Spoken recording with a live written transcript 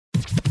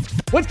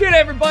What's good,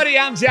 everybody?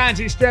 I'm John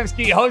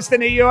Jastrzemski, host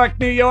of New York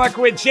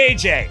with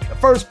JJ, the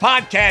first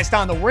podcast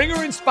on the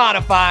Ringer and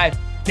Spotify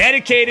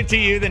dedicated to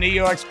you, the New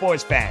York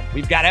sports fan.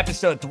 We've got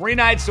episode 3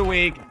 nights a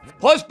week,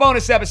 plus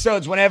bonus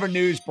episodes whenever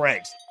news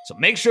breaks. So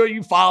make sure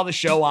you follow the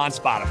show on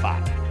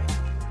Spotify.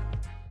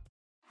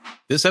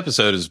 This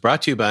episode is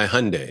brought to you by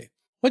Hyundai.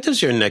 What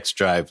does your next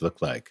drive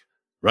look like?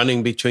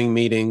 Running between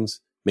meetings?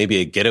 Maybe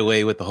a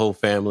getaway with the whole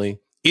family?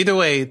 Either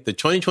way, the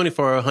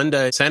 2024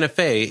 Hyundai Santa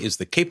Fe is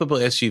the capable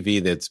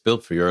SUV that's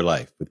built for your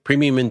life, with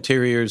premium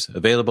interiors,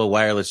 available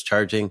wireless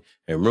charging,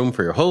 and room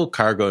for your whole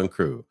cargo and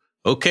crew.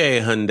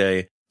 Okay,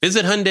 Hyundai.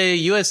 Visit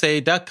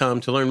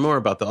HyundaiUSA.com to learn more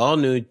about the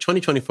all-new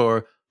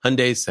 2024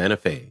 Hyundai Santa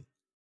Fe.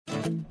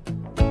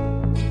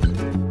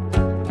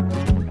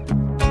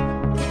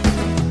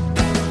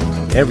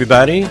 Hey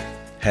everybody,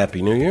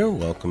 Happy New Year.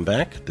 Welcome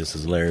back. This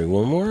is Larry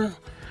Wilmore.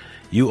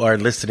 You are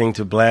listening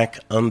to Black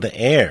on the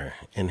Air.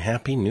 And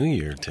Happy New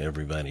Year to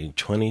everybody.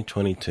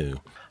 2022.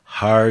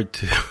 Hard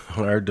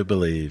to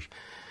believe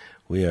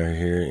we are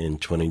here in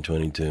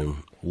 2022.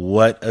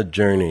 What a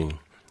journey.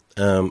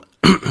 I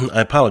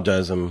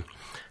apologize.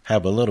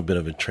 Have a little bit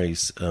of a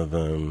trace of,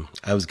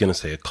 I was going to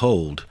say a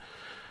cold.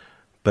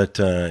 But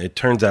it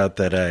turns out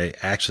that I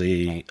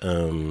actually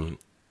am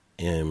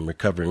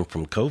recovering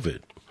from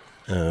COVID.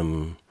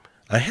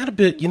 I had a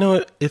bit,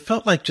 it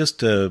felt like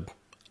just a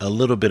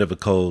little bit of a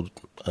cold.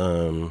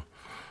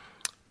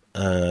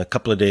 A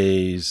couple of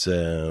days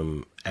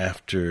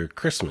after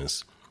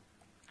Christmas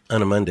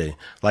on a Monday,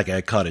 like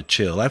I caught a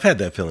chill. I've had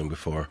that feeling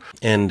before.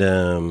 And,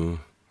 I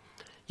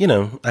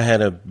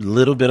had a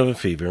little bit of a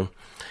fever.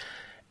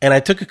 And I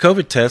took a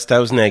COVID test. I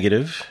was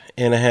negative.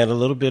 And I had a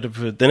little bit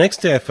of the next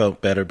day I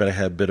felt better, but I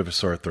had a bit of a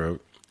sore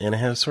throat. And I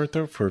had a sore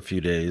throat for a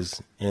few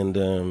days.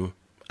 And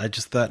I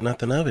just thought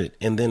nothing of it.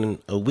 And then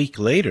a week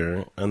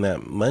later, on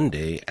that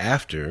Monday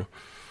after,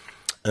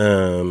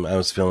 I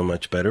was feeling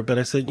much better, but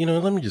I said,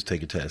 let me just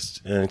take a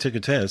test. And I took a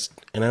test,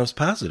 and I was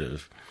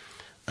positive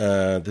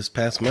this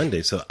past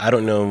Monday. So I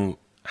don't know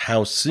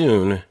how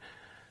soon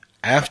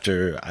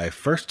after I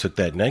first took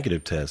that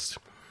negative test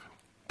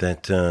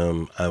that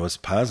I was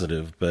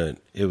positive, but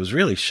it was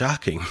really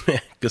shocking, man,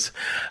 because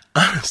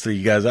honestly,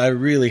 you guys, I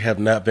really have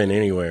not been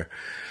anywhere.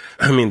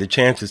 I mean, the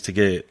chances to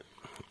get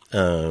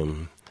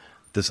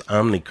this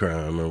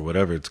Omicron or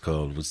whatever it's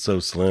called was so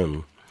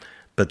slim,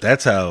 but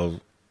that's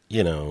how,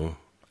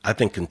 I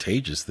think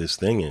contagious this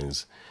thing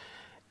is.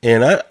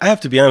 And I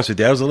have to be honest with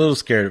you, I was a little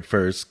scared at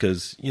first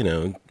because,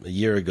 a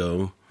year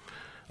ago,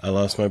 I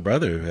lost my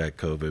brother who had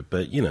COVID,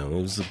 but, it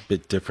was a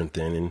bit different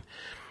then. And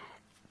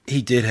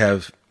he did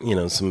have,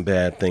 some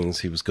bad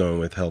things he was going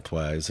with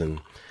health-wise, and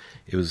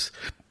it was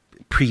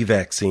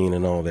pre-vaccine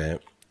and all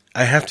that.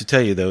 I have to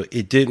tell you, though,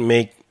 it did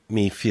make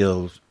me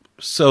feel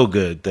so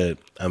good that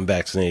I'm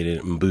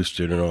vaccinated and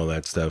boosted and all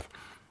that stuff.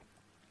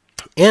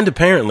 And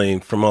apparently,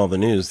 from all the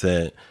news,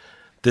 that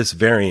this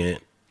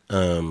variant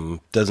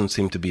doesn't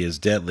seem to be as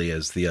deadly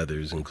as the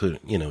others,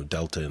 including,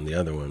 Delta and the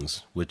other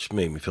ones, which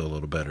made me feel a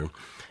little better.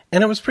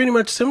 And I was pretty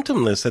much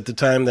symptomless at the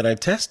time that I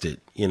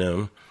tested,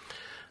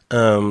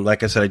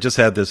 Like I said, I just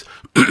had this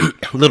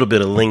little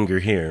bit of linger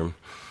here.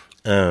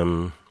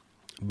 But,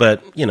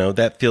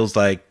 that feels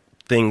like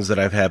things that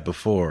I've had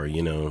before,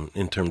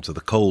 in terms of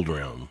the cold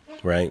realm,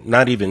 right?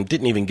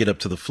 Didn't even get up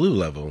to the flu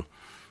level.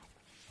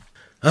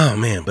 Oh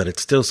man, but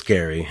it's still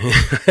scary.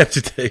 I have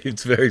to tell you,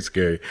 it's very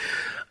scary.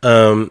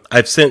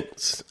 I've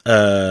since,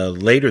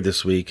 later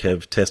this week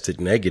have tested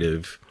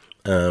negative,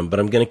 but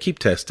I'm going to keep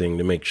testing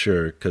to make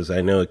sure, because I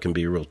know it can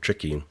be real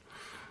tricky,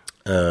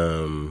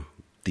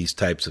 these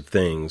types of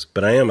things,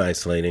 but I am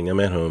isolating. I'm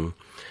at home.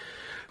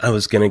 I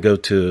was going to go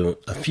to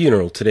a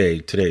funeral today.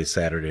 Today's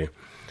Saturday.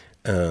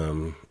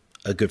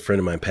 A good friend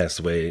of mine passed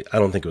away. I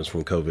don't think it was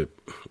from COVID.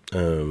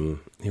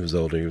 He was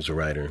older. He was a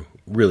writer.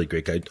 Really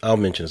great guy. I'll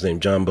mention his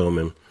name, John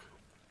Bowman,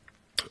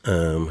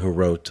 who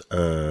wrote,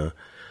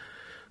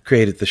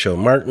 created the show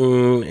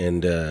Martin,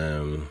 and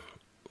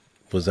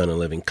was on A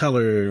Living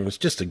Color. Was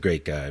just a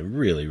great guy.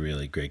 Really,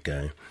 really great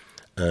guy.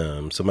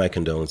 So my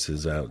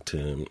condolences out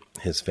to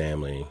his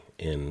family.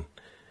 And,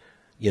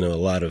 a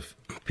lot of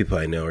people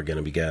I know are going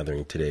to be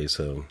gathering today.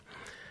 So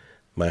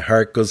my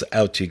heart goes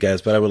out to you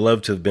guys, but I would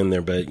love to have been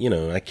there. But,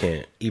 I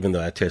can't. Even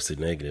though I tested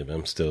negative,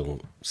 I'm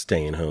still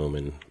staying home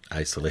and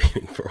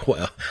isolating for a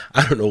while.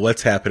 I don't know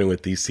what's happening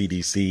with these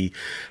CDC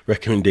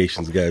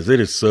recommendations, guys.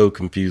 It is so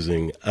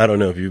confusing. I don't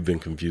know if you've been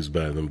confused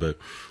by them, but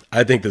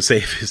I think the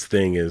safest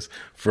thing is,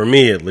 for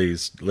me at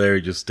least,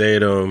 Larry, just stay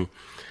at home,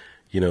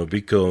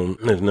 be cool.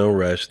 There's no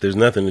rush. There's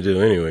nothing to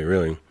do anyway,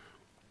 really.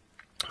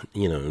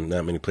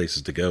 Not many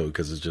places to go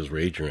because it's just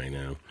raging right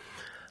now.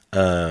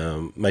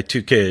 My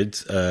 2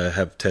 kids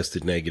have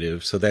tested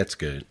negative, so that's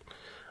good.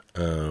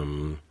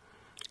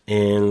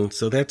 And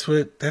so that's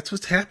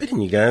what's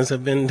happening, you guys.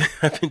 I've been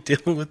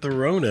dealing with the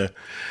Rona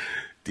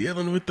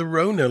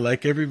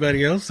like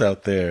everybody else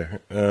out there,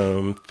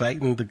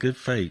 fighting the good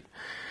fight.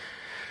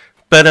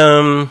 But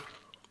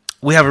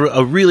we have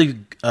a really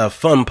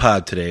fun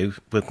pod today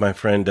with my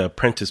friend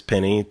Prentice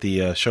Penny, the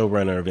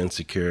showrunner of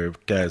Insecure.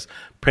 Guys,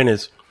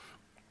 Prentice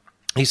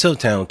he's so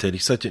talented.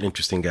 He's such an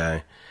interesting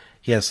guy.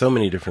 He has so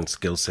many different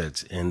skill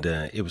sets, and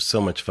it was so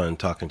much fun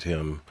talking to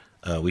him.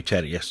 We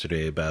chatted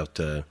yesterday about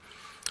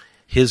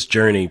his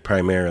journey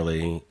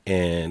primarily,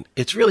 and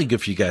it's really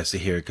good for you guys to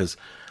hear because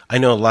I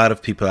know a lot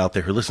of people out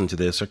there who listen to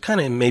this are kind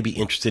of maybe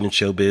interested in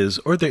showbiz,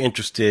 or they're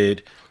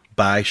interested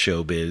by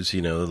showbiz,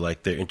 you know,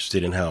 like they're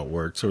interested in how it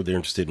works, or they're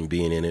interested in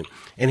being in it.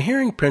 And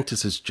hearing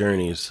Prentice's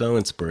journey is so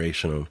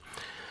inspirational.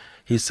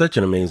 He's such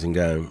an amazing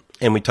guy.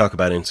 And we talk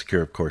about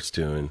Insecure, of course,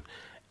 too,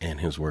 and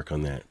his work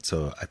on that.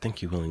 So I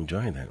think you will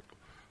enjoy that.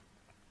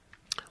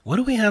 What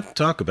do we have to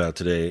talk about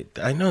today?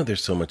 I know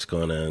there's so much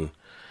going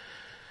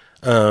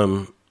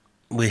on.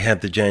 We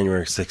had the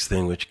January 6th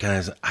thing, which,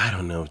 guys, I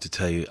don't know what to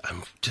tell you.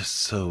 I'm just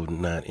so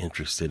not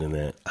interested in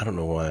that. I don't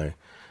know why.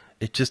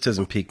 It just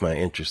doesn't pique my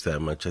interest that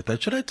much. I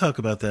thought, should I talk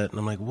about that? And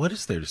I'm like, what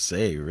is there to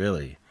say,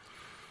 really?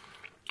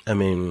 I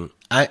mean,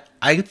 I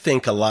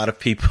think a lot of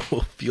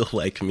people feel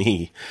like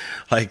me.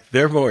 Like,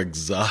 they're more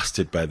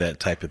exhausted by that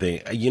type of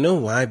thing. You know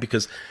why?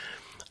 Because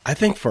I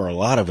think for a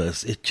lot of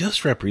us, it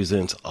just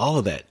represents all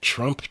of that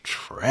Trump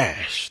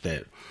trash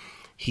that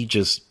he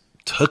just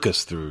took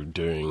us through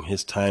during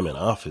his time in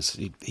office.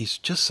 He's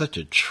just such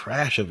a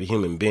trash of a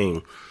human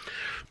being.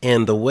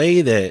 And the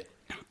way that,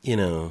 you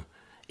know,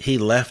 he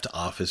left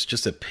office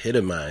just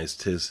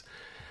epitomized his,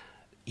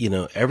 you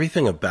know,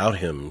 everything about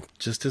him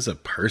just as a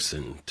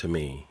person to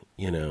me,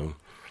 you know.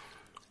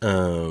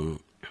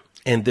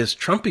 And this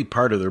Trumpy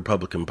part of the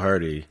Republican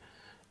Party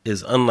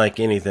is unlike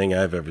anything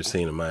I've ever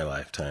seen in my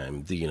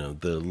lifetime.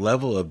 The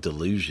level of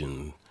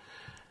delusion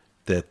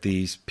that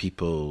these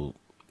people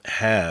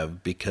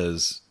have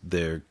because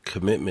their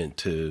commitment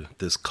to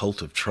this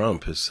cult of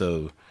Trump is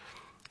so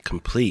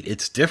complete.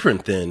 It's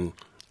different than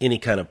any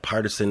kind of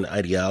partisan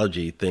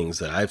ideology things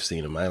that I've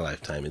seen in my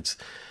lifetime. It's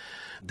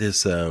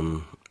this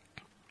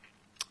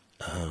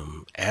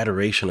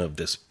adoration of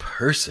this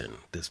person,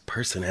 this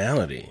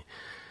personality.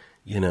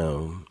 You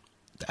know,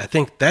 I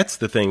think that's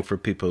the thing for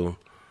people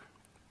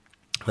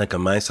like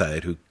on my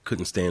side who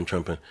couldn't stand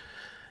Trump and,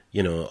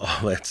 you know,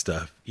 all that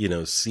stuff, you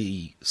know,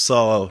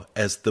 saw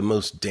as the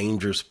most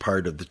dangerous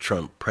part of the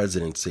Trump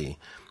presidency,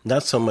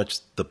 not so much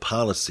the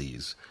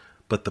policies,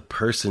 but the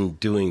person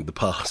doing the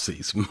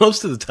policies.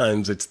 Most of the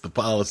times it's the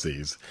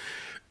policies,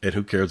 and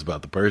who cares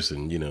about the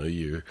person? You know,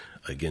 you're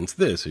against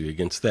this or you're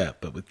against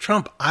that. But with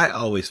Trump, I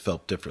always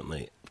felt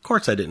differently. Of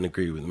course, I didn't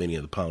agree with many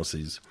of the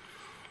policies,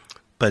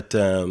 but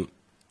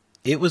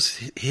it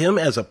was him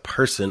as a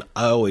person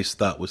I always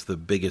thought was the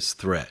biggest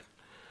threat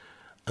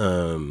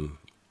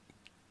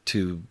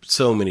to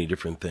so many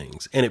different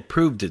things. And it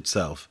proved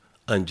itself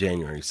on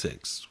January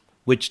 6th,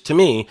 which to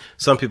me,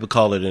 some people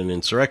call it an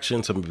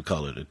insurrection, some people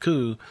call it a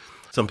coup,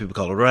 some people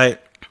call it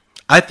riot.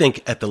 I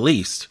think at the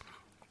least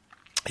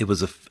it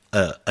was a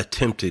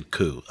attempted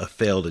coup, a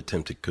failed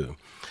attempted coup.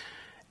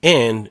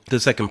 And the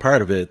second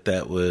part of it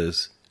that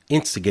was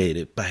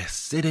instigated by a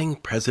sitting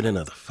president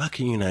of the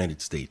fucking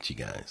United States, you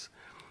guys.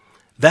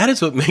 That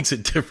is what makes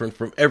it different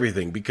from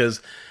everything,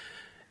 because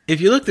if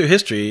you look through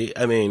history,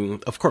 I mean,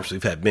 of course,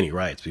 we've had many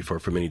riots before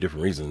for many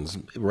different reasons.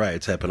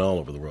 Riots happen all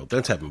over the world.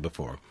 That's happened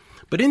before.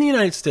 But in the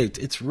United States,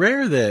 it's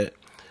rare that,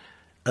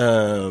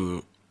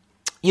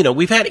 you know,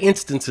 we've had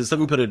instances, let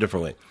me put it a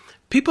different way.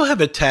 People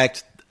have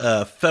attacked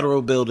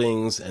federal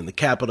buildings and the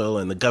Capitol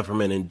and the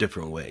government in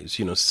different ways.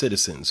 You know,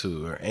 citizens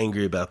who are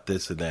angry about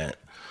this and that.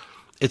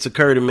 It's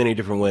occurred in many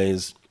different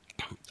ways.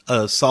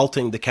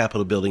 Assaulting the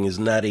Capitol building is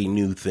not a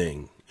new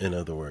thing, in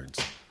other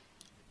words.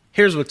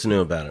 Here's what's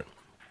new about it.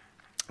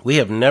 We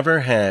have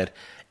never had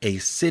a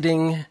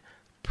sitting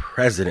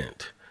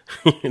president,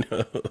 you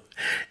know,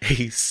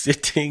 a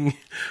sitting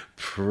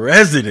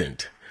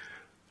president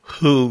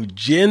who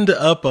ginned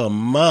up a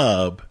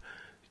mob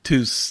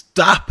to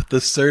stop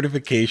the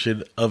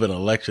certification of an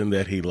election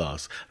that he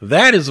lost.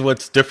 That is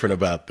what's different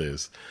about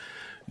this.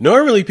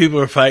 Normally people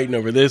are fighting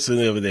over this and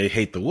they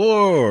hate the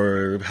war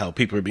or how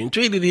people are being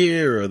treated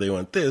here or they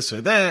want this or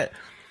that.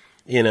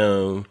 You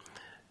know,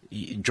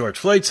 George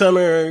Floyd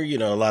summer, you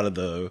know, a lot of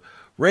the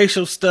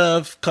racial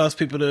stuff caused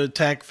people to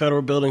attack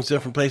federal buildings,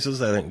 different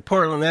places. I think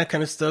Portland, that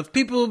kind of stuff.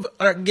 People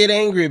get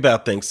angry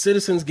about things.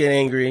 Citizens get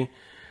angry.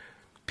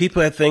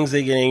 People have things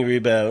they get angry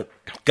about.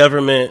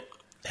 Government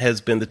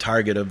has been the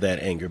target of that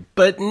anger.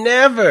 But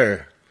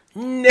never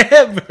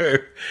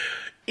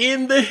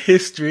in the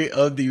history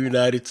of the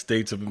United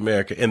States of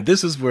America, and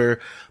this is where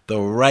the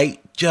right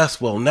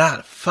just will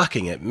not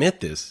fucking admit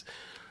this.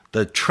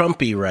 The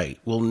Trumpy right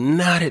will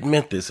not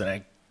admit this, and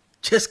I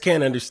just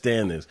can't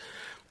understand this.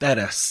 That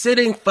a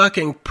sitting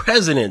fucking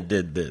president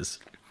did this,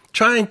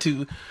 trying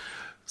to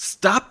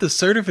stop the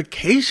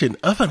certification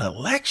of an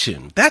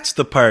election. That's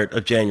the part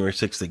of January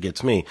 6th that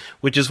gets me,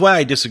 which is why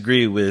I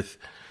disagree with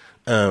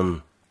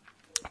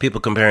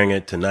people comparing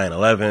it to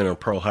 9/11 or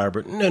Pearl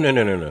Harbor.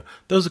 No.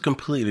 Those are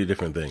completely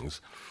different things.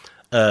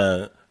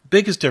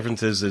 Biggest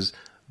difference is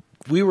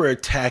we were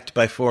attacked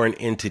by foreign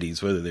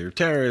entities, whether they were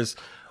terrorists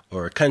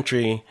or a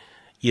country,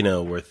 you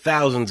know, where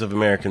thousands of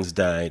Americans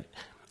died.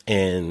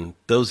 And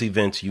those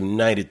events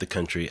united the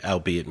country,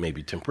 albeit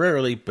maybe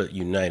temporarily, but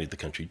united the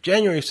country.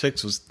 January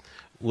 6th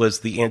was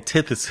the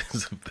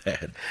antithesis of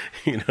that.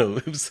 You know,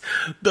 it was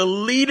the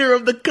leader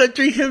of the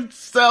country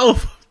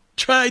himself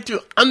tried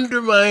to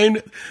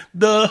undermine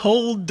the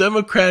whole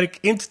democratic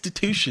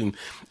institution.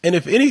 And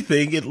if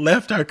anything, it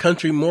left our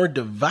country more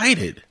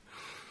divided.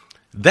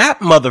 That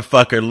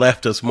motherfucker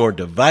left us more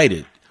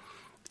divided.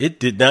 It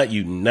did not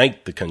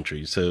unite the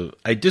country. So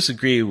I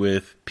disagree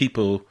with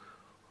people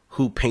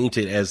who paint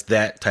it as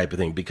that type of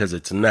thing, because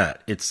it's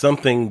not. It's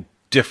something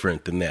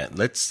different than that.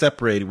 Let's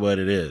separate what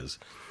it is.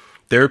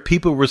 There are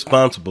people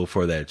responsible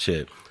for that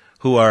shit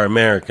who are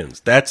Americans.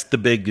 That's the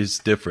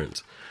biggest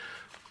difference.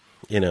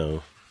 You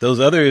know, those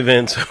other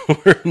events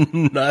were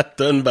not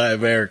done by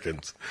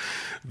Americans.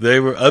 They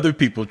were other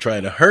people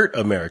trying to hurt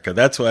America.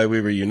 That's why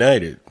we were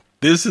united.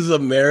 This is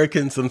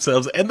Americans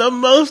themselves, and the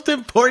most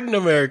important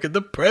American,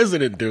 the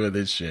president, doing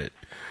this shit.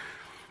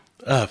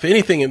 If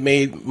anything, it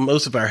made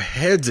most of our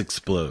heads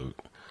explode,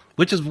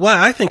 which is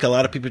why I think a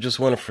lot of people just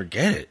want to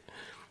forget it.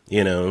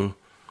 You know,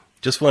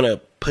 just want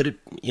to put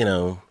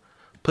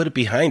it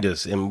behind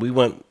us. And we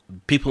want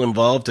people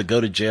involved to go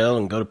to jail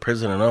and go to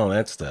prison and all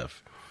that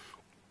stuff.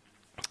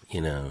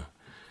 You know,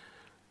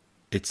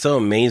 it's so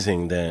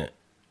amazing that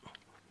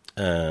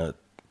the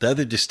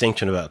other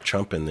distinction about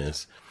Trump in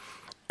this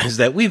is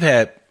that we've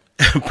had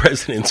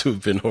presidents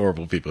who've been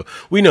horrible people.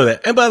 We know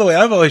that. And by the way,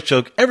 I've always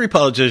joked, every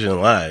politician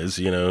lies,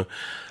 you know.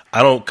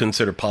 I don't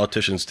consider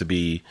politicians to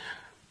be,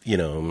 you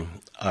know,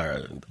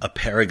 a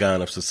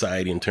paragon of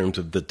society in terms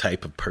of the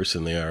type of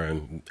person they are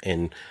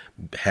and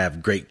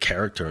have great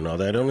character and all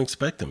that. I don't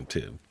expect them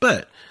to.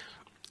 But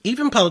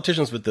even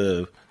politicians with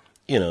the,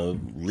 you know,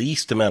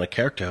 least amount of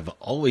character have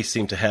always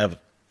seemed to have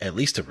at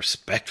least a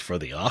respect for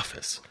the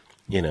office,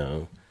 you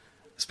know,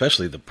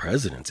 especially the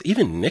presidents,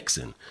 even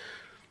Nixon.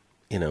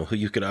 You know, who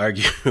you could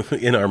argue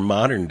in our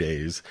modern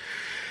days,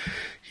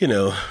 you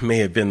know, may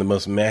have been the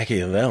most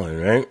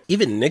Machiavellian, right?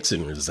 Even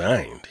Nixon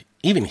resigned.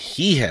 Even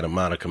he had a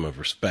modicum of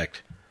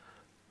respect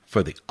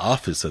for the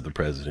office of the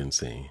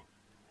presidency.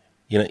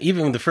 You know,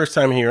 even the first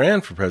time he ran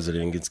for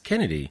president against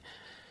Kennedy,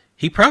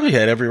 he probably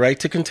had every right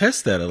to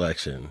contest that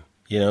election,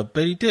 you know,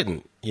 but he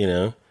didn't, you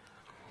know.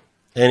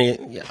 And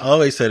he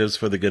always said it was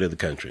for the good of the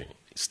country.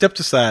 He stepped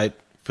aside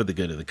for the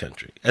good of the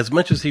country, as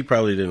much as he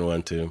probably didn't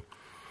want to.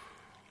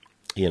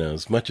 You know,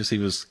 as much as he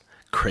was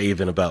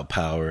craving about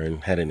power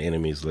and had an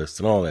enemies list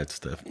and all that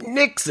stuff.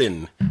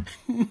 Nixon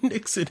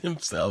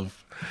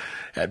himself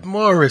had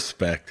more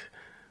respect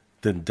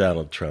than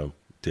Donald Trump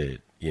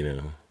did, you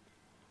know.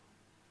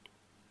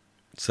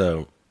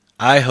 So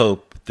I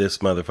hope this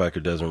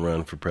motherfucker doesn't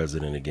run for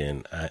president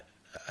again.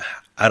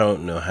 I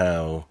don't know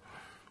how,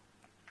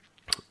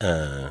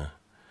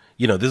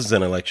 you know, this is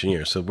an election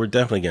year, so we're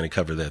definitely going to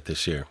cover that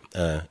this year,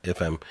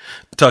 if I'm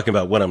talking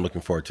about what I'm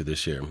looking forward to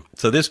this year.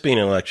 So this being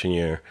an election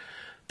year,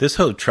 this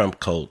whole Trump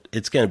cult,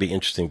 it's going to be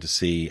interesting to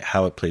see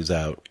how it plays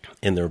out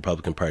in the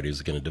Republican Party. Is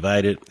it going to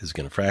divide it? Is it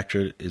going to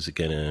fracture it? Is it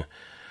going to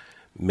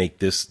make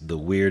this the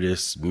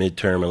weirdest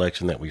midterm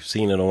election that we've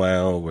seen in a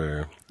while,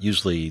 where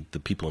usually the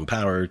people in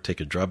power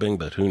take a drubbing,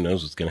 but who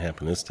knows what's going to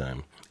happen this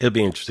time? It'll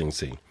be interesting to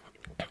see.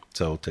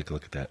 So we'll take a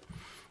look at that.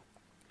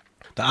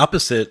 The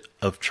opposite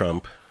of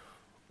Trump,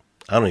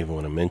 I don't even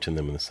want to mention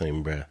them in the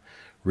same breath,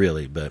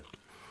 really, but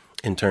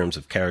in terms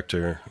of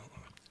character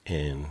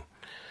and,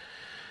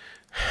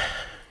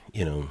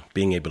 you know,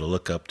 being able to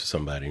look up to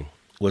somebody,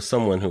 was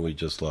someone who we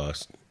just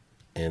lost,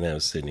 and that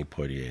was Sidney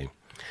Poitier.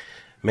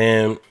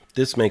 Man,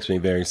 this makes me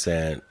very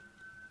sad,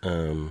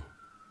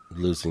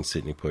 losing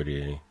Sidney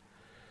Poitier.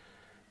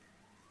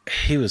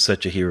 He was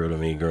such a hero to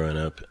me growing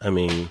up. I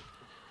mean,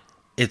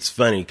 it's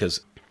funny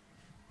because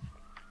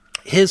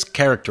his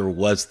character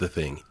was the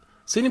thing.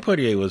 Sidney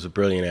Poitier was a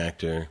brilliant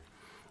actor,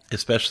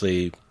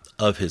 especially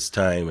of his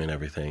time and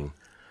everything.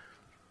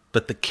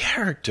 But the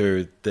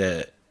character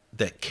that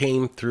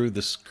came through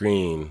the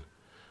screen,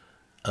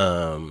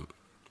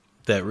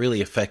 that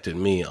really affected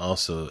me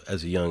also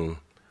as a young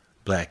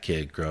black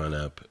kid growing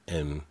up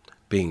and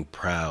being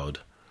proud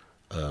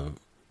of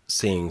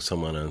seeing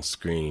someone on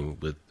screen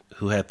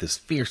who had this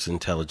fierce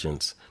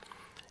intelligence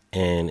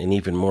and an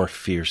even more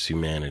fierce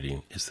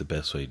humanity is the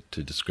best way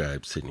to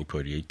describe Sidney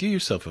Poitier. Do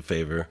yourself a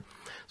favor,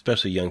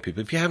 especially young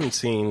people. If you haven't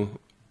seen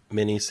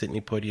many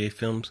Sidney Poitier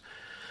films,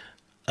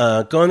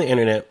 go on the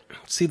internet,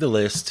 see the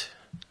list,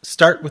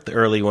 start with the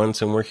early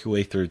ones and work your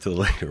way through to the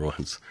later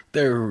ones.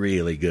 They're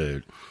really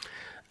good.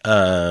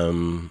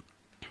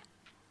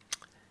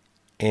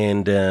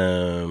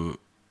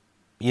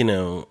 You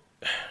know,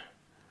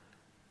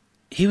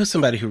 he was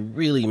somebody who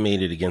really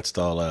made it against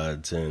all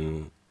odds.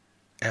 And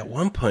at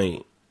one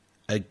point,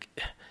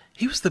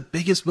 he was the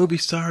biggest movie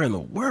star in the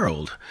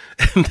world.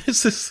 And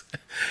this is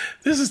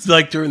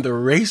like during the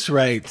race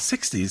riot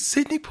 60s.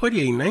 Sidney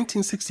Poitier in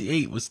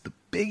 1968 was the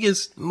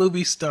biggest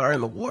movie star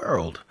in the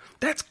world.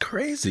 That's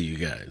crazy, you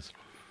guys.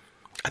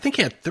 I think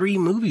he had 3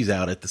 movies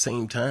out at the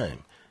same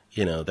time,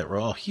 you know, that were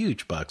all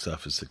huge box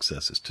office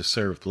successes. To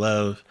Serve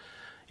Love,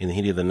 In the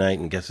Heat of the Night,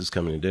 and Guess Who's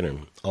Coming to Dinner.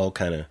 All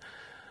kind of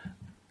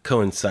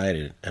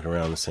coincided at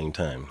around the same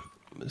time.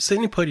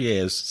 Sidney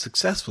Poitier, as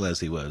successful as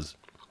he was,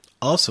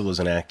 also was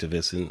an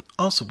activist and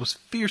also was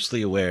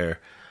fiercely aware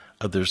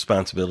of the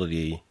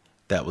responsibility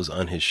that was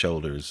on his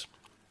shoulders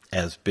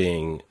as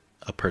being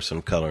a person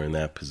of color in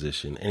that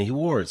position. And he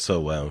wore it so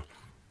well.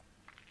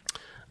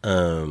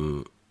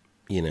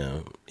 You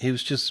know, he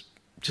was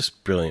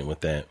just brilliant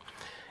with that.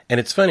 And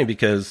it's funny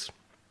because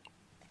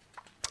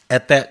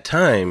at that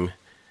time,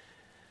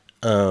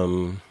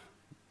 the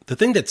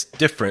thing that's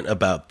different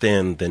about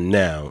then than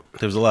now,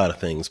 there's a lot of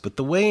things, but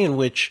the way in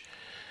which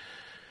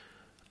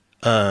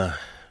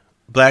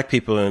black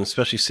people, and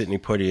especially Sidney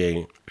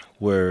Poitier,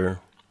 were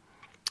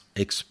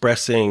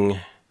expressing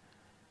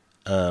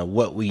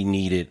what we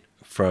needed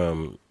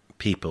from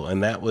people,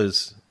 and that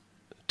was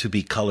to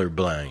be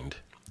colorblind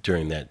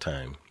during that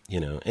time, you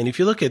know. And if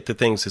you look at the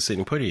things that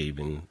Sidney Poitier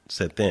even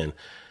said then,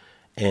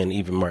 and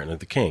even Martin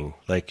Luther King,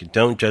 like,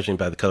 don't judge me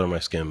by the color of my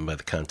skin, by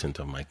the content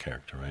of my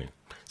character, right?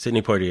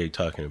 Sidney Poitier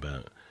talking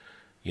about,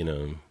 you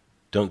know,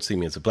 don't see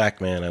me as a black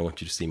man, I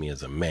want you to see me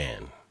as a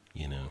man,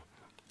 you know.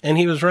 And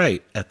he was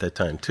right at that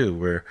time, too,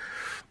 where,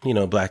 you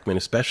know, black men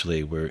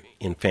especially were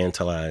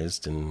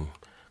infantilized and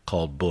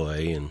called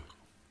boy and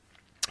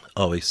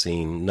always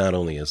seen not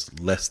only as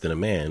less than a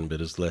man,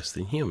 but as less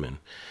than human.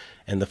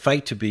 And the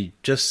fight to be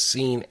just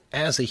seen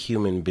as a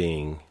human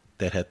being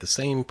that had the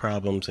same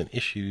problems and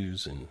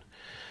issues and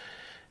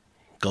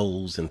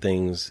goals and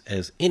things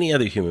as any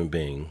other human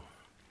being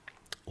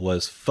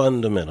was a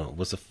fundamental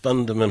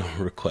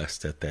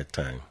request at that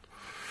time.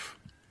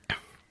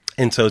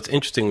 And so it's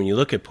interesting when you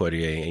look at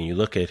Poitier and you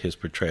look at his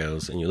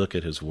portrayals and you look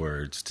at his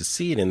words, to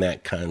see it in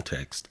that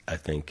context, I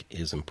think,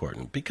 is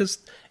important. Because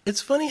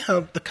it's funny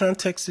how the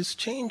context has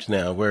changed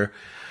now, where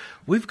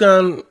we've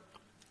gone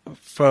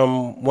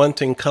from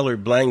wanting color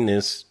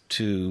blindness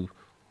to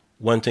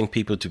wanting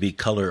people to be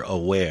color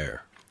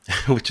aware,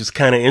 which is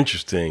kind of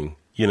interesting,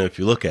 you know, if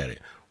you look at it,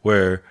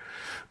 where,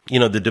 you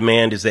know, the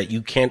demand is that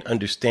you can't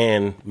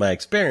understand my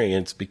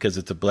experience because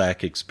it's a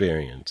black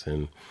experience.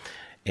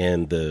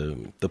 And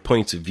the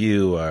points of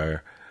view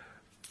are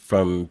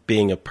from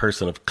being a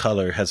person of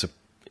color has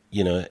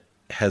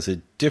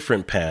a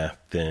different path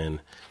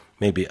than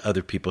maybe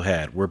other people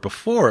had, where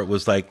before it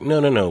was like,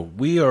 no,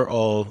 we are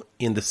all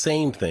in the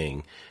same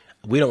thing.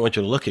 We don't want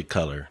you to look at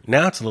color.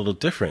 Now it's a little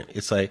different.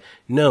 It's like,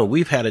 no,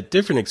 we've had a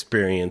different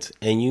experience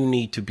and you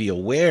need to be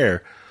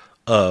aware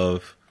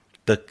of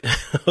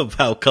of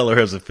how color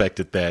has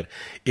affected that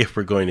if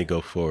we're going to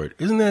go forward.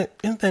 Isn't that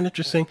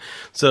interesting?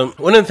 So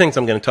one of the things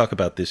I'm going to talk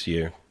about this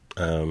year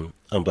on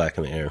Black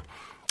in the Air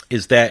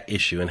is that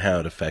issue and how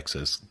it affects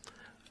us.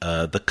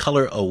 The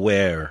color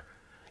aware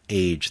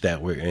age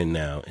that we're in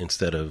now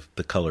instead of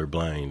the color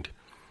blind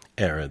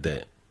era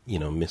that, you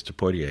know, Mr.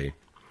 Poitier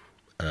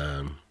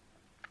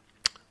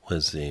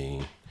was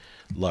a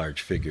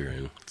large figure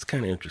in. It's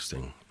kind of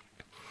interesting.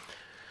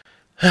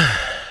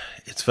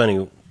 It's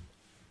funny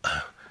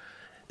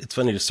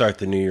to start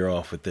the new year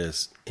off with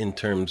this in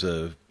terms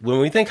of when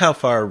we think how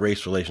far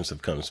race relations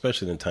have come,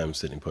 especially in the time of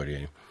Sidney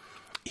Poitier.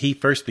 He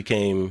first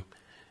became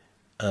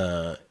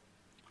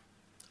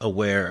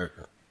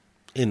aware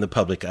in the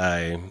public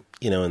eye,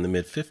 you know, in the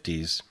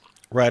mid-50s,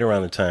 right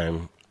around the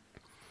time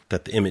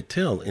that the Emmett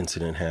Till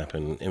incident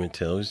happened. Emmett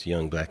Till was a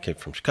young black kid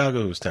from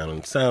Chicago who was down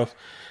in the South.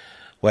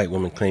 White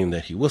woman claimed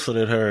that he whistled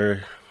at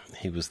her.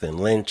 He was then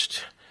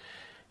lynched.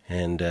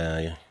 And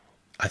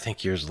I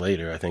think years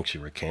later, I think she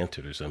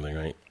recanted or something,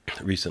 right?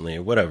 Recently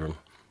or whatever.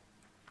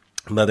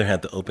 Mother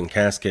had the open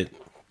casket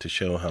to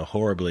show how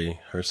horribly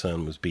her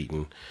son was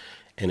beaten.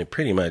 And it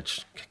pretty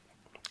much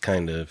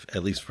kind of,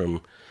 at least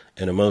from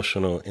an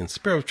emotional and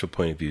spiritual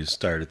point of view,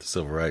 started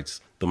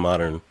the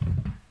modern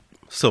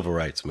civil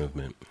rights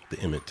movement, the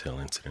Emmett Till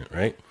incident,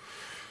 right?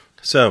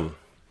 So,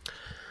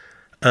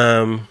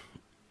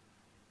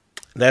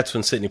 that's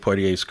when Sidney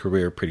Poitier's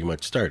career pretty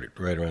much started,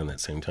 right around that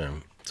same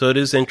time. So it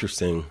is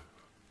interesting,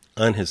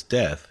 on his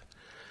death,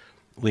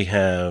 we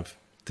have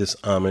this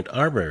Ahmaud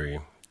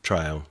Arbery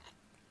trial.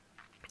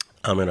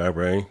 Ahmaud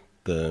Arbery,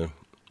 the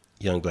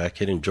young black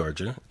kid in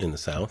Georgia, in the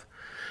South,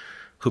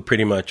 who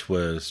pretty much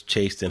was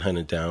chased and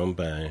hunted down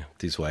by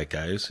these white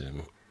guys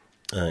and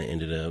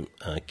ended up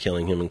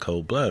killing him in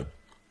cold blood.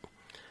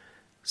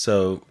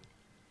 So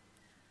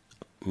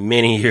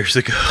many years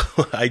ago,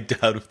 I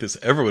doubt if this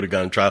ever would have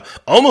gone to trial.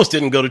 Almost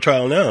didn't go to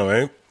trial now,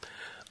 right?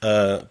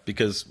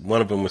 Because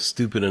one of them was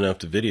stupid enough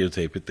to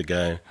videotape it, the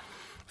guy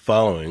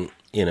following,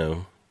 you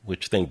know,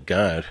 which thank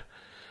God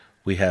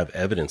we have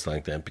evidence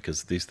like that,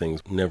 because these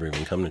things never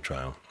even come to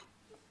trial.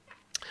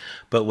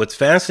 But what's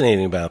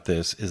fascinating about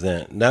this is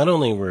that not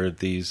only were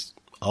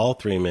all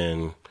three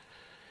men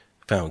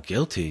found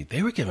guilty,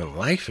 they were given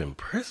life in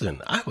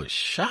prison. I was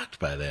shocked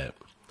by that.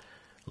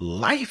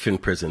 Life in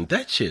prison.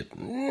 That shit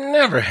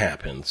never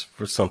happens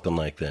for something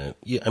like that.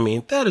 I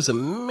mean, that is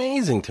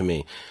amazing to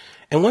me.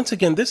 And once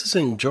again, this is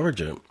in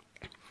Georgia.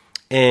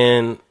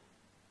 And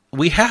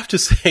we have to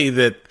say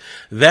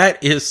that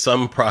is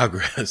some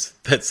progress,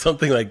 that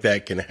something like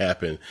that can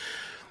happen.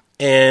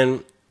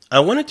 And I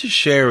wanted to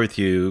share with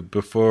you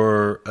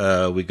before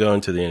we go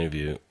into the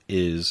interview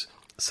is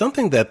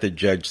something that the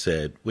judge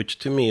said, which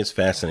to me is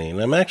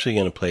fascinating. I'm actually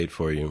going to play it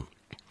for you.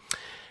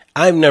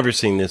 I've never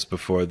seen this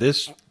before.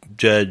 This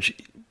judge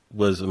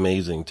was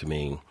amazing to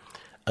me.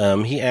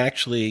 He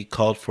actually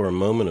called for a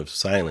moment of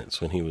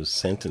silence when he was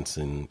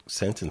sentencing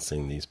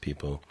these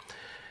people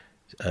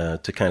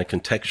to kind of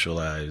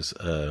contextualize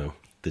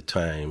the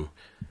time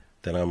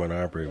that Ahmaud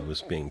Arbery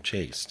was being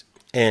chased.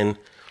 And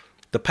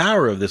the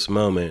power of this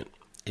moment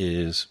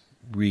is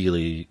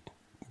really,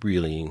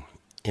 really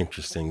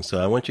interesting.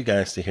 So I want you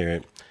guys to hear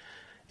it,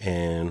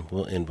 and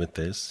we'll end with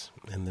this,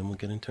 and then we'll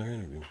get into our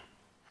interview.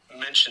 I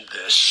mentioned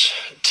this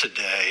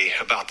today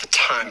about the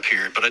time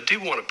period, but I do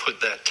want to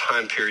put that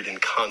time period in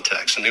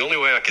context. And the only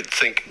way I could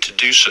think to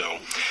do so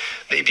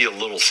may be a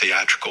little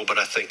theatrical, but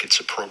I think it's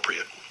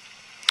appropriate.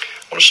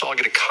 I want us all to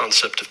get a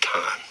concept of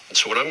time. And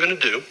so what I'm going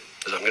to do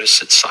is I'm going to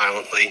sit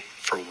silently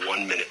for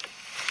 1 minute.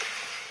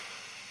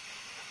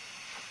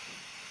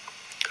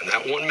 And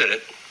that 1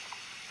 minute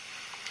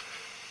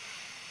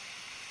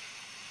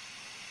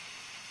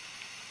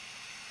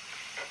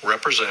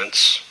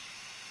represents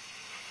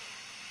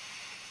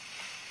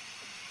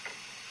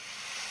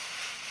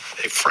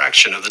a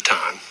fraction of the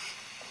time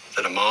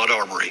that Ahmaud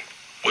Arbery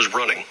was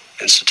running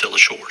in Satilla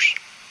Shores.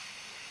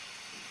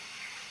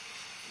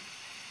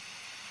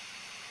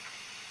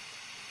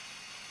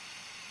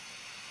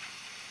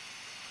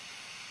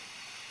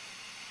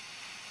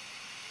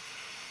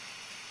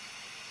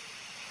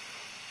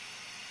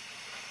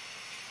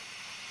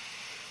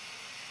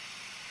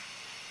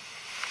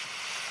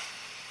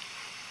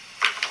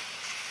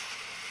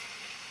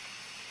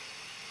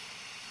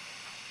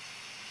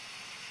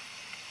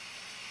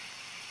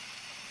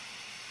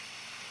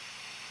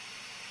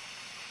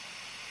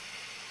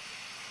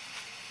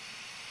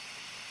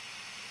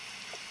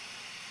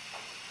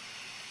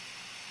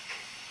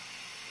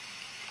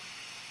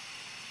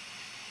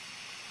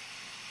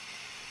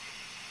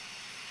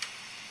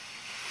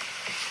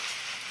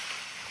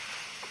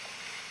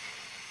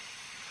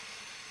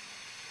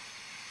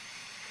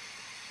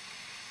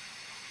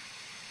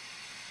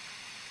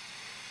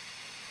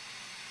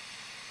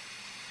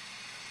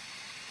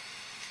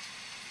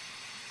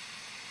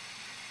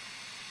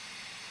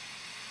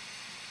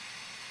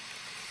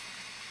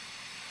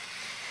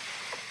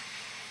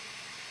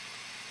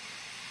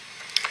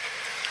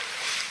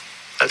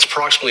 That's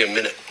approximately a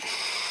minute.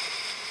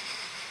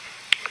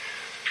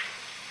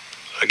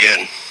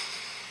 Again,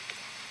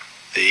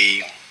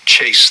 the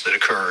chase that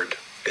occurred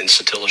in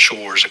Satilla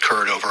Shores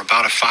occurred over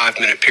about a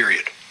 5-minute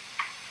period.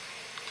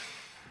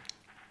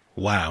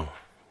 Wow.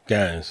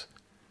 Guys,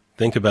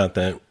 think about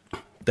that.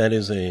 That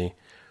is a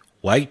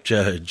white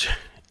judge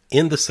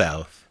in the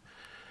South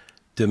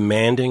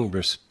demanding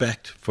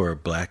respect for a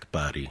black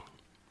body.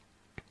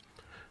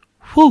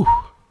 Whew.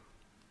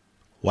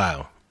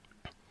 Wow.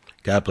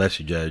 God bless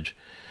you, Judge.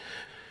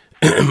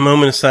 A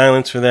moment of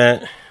silence for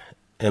that,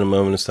 and a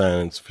moment of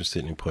silence for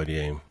Sidney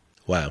Poitier.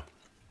 Wow.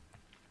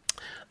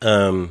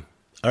 All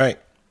right.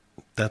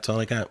 That's all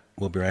I got.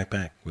 We'll be right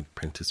back with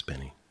Prentice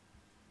Penny.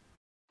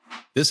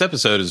 This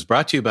episode is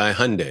brought to you by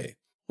Hyundai.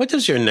 What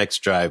does your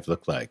next drive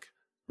look like?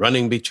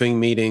 Running between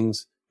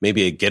meetings?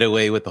 Maybe a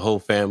getaway with the whole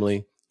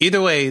family?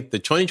 Either way, the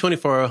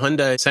 2024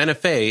 Hyundai Santa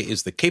Fe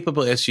is the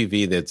capable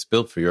SUV that's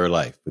built for your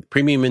life, with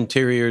premium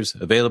interiors,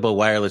 available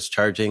wireless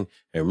charging,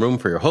 and room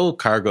for your whole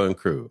cargo and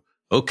crew.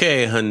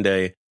 Okay,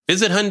 Hyundai.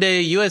 Visit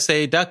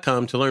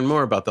HyundaiUSA.com to learn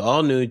more about the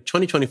all-new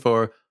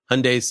 2024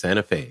 Hyundai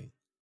Santa Fe.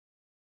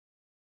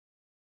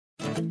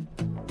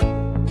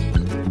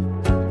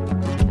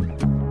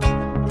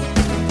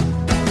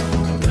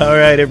 All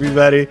right,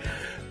 everybody.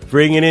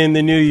 Bringing in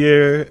the new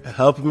year,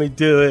 helping me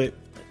do it,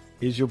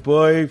 is your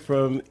boy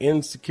from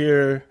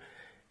Insecure.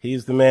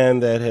 He's the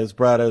man that has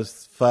brought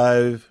us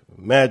 5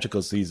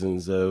 magical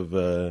seasons of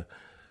the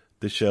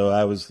show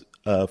I was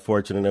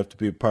fortunate enough to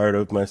be a part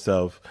of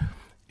myself.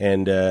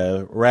 And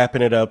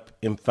wrapping it up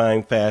in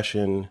fine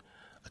fashion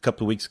a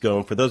couple of weeks ago.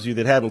 And for those of you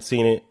that haven't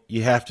seen it,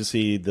 you have to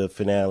see the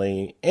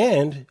finale.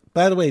 And,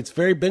 by the way, it's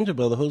very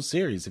bingeable, the whole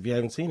series. If you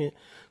haven't seen it,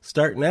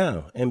 start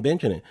now and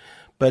binging it.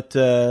 But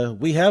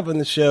we have on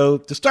the show,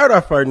 to start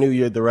off our new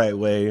year the right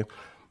way,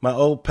 my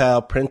old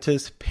pal,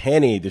 Prentice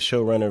Penny, the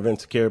showrunner of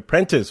Insecure.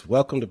 Prentice,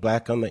 welcome to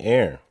Black on the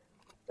Air.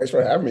 Thanks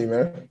for having me,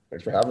 man.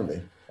 Thanks for having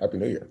me. Happy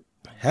New Year.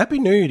 Happy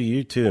New Year to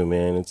you, too,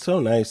 man. It's so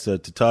nice to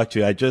talk to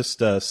you. I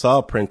just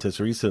saw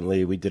Prentice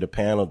recently. We did a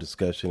panel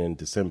discussion in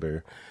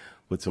December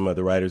with some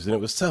other writers, and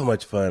it was so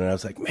much fun. And I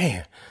was like,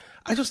 man,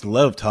 I just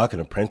love talking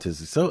to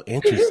Prentice. It's so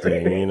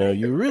interesting. You know,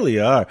 you really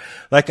are.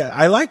 Like,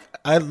 I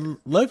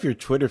love your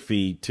Twitter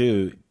feed,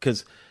 too,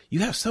 because you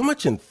have so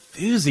much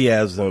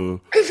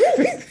enthusiasm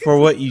for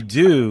what you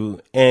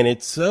do. And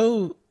it's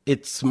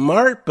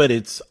smart, but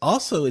it's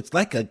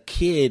like a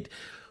kid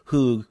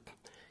who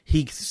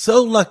he's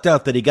so lucked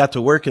out that he got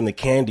to work in the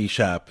candy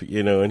shop,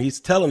 you know, and he's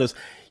telling us,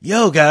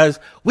 yo, guys,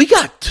 we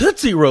got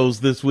Tootsie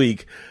Rolls this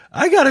week.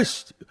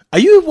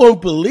 You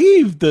won't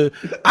believe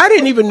I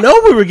didn't even know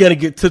we were going to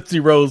get Tootsie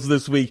Rolls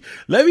this week.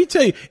 Let me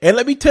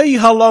tell you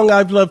how long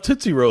I've loved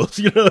Tootsie Rolls.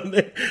 You know,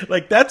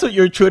 like that's what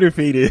your Twitter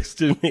feed is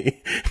to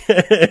me.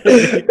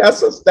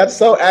 That's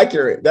so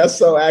accurate. That's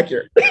so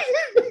accurate.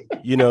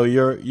 You know,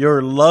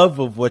 your love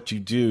of what you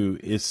do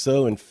is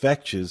so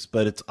infectious,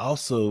 but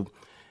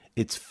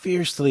it's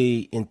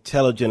fiercely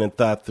intelligent and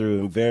thought through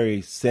and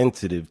very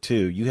sensitive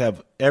too. You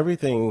have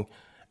everything,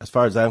 as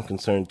far as I'm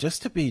concerned,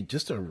 just to be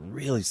just a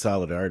really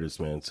solid artist,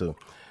 man. So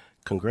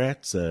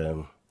congrats.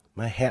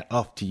 My hat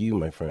off to you,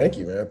 my friend. Thank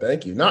you, man.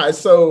 Thank you. No, it's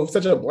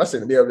such a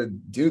blessing to be able to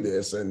do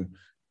this. And,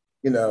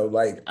 you know,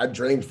 like I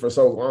dreamed for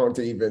so long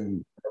to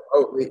even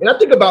remotely. And I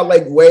think about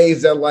like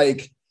ways that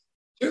like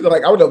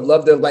I would have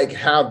loved to like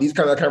have these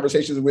kind of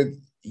conversations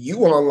with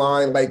you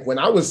online, like when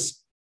I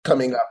was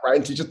coming up, right?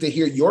 And just to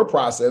hear your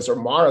process or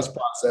Mara's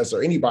process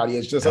or anybody.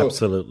 It's just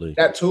absolutely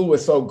that tool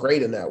was so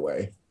great in that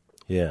way.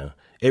 Yeah.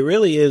 It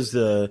really is.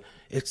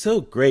 It's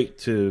so great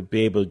to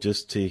be able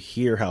just to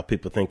hear how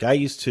people think. I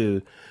used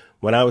to,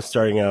 when I was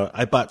starting out,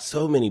 I bought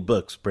so many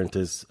books,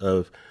 Prentice,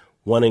 of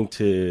wanting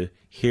to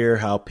hear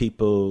how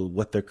people,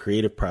 what their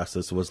creative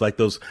process was, like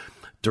those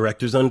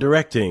directors on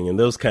directing and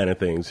those kind of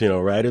things, you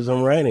know, writers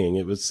on writing.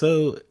 It was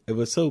so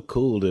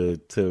cool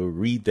to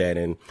read that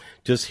and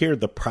just hear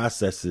the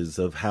processes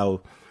of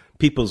how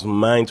people's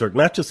minds work,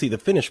 not just see the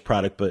finished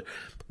product, but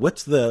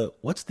what's the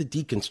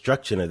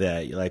deconstruction of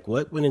that? Like,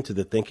 what went into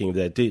the thinking of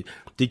that?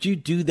 Did you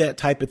do that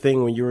type of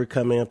thing when you were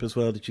coming up as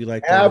well? Did you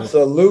like that?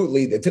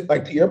 Absolutely.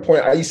 Like to your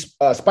point,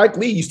 Spike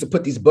Lee used to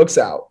put these books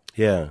out.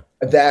 Yeah.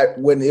 That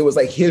when it was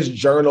like his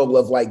journal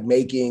of like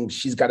making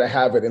She's Gotta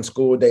Have It in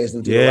School Days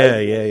and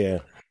yeah.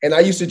 And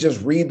I used to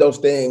just read those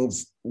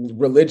things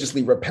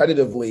religiously,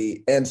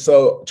 repetitively. And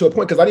so to a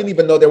point, because I didn't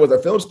even know there was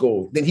a film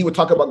school. Then he would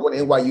talk about going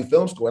to NYU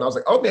Film School. And I was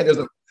like, oh man, there's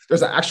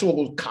an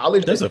actual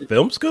college. There's a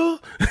film school?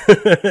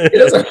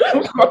 There's a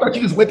film school. I thought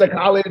you just went to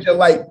college and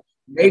like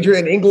major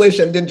in English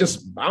and then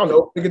just, I don't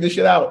know, figure this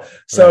shit out.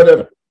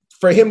 So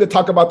for him to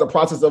talk about the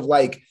process of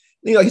like,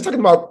 you know, he's talking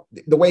about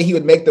the way he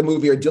would make the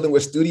movie or dealing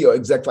with studio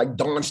execs like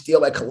Don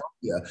Steele at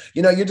Columbia.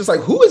 You know, you're just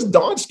like, who is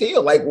Don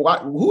Steele? Like,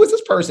 who is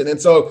this person?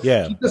 And so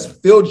he just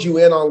filled you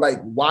in on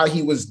like why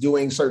he was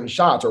doing certain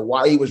shots or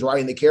why he was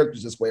writing the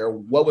characters this way or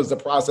what was the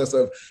process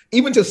of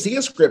even to see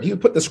a script. He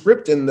would put the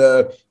script in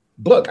the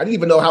book. I didn't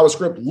even know how a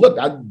script looked.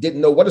 I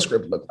didn't know what a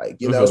script looked like,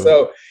 you know?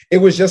 So it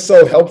was just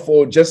so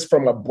helpful just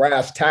from a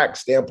brass tack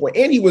standpoint.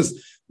 And he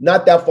was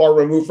not that far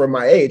removed from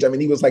my age. I mean,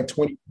 he was like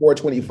 24,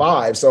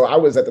 25. So I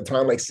was at the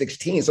time like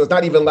 16. So it's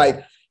not even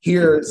like,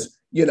 here's,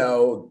 you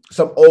know,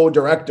 some old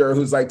director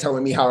who's like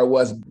telling me how it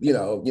was, you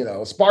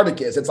know,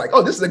 Spartacus. It's like,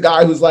 oh, this is a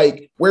guy who's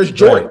like, where's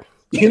Jordan? Right.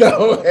 You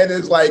know? And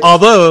it's like,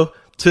 although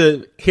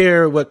to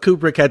hear what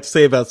Kubrick had to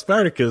say about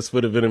Spartacus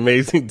would have been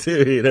amazing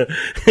too, you know.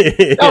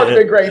 That would have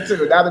been great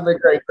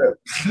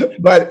too.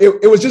 But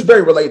it was just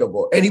very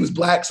relatable. And he was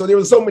Black. So there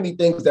was so many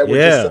things that were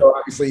just so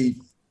obviously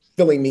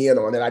filling me in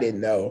on that I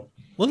didn't know.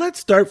 Well, let's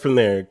start from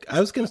there. I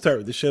was going to start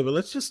with the show, but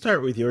let's just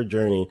start with your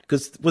journey.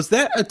 Because was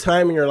that a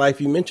time in your life,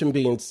 you mentioned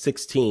being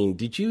 16,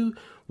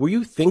 were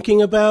you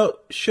thinking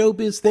about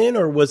showbiz then,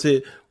 or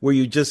were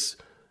you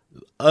just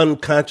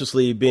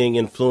unconsciously being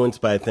influenced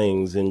by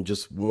things and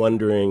just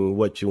wondering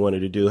what you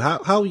wanted to do?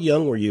 How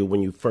young were you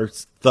when you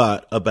first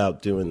thought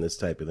about doing this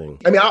type of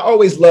thing? I mean, I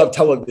always loved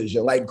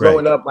television. Like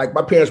growing up, like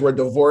my parents were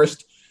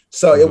divorced.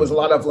 So it was a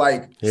lot of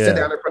like sit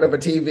down in front of a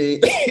TV.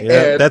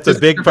 Yeah, that's a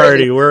big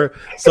party.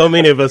 So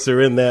many of us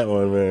are in that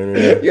one, man.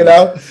 Yeah. You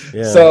know?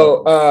 Yeah.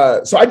 So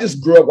I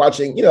just grew up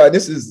watching, you know,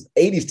 this is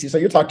 80s TV. So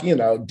you're talking, you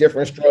know,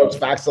 Different Strokes,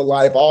 Facts of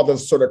Life, all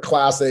those sort of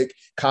classic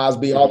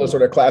Cosby, all those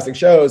sort of classic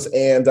shows.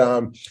 And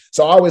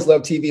so I always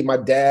loved TV. My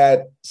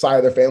dad side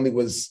of the family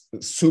was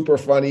super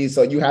funny.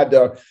 So you had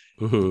to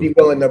be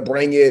willing to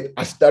bring it.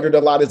 I stuttered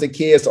a lot as a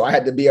kid, so I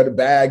had to be able to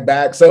bag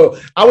back. So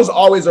I was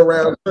always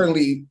around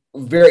certainly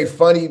very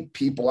funny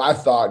people, I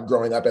thought,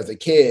 growing up as a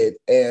kid.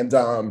 And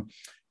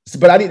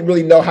but I didn't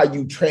really know how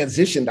you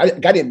transitioned.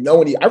 I didn't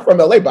know I'm from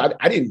LA, but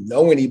I didn't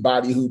know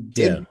anybody who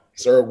did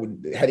or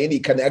had any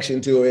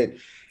connection to it.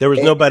 There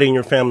was nobody in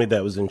your family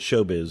that was in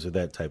showbiz or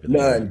that type of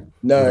thing?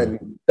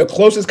 None. The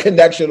closest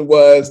connection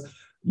was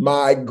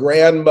my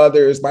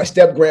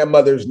step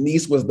grandmother's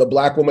niece was the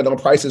Black woman on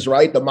Price is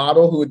Right, the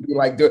model who would be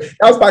like, that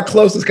was my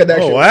closest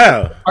connection. Oh,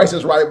 wow. Price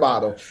is Right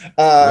model. Nice.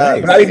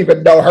 But I didn't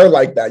even know her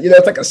like that. You know,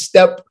 it's like a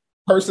step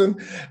person.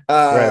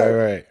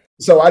 Right.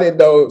 So I didn't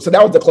know. So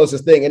that was the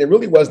closest thing. And it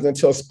really wasn't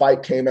until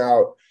Spike came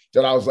out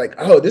that I was like,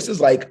 oh, this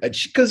is like,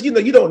 because, you know,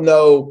 you don't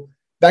know.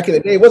 Back in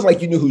the day, it wasn't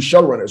like you knew who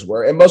showrunners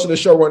were. And most of the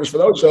showrunners for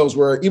those shows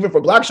were, even for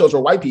Black shows,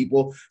 were white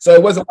people. So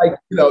it wasn't like,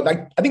 you know,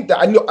 like I think that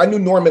I knew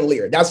Norman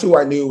Lear. That's who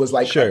I knew was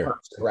like, a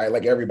person, right?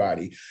 Like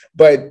everybody.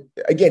 But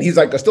again, he's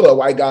like still a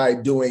white guy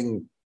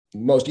doing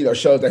most, you know,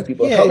 shows that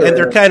people of color. And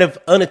they're kind of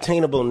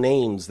unattainable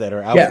names that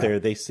are out there.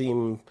 They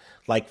seem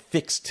like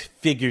fixed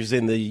figures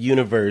in the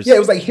universe. Yeah, it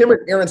was like him and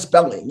Aaron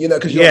Spelling, you know,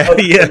 because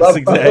exactly.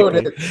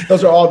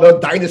 Those are all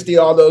those Dynasty,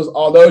 all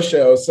those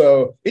shows.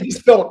 So it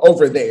just felt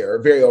over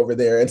there, very over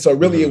there. And so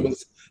really it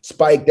was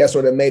spike that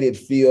sort of made it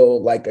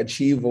feel like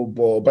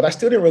achievable, but I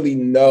still didn't really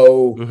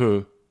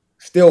know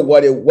still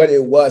what it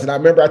was. And I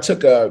remember I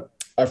took a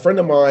friend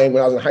of mine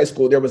when I was in high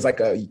school, there was like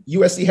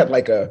USC had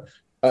like a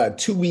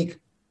 2-week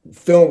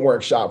film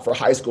workshop for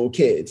high school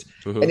kids.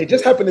 And it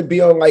just happened to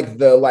be on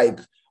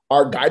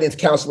our guidance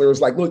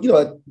counselors, like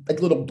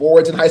little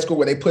boards in high school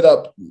where they put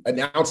up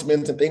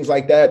announcements and things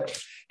like that.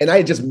 And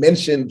I just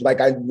mentioned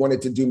like I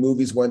wanted to do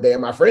movies one day,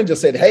 and my friend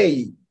just said,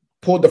 "Hey,"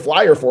 pulled the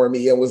flyer for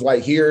me and was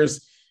like,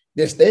 "Here's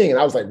this thing." And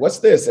I was like, "What's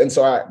this?" And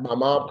so my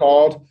mom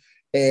called,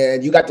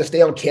 and you got to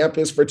stay on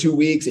campus for 2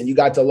 weeks, and you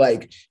got to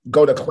like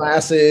go to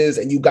classes,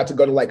 and you got to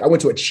go to I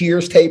went to a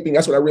Cheers taping.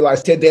 That's when I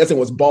realized Ted Danson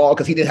was bald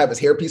because he didn't have his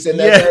hairpiece in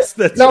there. Yes,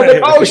 that's and I was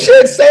right. like, "Oh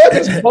shit, Sam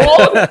is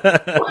bald."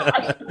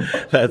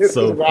 That's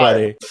so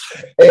funny.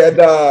 And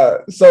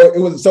so it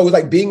was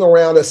like being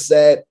around a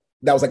set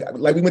that was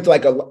like we went to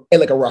like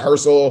a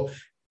rehearsal,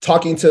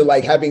 talking to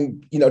like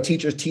having,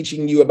 teachers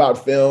teaching you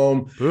about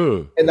film.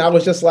 And I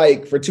was just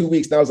like for 2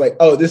 weeks, and I was like,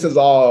 oh, this is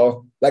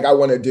all like I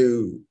want to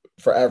do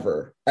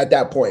forever at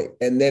that point.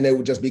 And then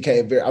it just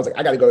became I was like,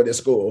 I got to go to this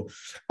school.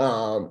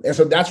 And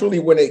so that's really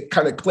when it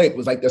kind of clicked,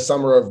 was like the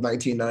summer of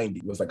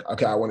 1990. It was like,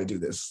 okay, I want to do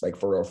this, like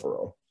for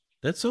real.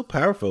 That's so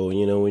powerful,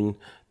 when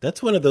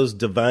that's one of those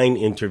divine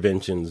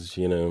interventions,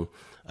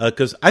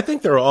 because I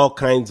think there are all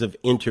kinds of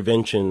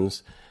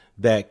interventions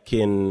that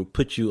can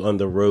put you on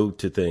the road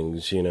to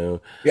things,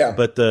 Yeah.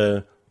 But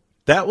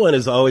that one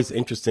is always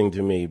interesting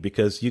to me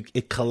because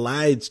it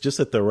collides just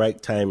at the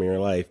right time in your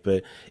life.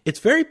 But it's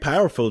very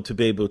powerful to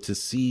be able to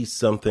see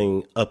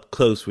something up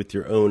close with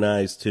your own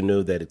eyes to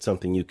know that it's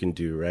something you can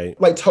do, right?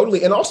 Like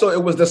totally. And also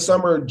it was the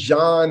summer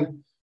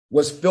John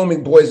was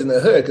filming Boys in the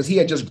Hood because he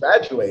had just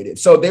graduated.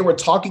 So they were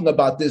talking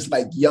about this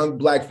like young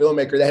Black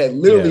filmmaker that had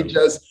literally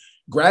just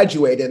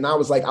graduated. And I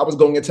was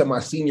going into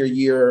my senior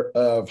year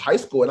of high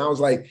school, and I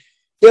was like,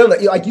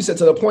 like you said,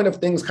 to the point of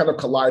things kind of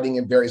colliding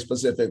in very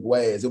specific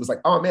ways. It was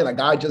like, oh man, a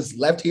guy just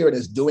left here and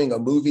is doing a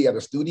movie at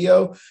a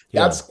studio.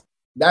 That's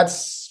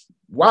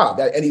wow.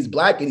 And he's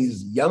Black and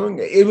he's young.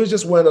 It was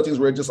just one of those things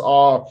where it just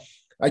all,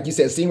 like you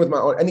said, seeing with my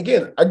own. And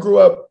again, I grew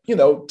up,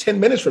 10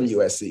 minutes from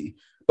USC,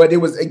 but it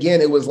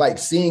was like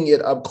seeing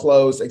it up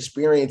close,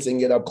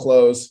 experiencing it up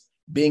close,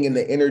 being in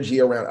the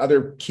energy around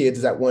other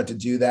kids that want to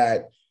do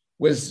that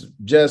was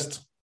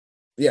just,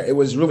 it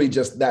was really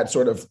just that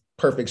sort of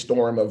perfect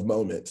storm of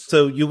moments.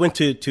 So you went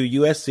to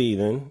USC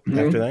then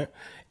after that.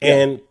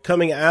 And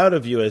coming out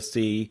of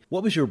USC,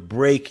 what was your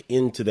break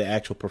into the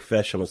actual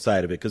professional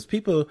side of it? Because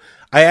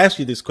I ask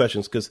you these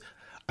questions because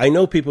I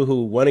know people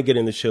who want to get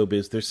in the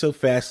showbiz, they're so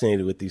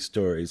fascinated with these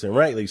stories, and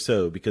rightly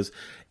so, because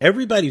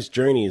everybody's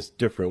journey is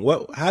different.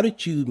 How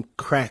did you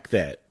crack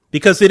that?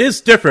 Because it is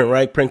different,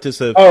 right,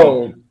 Prentice,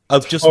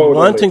 of just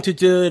wanting to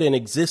do it and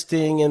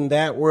existing in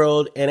that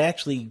world and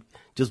actually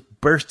just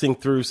bursting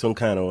through some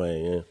kind of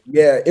way.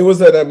 Yeah, it was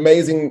an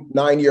amazing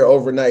 9-year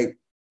overnight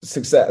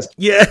success.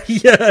 Yeah.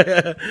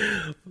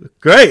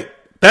 Great.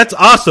 That's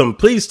awesome.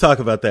 Please talk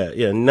about that.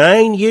 Yeah,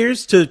 9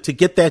 years to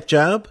get that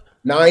job?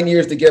 9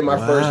 years to get my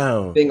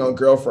first thing on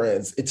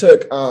Girlfriends. It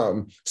took,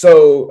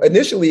 so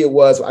initially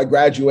I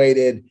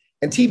graduated,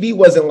 and TV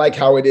wasn't like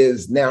how it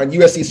is now. And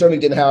USC certainly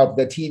didn't have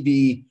the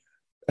TV.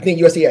 I think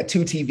USC had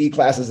 2 TV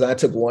classes, and I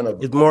took one of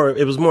them.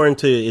 It was more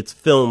into its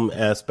film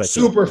aspect.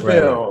 Super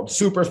film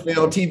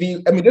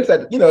TV. I mean,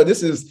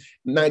 this is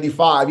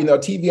 95.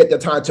 TV at the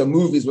time to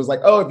movies was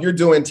like, oh, if you're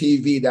doing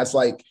TV, that's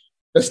like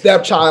the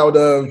stepchild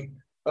of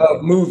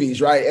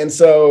movies, right? And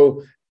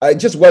so it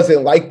just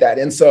wasn't like that.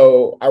 And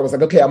so I was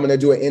like, okay, I'm going to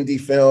do an indie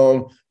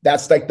film.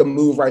 That's like the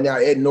move right now.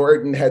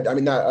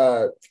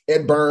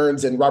 Ed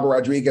Burns and Robert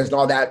Rodriguez and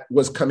all that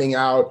was coming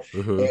out,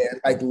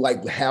 and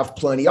like Have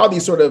Plenty, all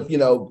these sort of,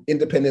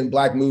 independent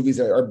Black movies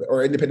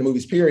or independent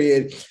movies,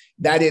 period.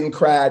 That didn't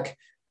crack.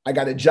 I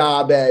got a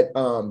job at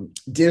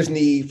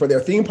Disney for their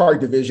theme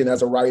park division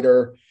as a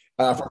writer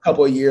for a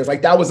couple of years.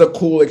 Like that was a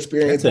cool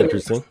experience. That's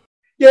interesting.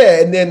 Yeah.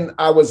 And then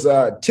I was,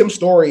 Tim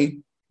Story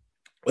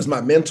was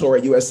my mentor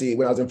at USC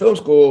when I was in film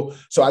school.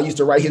 So I used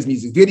to write his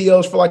music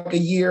videos for like a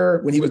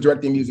year when he was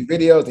directing music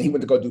videos, and he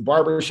went to go do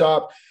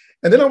barbershop.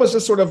 And then I was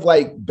just sort of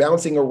like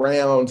bouncing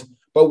around.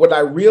 But what I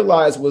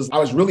realized was I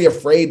was really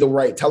afraid to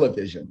write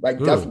television, like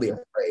definitely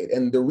afraid.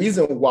 And the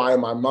reason why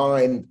in my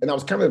mind, and I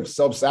was kind of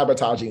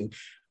self-sabotaging,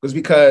 was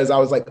because I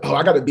was like, oh,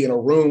 I got to be in a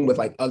room with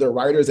like other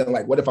writers, and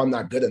like, what if I'm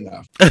not good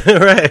enough?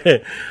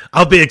 Right.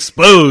 I'll be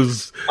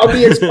exposed.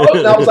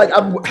 And I was like,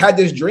 I've had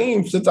this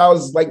dream since I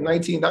was like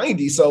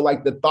 1990. So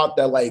like the thought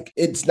that like,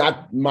 it's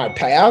not my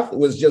path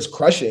was just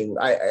crushing.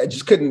 I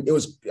just couldn't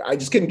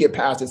get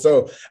past it.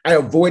 So I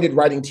avoided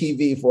writing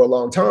TV for a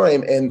long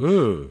time.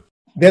 And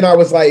then I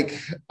was like,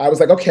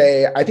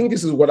 okay, I think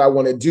this is what I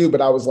want to do.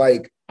 But I was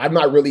like, I'm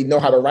not really know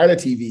how to write a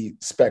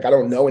TV spec. I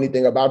don't know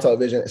anything about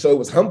television. So it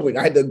was humbling.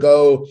 I had to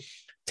go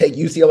take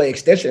UCLA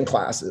extension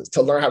classes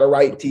to learn how to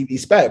write TV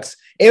specs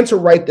and to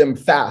write them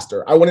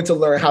faster. I wanted to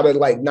learn how to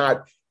like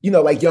not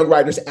like young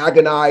writers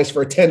agonize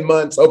for 10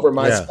 months over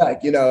my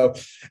spec,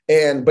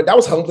 but that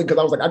was humbling because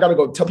I was like, I got to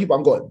go tell people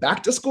I'm going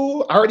back to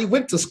school. I already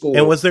went to school.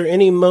 And was there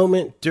any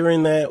moment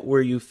during that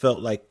where you felt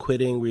like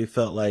quitting, where you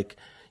felt like,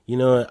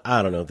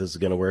 I don't know if this is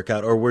going to work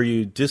out, or were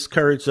you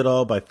discouraged at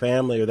all by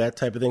family or that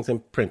type of things?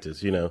 And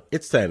Prentice,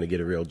 it's time to get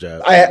a real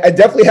job. I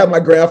definitely had my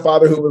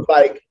grandfather who was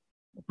like,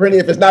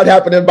 Brittany, if it's not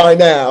happening by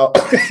now,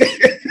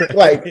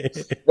 like,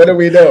 what are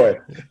we doing?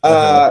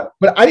 But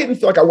I didn't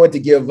feel like I wanted to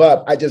give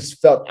up. I just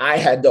felt I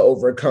had to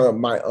overcome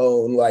my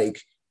own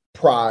like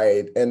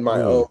pride and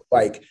my own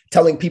like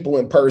telling people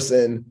in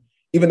person,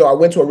 even though I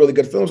went to a really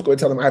good film school,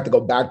 telling them I had to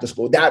go back to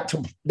school.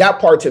 That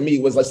part to me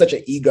was like such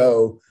an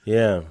ego.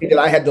 Yeah. That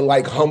I had to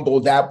like humble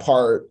that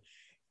part.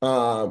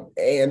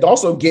 And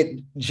also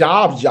get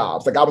jobs.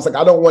 Like I was like,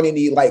 I don't want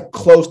any like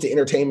close to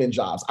entertainment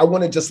jobs. I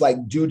want to just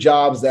like do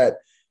jobs that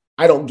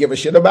I don't give a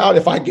shit about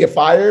if I get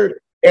fired,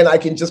 and I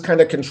can just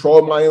kind of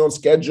control my own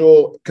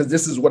schedule because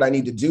this is what I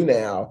need to do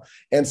now.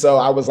 And so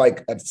I was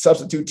like a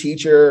substitute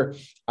teacher.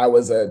 I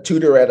was a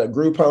tutor at a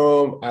group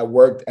home. I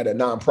worked at a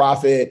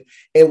nonprofit.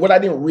 And what I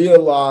didn't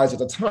realize at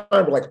the time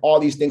were like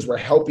all these things were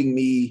helping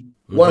me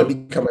one,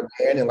 become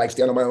a man and like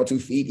stand on my own 2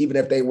 feet, even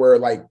if they were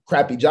like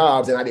crappy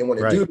jobs and I didn't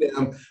want to do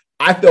them.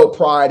 I felt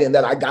pride in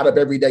that I got up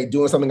every day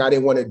doing something I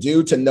didn't want to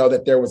do, to know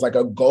that there was like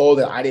a goal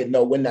that I didn't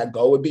know when that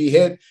goal would be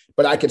hit,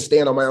 but I could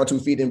stand on my own 2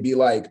 feet and be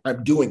like,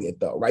 I'm doing it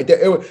though, right?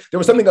 There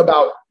was something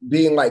about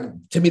being like,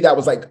 to me, that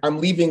was like, I'm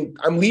leaving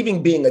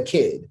being a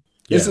kid.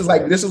 Yeah. This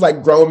is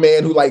like grown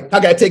man who like, I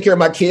got to take care of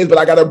my kids, but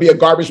I got to be a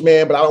garbage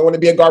man, but I don't want to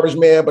be a garbage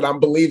man, but I'm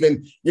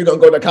believing you're going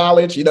to go to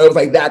college. It was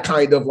like that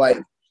kind of like,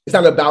 it's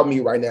not about me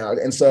right now.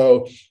 And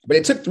so, but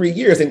it took 3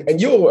 years and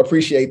you'll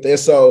appreciate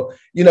this. So,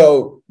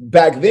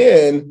 back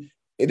then,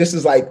 this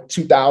is like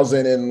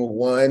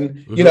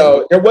 2001,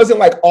 there wasn't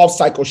like off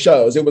cycle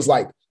shows. It was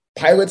like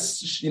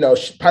pilots,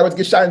 pilots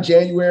get shot in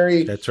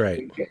January. That's right.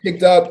 You get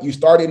picked up, you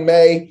start in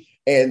May,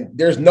 and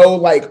there's no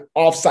like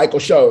off cycle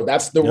show.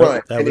 That's the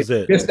run. That was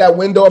it. Just that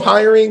window of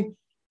hiring.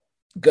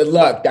 Good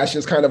luck. That's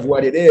just kind of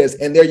what it is.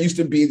 And there used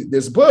to be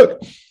this book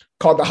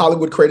called The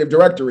Hollywood Creative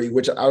Directory,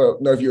 which I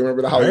don't know if you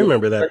remember the Hollywood. I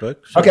remember that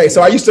book. Sure. Okay,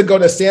 so I used to go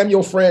to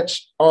Samuel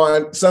French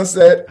on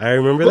Sunset. I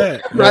remember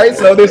that. Right,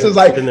 so this is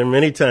like, been there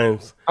many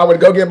times. I would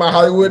go get my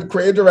Hollywood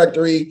Creative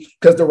Directory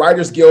because the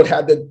Writers Guild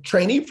had the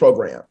trainee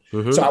program.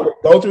 So I would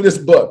go through this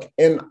book,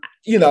 and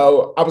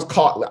I would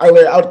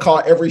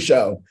call every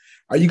show.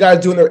 Are you guys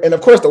doing it? And of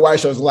course, the White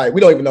Show's like,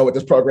 we don't even know what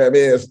this program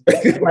is.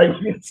 Like,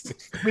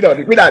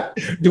 we're not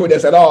doing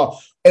this at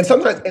all. And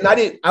sometimes,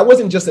 I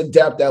wasn't just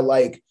adept at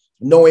like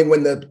knowing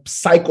when the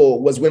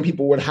cycle was when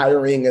people were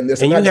hiring and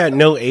this. And you had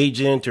no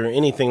agent or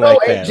anything like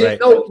that, right?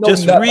 No,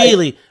 just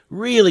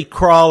really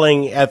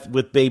crawling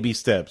with baby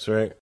steps,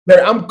 right?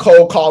 I'm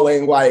cold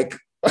calling like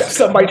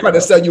somebody trying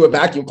to sell you a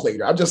vacuum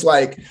cleaner. I'm just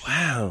like,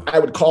 wow. I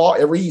would call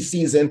every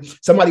season.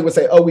 Somebody would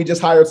say, oh, we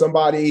just hired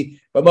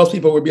somebody. But most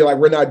people would be like,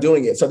 we're not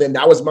doing it. So then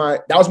that was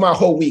my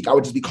whole week. I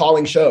would just be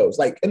calling shows.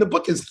 Like, and the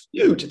book is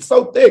huge. It's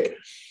so thick.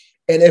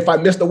 And if I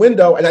missed the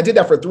window, and I did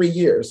that for 3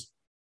 years,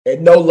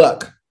 and no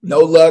luck,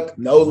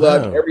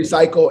 every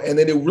cycle. And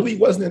then it really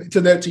wasn't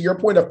to your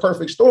point of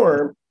perfect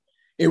storm.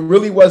 It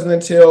really wasn't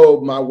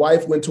until my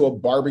wife went to a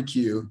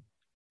barbecue.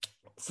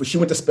 She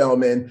went to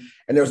Spelman,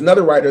 and there was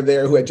another writer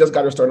there who had just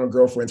got her started on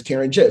Girlfriends,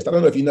 Karen Gist. I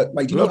don't know if you know,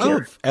 like, do you know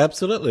Karen?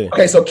 Absolutely.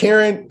 Okay, so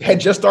Karen had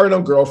just started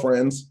on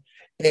Girlfriends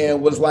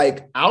and was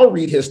like, I'll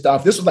read his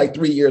stuff. This was like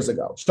 3 years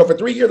ago. So for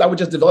 3 years, I would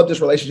just develop this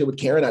relationship with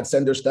Karen. I'd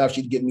send her stuff.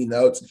 She'd give me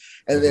notes.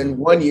 And then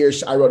 1 year,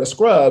 I wrote a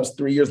Scrubs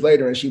 3 years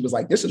later, and she was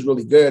like, this is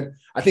really good.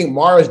 I think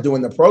Mara's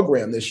doing the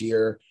program this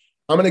year.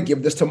 I'm going to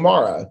give this to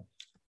Mara.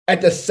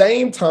 At the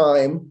same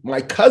time,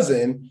 my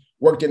cousin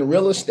worked in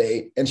real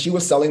estate, and she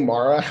was selling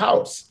Mara a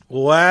house.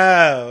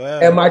 Wow.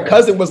 And my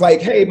cousin was like,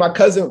 hey, my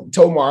cousin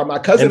told Mara,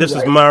 and this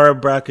was Mara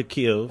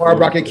Brock-Akil. Mara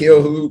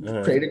Brock-Akil,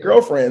 who created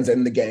Girlfriends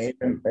and The Game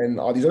and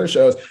all these other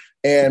shows.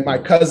 And my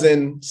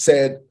cousin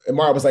said, and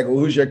Mara was like, well,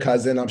 who's your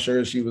cousin? I'm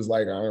sure she was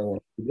like, I don't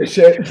want to do this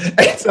shit.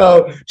 And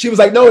so she was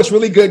like, no, it's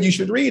really good. You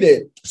should read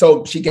it.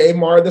 So she gave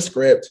Mara the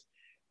script.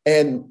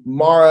 And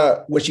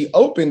Mara, when she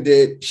opened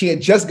it, she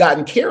had just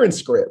gotten Karen's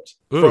script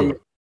from me.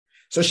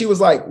 So she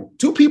was like,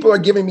 2 people are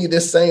giving me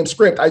this same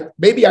script.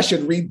 Maybe I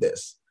should read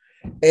this.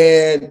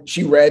 And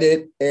she read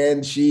it,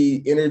 and she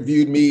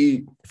interviewed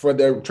me for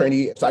the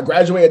trainee. So I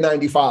graduated in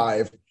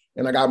 95,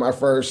 and I got my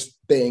first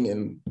thing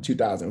in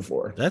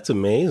 2004. That's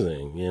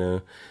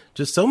amazing.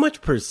 Just so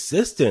much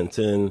persistence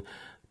and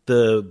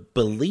the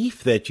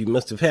belief that you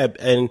must have had.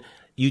 And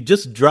you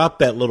just dropped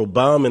that little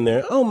bomb in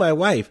there. Oh, my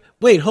wife.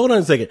 Wait, hold on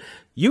a second.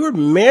 You were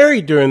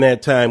married during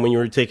that time when you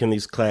were taking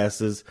these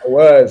classes. I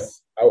was.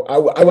 I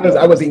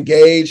was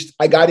engaged.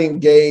 I got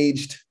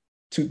engaged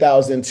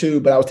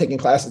 2002, but I was taking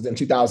classes in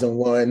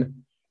 2001. And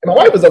my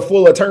wife was a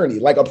full attorney,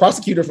 like a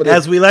prosecutor for this.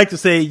 As we like to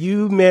say,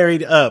 you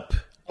married up.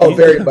 Oh,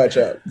 very much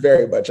up.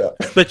 Very much up.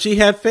 But she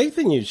had faith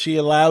in you. She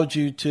allowed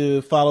you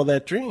to follow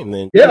that dream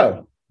then.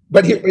 Yeah.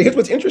 But here's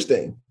what's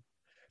interesting.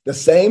 The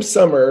same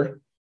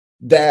summer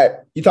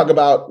that you talk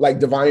about like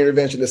divine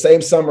intervention. The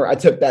same summer I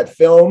took that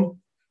film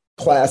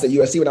class at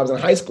USC when I was in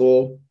high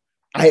school,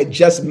 I had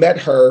just met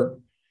her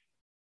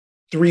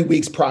 3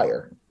 weeks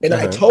prior. And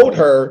I told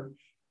her,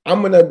 I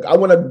want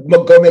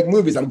to go make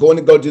movies. I'm going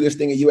to go do this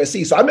thing at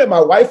USC. So I met my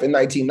wife in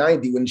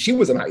 1990 when she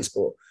was in high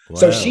school. Wow.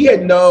 So she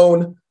had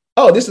known,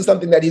 oh, this is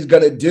something that he's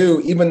going to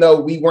do, even though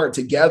we weren't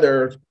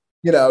together.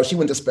 You know, she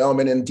went to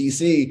Spelman in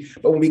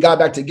DC. But when we got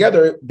back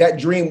together, that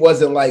dream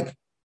wasn't like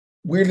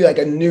weirdly like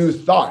a new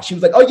thought. She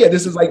was like, oh yeah,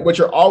 this is like what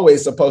you're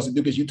always supposed to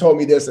do because you told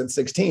me this at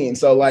 16.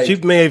 So like she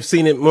may have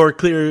seen it more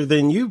clear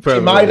than you probably.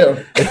 She might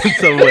have. In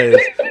some ways,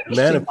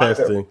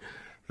 manifesting.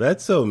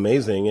 That's so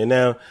amazing. And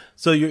now,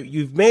 so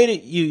you've made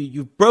it,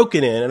 you've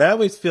broken in. And I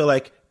always feel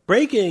like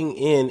breaking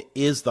in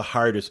is the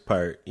hardest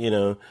part. You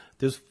know,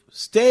 there's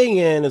staying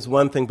in is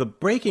one thing, but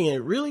breaking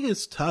it really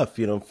is tough,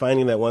 you know,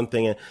 finding that one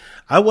thing. And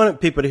I wanted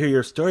people to hear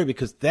your story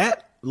because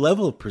that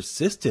level of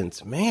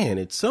persistence, man,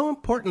 it's so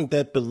important,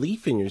 that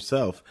belief in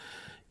yourself.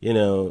 You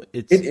know,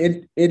 it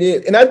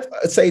is. And I'd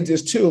say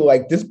this too,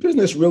 like this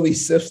business really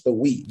sifts the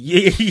wheat.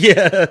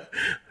 Yeah.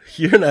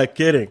 You're not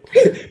kidding.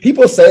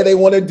 People say they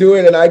want to do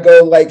it. And I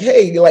go like,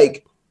 hey,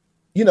 like,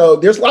 you know,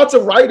 there's lots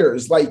of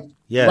writers, like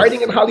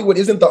writing in Hollywood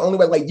isn't the only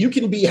way. Like you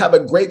can have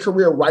a great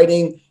career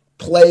writing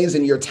plays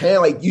in your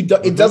town. Like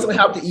it doesn't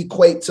have to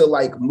equate to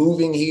like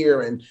moving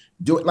here and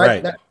do it.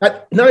 Like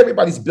not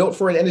everybody's built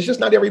for it. And it's just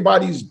not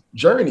everybody's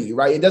journey,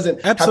 right? It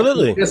doesn't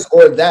absolutely have to be this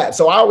or that.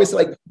 So I always say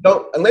like,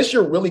 unless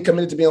you're really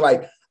committed to being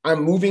like,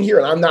 I'm moving here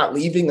and I'm not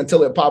leaving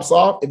until it pops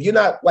off. If you're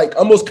not like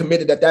almost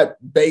committed at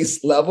that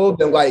base level,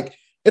 then like,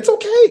 it's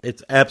okay.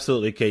 It's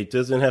absolutely okay. It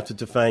doesn't have to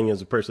define you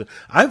as a person.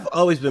 I've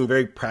always been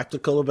very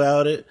practical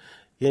about it,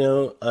 you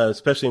know,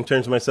 especially in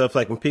terms of myself.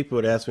 Like when people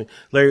would ask me,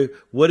 Larry,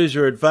 what is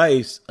your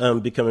advice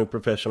becoming a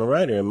professional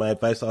writer? And my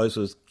advice always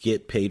was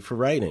get paid for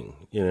writing,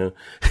 you know.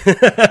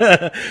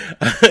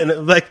 And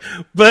I'm like,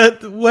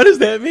 but what does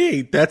that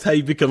mean? That's how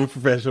you become a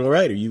professional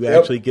writer. You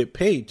actually get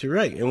paid to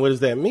write. And what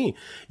does that mean?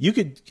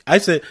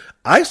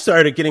 I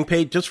started getting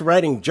paid just for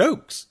writing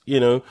jokes, you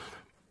know.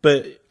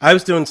 But I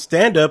was doing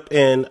stand-up,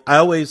 and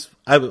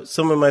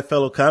some of my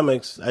fellow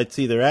comics, I'd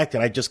see their act,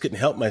 and I just couldn't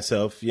help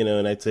myself, you know,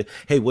 and I'd say,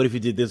 hey, what if you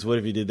did this? What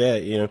if you did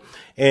that? You know,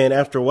 and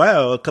after a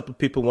while, a couple of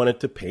people wanted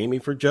to pay me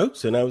for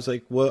jokes, and I was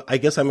like, well, I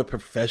guess I'm a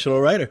professional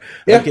writer.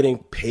 Yeah. I'm getting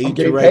paid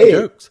to write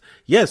jokes.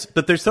 Yes,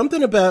 but there's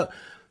something about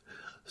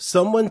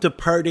someone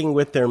departing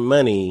with their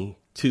money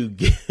to,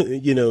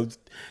 you know,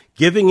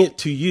 giving it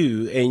to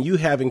you and you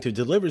having to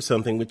deliver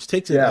something, which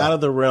takes it out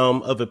of the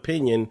realm of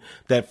opinion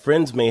that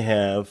friends may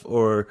have,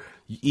 or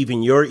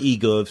even your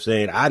ego of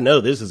saying, I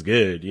know this is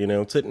good, you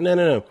know. So,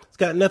 no. It's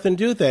got nothing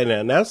to do with that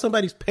now. Now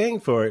somebody's paying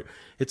for it.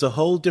 It's a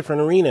whole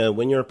different arena.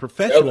 When you're a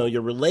professional,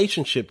 your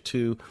relationship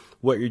to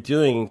what you're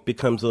doing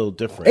becomes a little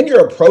different. And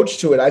your approach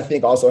to it, I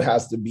think, also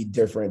has to be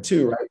different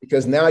too, right?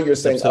 Because now you're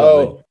saying,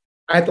 absolutely.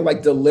 I have to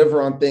like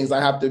deliver on things. I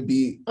have to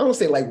be, I don't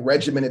say like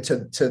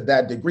regimented to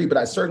that degree, but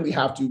I certainly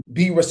have to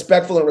be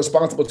respectful and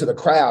responsible to the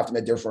craft in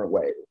a different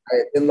way.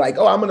 Right? And like,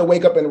 I'm going to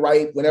wake up and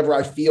write whenever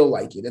I feel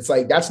like it. It's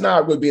like, that's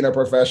not what being a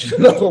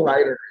professional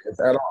writer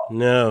is at all.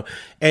 No.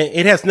 And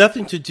it has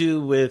nothing to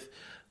do with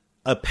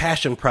a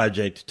passion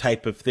project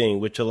type of thing,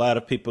 which a lot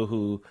of people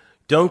who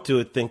don't do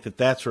it think that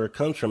that's where it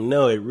comes from.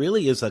 No, it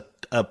really is a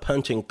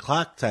punching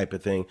clock type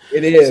of thing.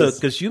 It is. So,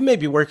 because you may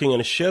be working on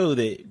a show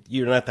that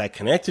you're not that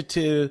connected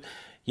to,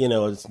 you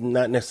know, it's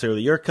not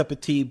necessarily your cup of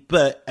tea,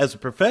 but as a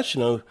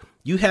professional,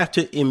 you have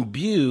to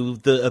imbue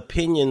the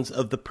opinions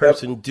of the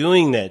person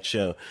doing that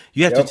show.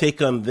 You have to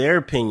take on their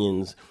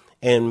opinions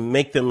and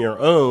make them your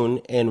own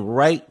and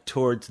write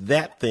towards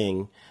that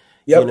thing.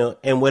 You know,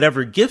 and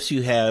whatever gifts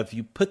you have,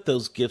 you put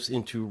those gifts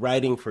into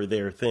writing for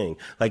their thing.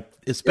 Like,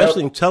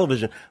 especially in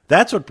television,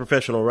 that's what a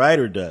professional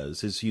writer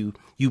does, is you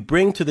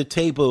bring to the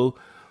table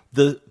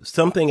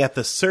something at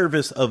the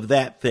service of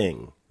that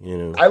thing, you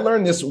know. I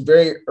learned this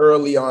very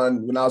early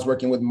on when I was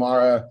working with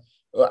Mara.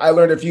 I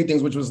learned a few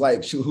things, which was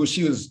like, she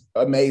was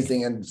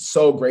amazing and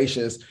so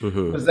gracious,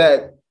 was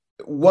that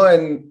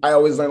one, I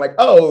always learned like,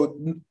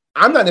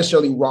 I'm not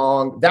necessarily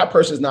wrong. That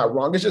person's not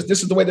wrong. It's just,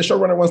 this is the way the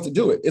showrunner wants to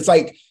do it. It's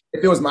like,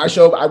 if it was my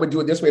show, I would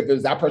do it this way. If it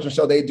was that person's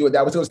show, they'd do it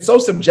that way. So it's so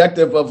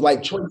subjective of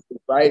like choices,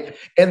 right?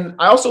 And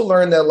I also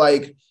learned that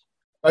like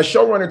a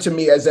showrunner to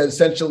me is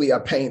essentially a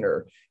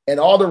painter, and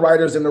all the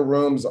writers in the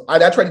rooms,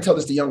 I try to tell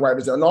this to young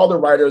writers, and all the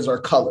writers are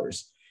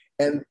colors.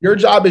 And your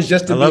job is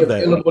just to be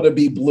available to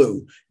be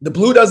blue. The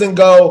blue doesn't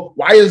go,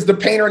 why is the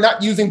painter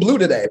not using blue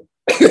today?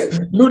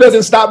 Blue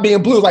doesn't stop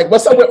being blue. Like,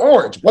 what's up with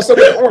orange? What's up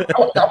with orange? I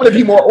want to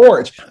be more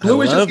orange.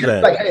 Blue is just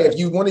like, hey, if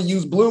you want to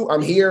use blue,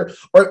 I'm here.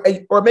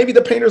 Or maybe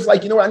the painter's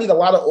like, you know what, I need a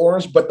lot of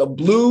orange, but the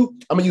blue,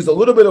 I'm gonna use a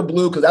little bit of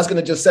blue because that's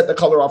gonna just set the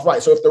color off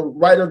right. So if the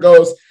writer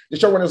goes, the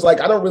showrunner's like,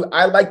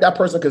 I like that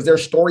person because their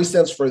story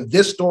sense for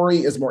this story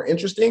is more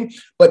interesting,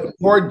 but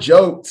more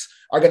jokes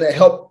are gonna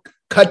help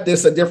cut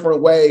this a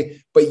different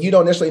way, but you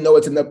don't necessarily know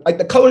it's in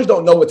the colors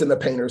don't know what's in the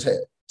painter's head.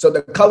 So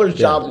the colors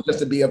job is just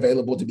to be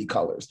available to be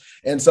colors.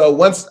 And so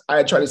once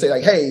I try to say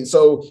like, hey,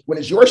 so when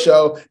it's your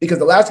show, because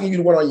the last thing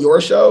you want on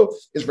your show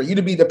is for you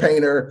to be the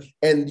painter,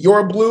 and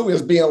your blue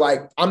is being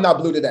like, I'm not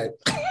blue today.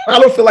 I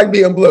don't feel like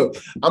being blue.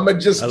 I'm going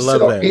to just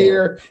sit up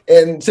here.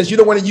 And since you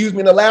don't want to use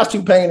me in the last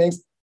two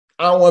paintings,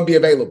 I don't want to be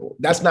available.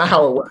 That's not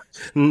how it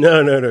works.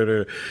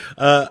 No.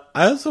 I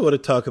also want to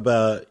talk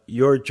about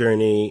your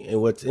journey and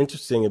what's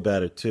interesting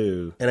about it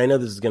too. And I know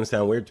this is going to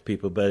sound weird to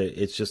people, but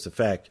it's just a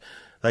fact.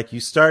 Like,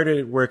 you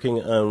started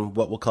working on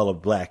what we'll call a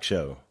black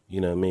show. You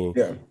know what I mean?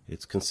 Yeah.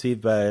 It's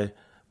conceived by a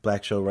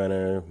black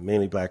showrunner,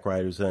 mainly black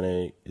writers on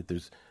it.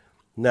 There's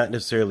not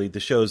necessarily, the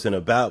show isn't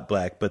about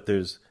black, but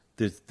there's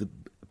the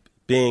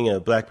being a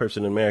black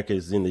person in America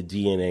is in the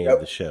DNA of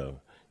the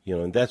show. You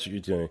know, and that's what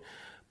you're doing.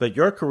 But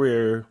your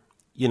career,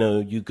 you know,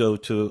 you go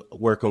to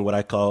work on what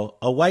I call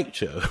a white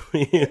show,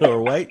 you know,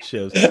 or white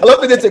shows. I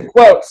love that it's in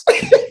quotes.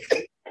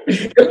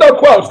 There's no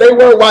quotes. They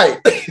were white.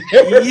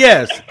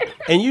 Yes.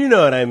 And you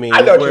know what I mean.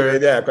 I know what you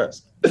mean. Yeah, of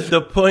course.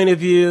 The point of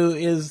view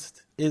is,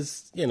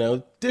 you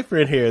know,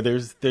 different here.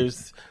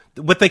 There's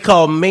what they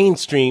call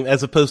mainstream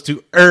as opposed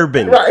to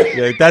urban. Right.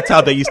 You know, that's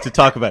how they used to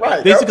talk about it.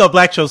 Right. They used to call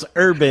black shows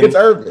urban. It's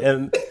urban.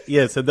 And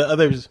yes, and the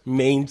other's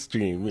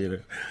mainstream, you know.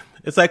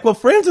 It's like, well,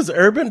 Friends is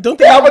urban. Don't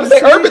they? Yeah, I would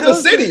say urban's a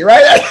city,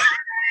 right?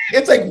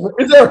 It's like,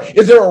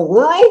 is there a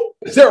rural?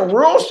 Is there a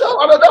rural show?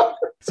 I don't know.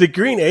 Is it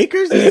Green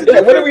Acres?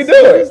 Yeah, what are we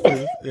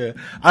doing? Yeah,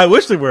 I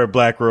wish there were a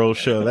black rural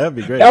show. That'd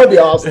be great. That would be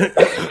awesome.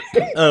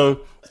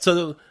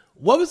 So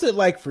what was it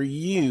like for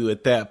you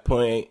at that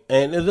point?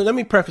 And let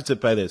me preface it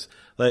by this.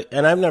 Like,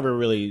 and I've never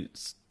really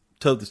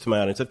told this to my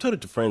audience. I've told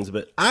it to friends,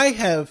 but I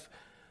have,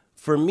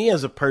 for me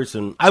as a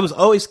person, I was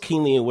always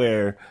keenly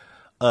aware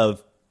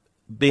of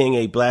being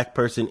a black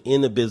person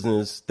in the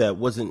business that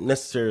wasn't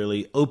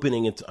necessarily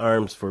opening its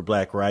arms for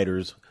black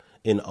writers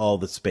in all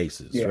the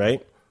spaces,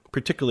 right?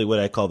 Particularly what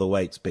I call the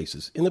white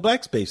spaces. In the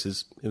black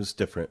spaces, it was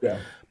different. Yeah.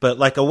 But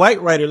like a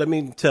white writer, let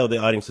me tell the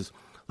audiences,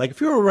 like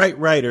if you're a white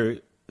writer,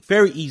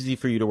 very easy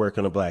for you to work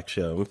on a black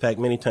show. In fact,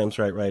 many times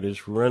white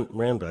writers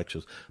ran black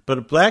shows. But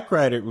a black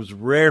writer, it was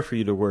rare for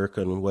you to work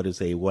on what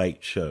is a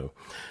white show.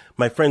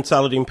 My friend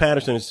Saladin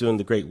Patterson is doing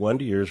the Great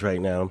Wonder Years right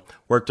now,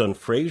 worked on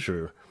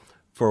Frasier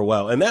for a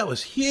while, and that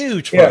was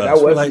huge for us.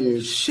 That was like,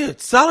 huge. Shit,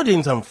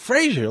 Saladin's on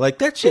Frasier. Like,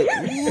 that shit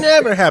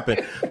never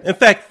happened. In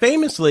fact,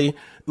 famously,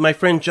 my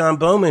friend John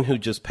Bowman, who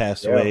just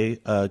passed away,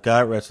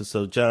 God rest his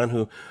soul,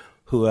 John,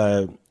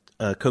 who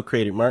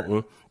co-created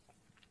Martin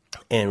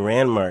and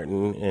ran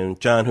Martin, and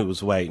John, who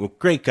was white, and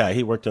great guy.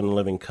 He worked on The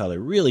Living Color,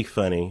 really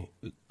funny,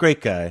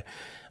 great guy.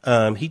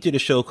 He did a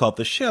show called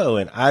The Show,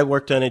 and I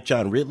worked on it.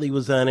 John Ridley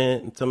was on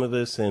it, and some of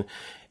us,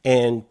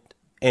 and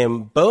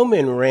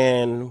Bowman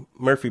ran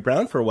Murphy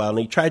Brown for a while, and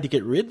he tried to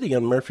get Ridley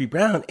on Murphy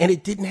Brown, and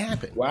it didn't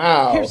happen.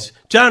 Wow. Here's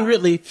John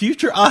Ridley,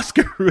 future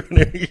Oscar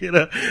winner, you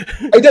know.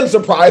 It doesn't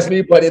surprise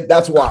me, but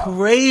that's wild.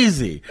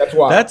 Crazy. That's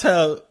wild. That's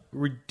how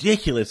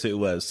ridiculous it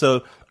was.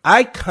 So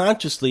I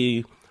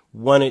consciously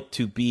wanted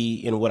to be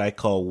in what I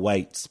call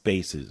white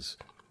spaces.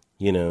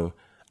 You know,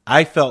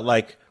 I felt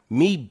like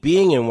me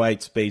being in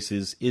white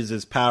spaces is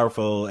as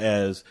powerful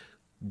as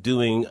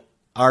doing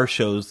our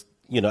shows.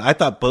 You know, I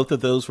thought both of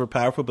those were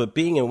powerful, but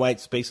being in white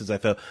spaces, I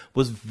felt,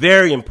 was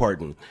very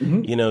important,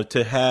 you know,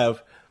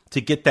 to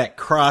get that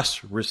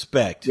cross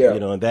respect, you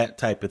know, and that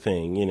type of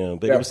thing, you know,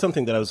 but it was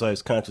something that I was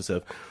always conscious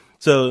of.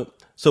 So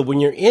when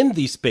you're in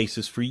these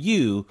spaces for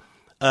you,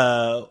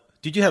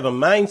 did you have a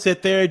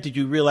mindset there? Did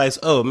you realize,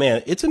 oh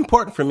man, it's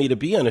important for me to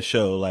be on a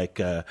show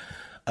like,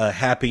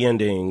 Happy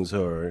Endings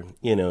or,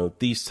 you know,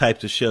 these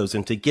types of shows,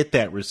 and to get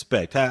that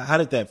respect? How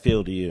did that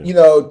feel to you? You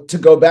know, to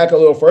go back a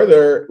little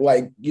further,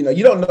 like, you know,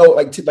 you don't know,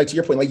 like to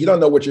your point, like you don't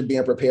know what you're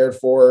being prepared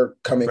for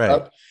coming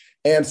up.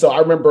 And so I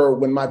remember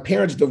when my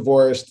parents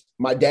divorced,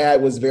 my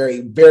dad was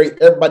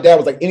my dad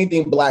was like,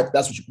 anything black,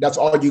 that's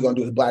all you're going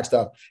to do is black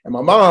stuff. And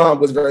my mom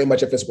was very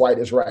much, if it's white,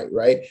 it's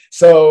right.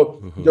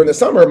 So during the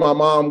summer,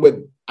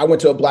 I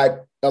went to a black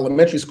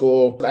elementary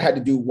school. I had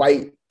to do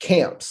white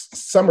camps,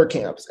 summer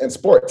camps and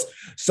sports.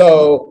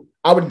 So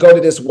I would go to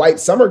this white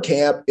summer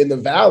camp in the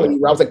Valley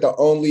where I was like the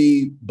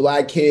only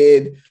black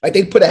kid. Like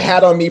they put a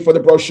hat on me for the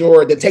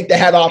brochure, they take the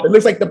hat off. It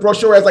looks like the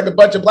brochure has like a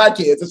bunch of black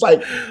kids. It's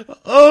like,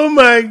 oh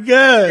my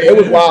God. It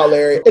was wild,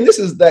 Larry. And this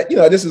is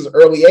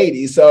early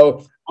 80s.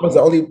 So I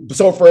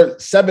was for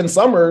 7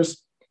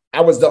 summers,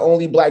 I was the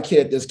only black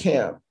kid at this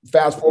camp.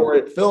 Fast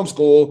forward film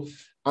school,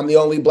 I'm the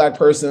only black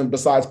person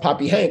besides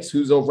Poppy Hanks,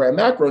 who's over at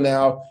Macro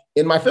now,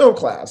 in my film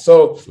class.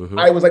 So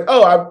I was like,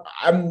 oh,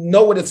 I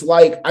know what it's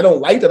like. I don't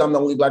like that I'm the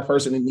only black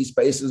person in these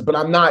spaces, but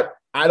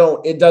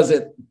it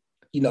doesn't,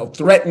 you know,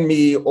 threaten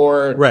me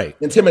or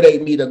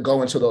intimidate me to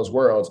go into those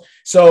worlds.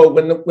 So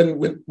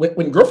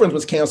when Girlfriends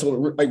was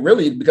canceled, like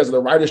really because of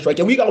the writer's strike,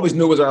 and we always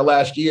knew it was our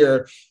last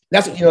year,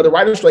 that's, you know, the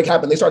writer's strike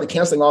happened. They started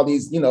canceling all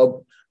these, you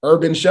know,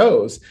 urban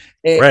shows.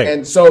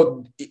 And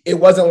so it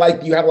wasn't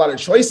like you had a lot of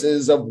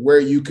choices of where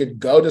you could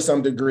go to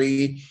some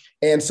degree.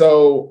 And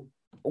so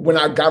when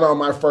I got on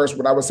my first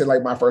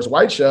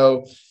white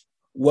show,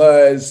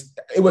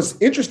 it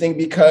was interesting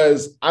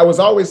because I was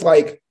always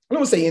like,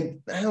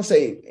 I don't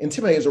say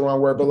intimidating is the wrong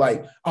word, but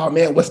like, oh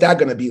man, what's that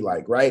going to be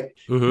like? Right.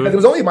 Mm-hmm. It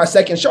was only my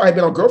second show. I've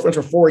been on Girlfriends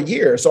for 4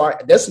 years. So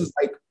this is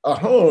like a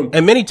home.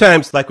 And many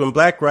times, like when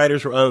black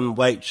writers were on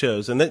white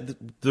shows, and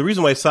the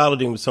reason why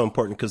Saladin was so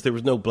important, because there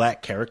was no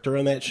black character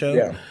on that show.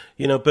 Yeah.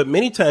 You know, but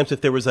many times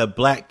if there was a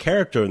black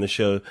character on the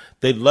show,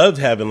 they loved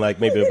having like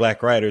maybe a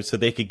black writer so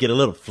they could get a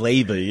little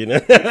flavor, you know?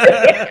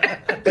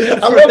 I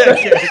love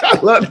that. I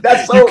love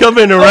that. So, you come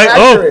in and write,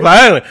 accurate. oh,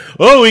 finally.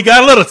 Oh, we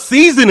got a little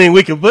seasoning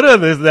we can put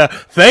on this now.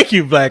 Thank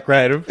you, black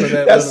writer, for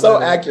that. That's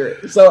so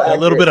accurate. So accurate. A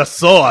little bit of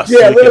sauce.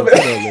 Yeah, a little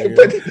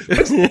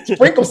bit.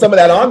 Sprinkle some of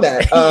that on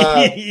that.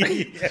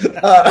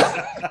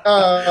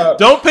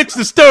 Don't pitch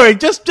the story.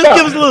 Just give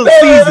us a little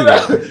seasoning.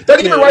 No. Don't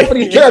even write for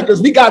these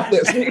characters. We got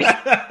this.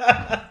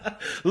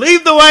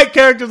 Leave the white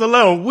characters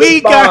alone.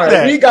 We got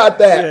that. We got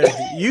that.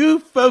 Yeah. You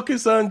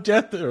focus on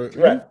Jethro.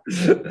 Right.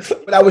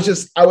 But I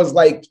was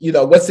like, you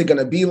know, what's it going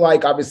to be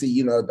like? Obviously,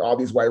 you know, all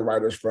these white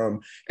writers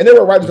and there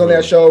were writers on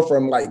that show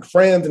from like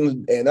Friends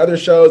and other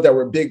shows that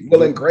were big,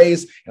 Will and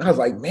Grace. And I was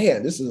like,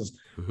 man, this is,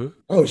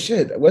 oh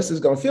shit, what's this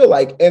going to feel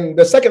like? And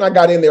the second I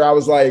got in there, I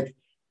was like,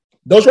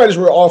 those writers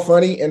were all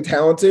funny and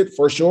talented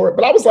for sure.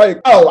 But I was like,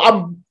 oh,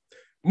 I'm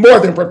more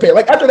than prepared.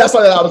 Like after that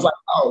started, I was like,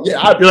 oh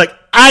yeah. You're like,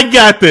 I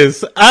got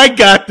this.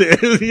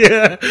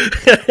 Yeah.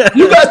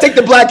 You guys take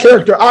the black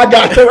character. I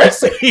got the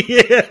rest.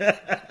 Yeah.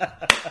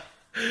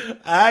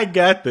 I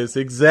got this.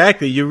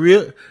 Exactly. You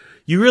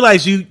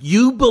realize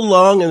you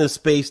belong in a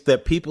space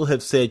that people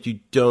have said you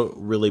don't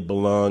really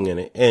belong in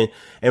it.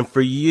 And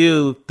for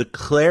you, the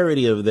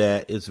clarity of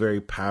that is very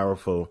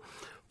powerful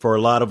for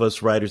a lot of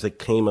us writers that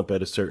came up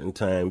at a certain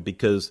time,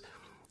 because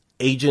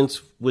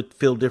agents would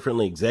feel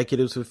differently,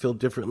 executives would feel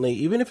differently,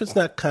 even if it's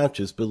not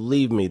conscious.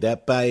 Believe me,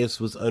 that bias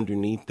was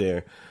underneath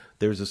there.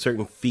 There's a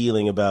certain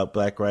feeling about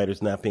black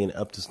writers not being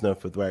up to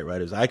snuff with white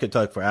writers. I could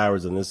talk for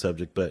hours on this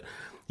subject, but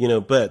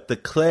the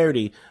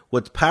clarity,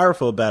 what's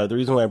powerful about it, the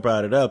reason why I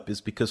brought it up is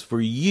because for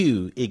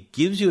you, it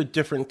gives you a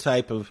different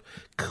type of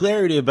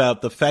clarity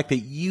about the fact that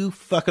you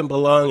fucking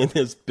belong in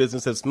this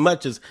business as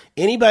much as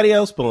anybody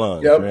else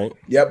belongs, right?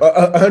 Yep,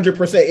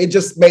 100%. It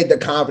just made the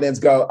confidence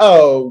go,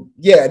 oh,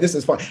 yeah, this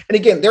is fun. And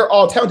again, they're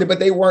all talented, but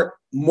they weren't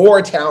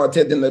more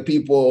talented than the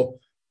people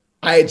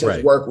I had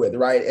just worked with,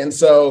 right? And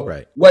so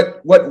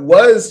what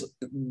was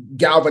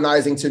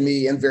galvanizing to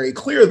me and very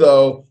clear,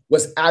 though,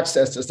 was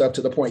access to stuff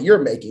to the point you're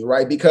making,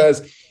 right?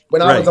 Because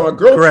when I was on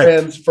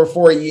Girlfriends for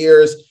 4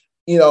 years,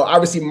 you know,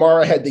 obviously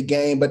Mara had the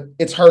game, but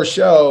it's her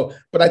show.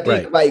 But I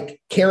think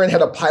like Karen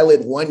had a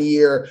pilot 1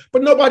 year,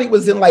 but nobody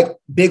was in like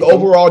big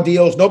overall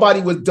deals. Nobody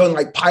was doing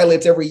like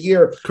pilots every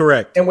year.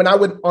 Correct. And when I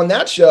would on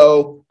that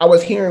show, I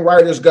was hearing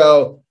writers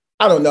go,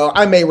 I don't know,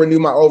 I may renew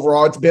my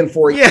overall. It's been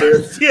 4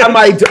 years. Yeah.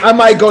 I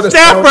might go to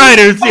staff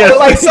writers.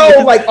 Yes.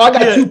 I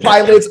got 2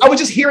 pilots. I was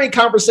just hearing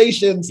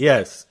conversations.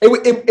 Yes. It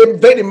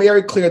made it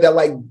very clear that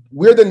like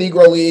we're the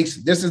Negro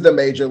Leagues. This is the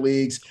major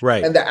leagues.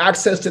 Right. And the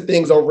access to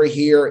things over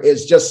here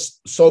is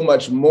just so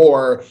much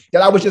more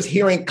that I was just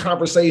hearing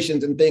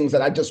conversations and things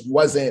that I just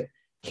wasn't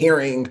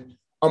hearing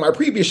on my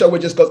previous show,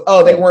 which just goes,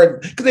 oh, they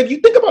weren't. Because if you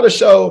think about a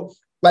show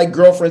like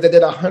Girlfriends that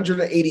did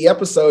 180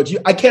 episodes.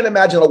 I can't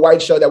imagine a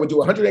white show that would do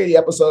 180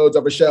 episodes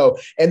of a show,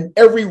 and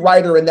every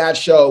writer in that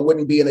show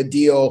wouldn't be in a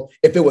deal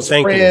if it was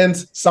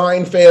Friends,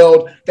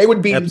 Seinfeld. They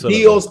would be in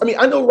deals. I mean,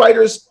 I know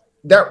writers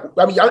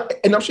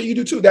and I'm sure you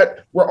do too,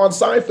 that were on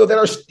Seinfeld that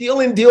are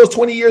still in deals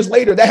 20 years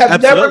later that have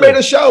never made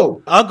a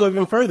show. I'll go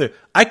even further.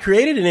 I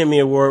created an Emmy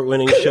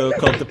Award-winning show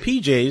called The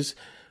PJs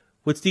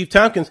with Steve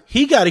Tompkins.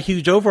 He got a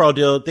huge overall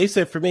deal. They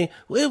said for me,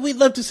 well, we'd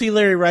love to see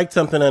Larry write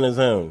something on his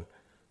own.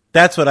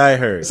 That's what I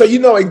heard. So you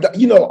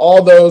know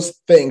all those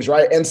things,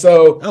 right? And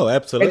so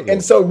absolutely.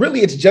 And so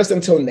really it's just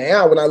until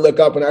now when I look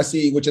up and I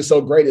see, which is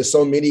so great, is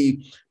so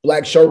many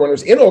black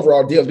showrunners in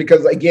overall deals,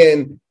 because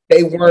again,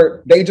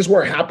 they just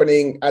weren't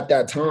happening at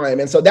that time.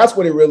 And so that's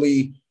what it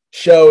really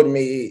showed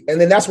me.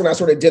 And then that's when I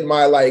sort of did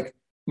my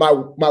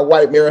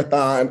white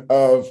marathon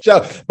of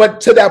show.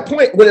 But to that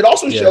point, what it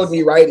also showed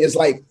me, right, is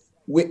like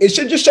it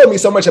should just show me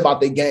so much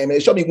about the game. And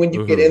it showed me when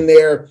you get in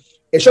there,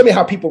 it showed me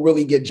how people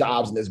really get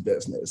jobs in this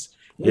business.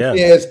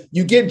 Is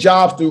you get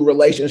jobs through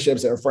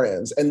relationships and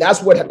friends. And that's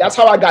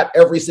how I got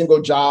every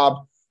single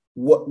job.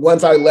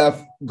 Once I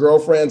left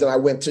Girlfriends and I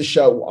went to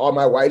show all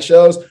my white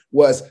shows,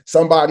 was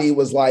somebody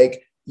was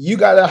like, you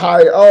got to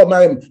hire,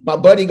 my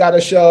buddy got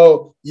a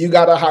show, you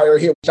got to hire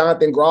here.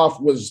 Jonathan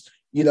Groff was,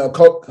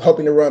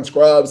 helping to run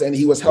Scrubs, and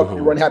he was helping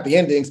to run Happy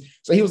Endings.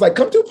 So he was like,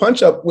 come do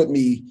Punch Up with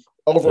me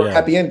over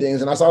Happy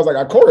Endings. And I was like,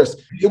 of course.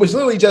 It was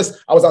literally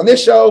just, I was on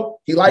this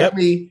show, he liked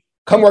me,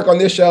 come work on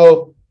this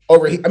show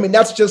over here. I mean,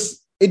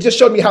 it just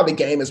showed me how the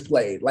game is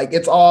played. Like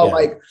it's all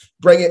like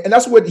bring it. And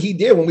that's what he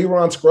did when we were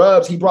on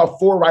Scrubs. He brought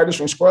 4 writers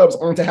from Scrubs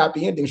onto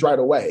Happy Endings right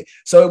away.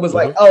 So it was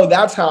like, oh,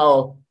 that's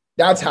how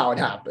it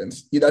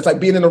happens. It's like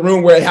being in the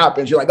room where it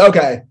happens. You're like,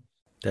 okay,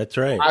 that's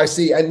right. I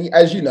see. And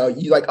as you know,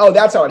 you're like, oh,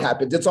 that's how it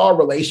happens. It's all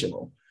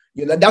relational.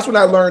 That's when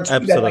I learned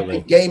that like, the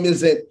game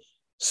isn't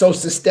so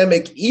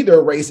systemic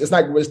either, race. It's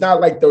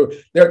not like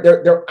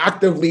they're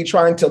actively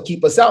trying to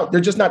keep us out. They're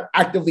just not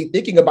actively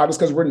thinking about us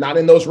because we're not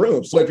in those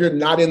rooms. So if you're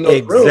not in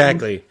those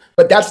rooms,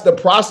 but that's the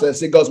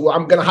process. It goes, well,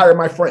 I'm going to hire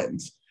my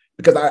friends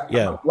because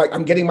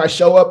I'm getting my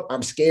show up.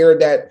 I'm scared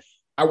that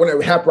I want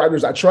to have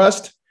writers I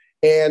trust,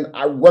 and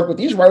I work with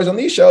these writers on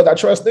these shows. I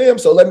trust them.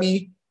 So let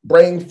me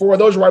bring 4 of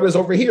those writers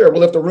over here.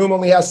 Well, if the room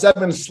only has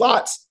 7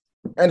 slots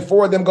and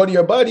 4 of them go to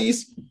your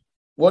buddies,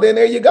 well, then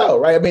there you go,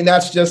 right? I mean,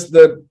 that's just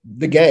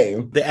the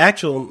game. The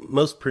actual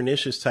most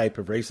pernicious type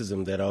of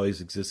racism that always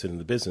existed in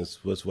the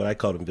business was what I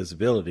called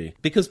invisibility.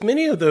 Because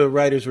many of the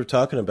writers we're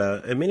talking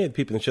about, and many of the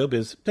people in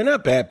showbiz, they're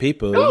not bad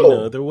people. No. You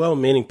know, they're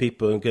well-meaning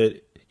people and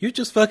good. You're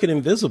just fucking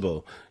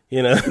invisible,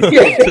 you know?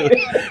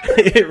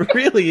 It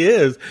really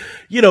is,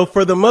 you know,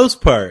 for the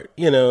most part,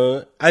 you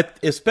know,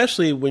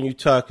 especially when you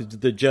talk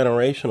the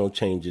generational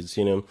changes,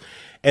 you know,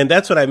 and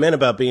that's what I meant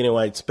about being in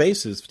white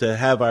spaces, to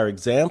have our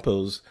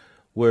examples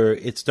where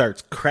it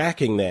starts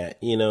cracking that,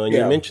 you know, and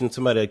you mentioned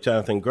somebody like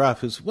Jonathan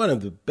Groff, who's one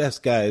of the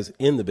best guys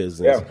in the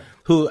business,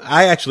 who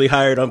I actually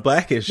hired on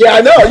Blackish. Yeah,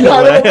 I know. You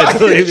hired on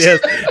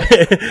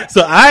Blackish.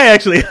 So I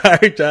actually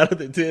hired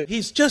Jonathan too.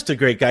 He's just a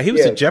great guy. He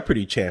was a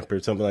Jeopardy champ or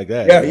something like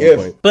that. Yeah, he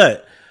is.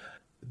 But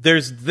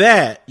there's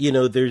that, you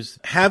know, there's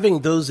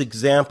having those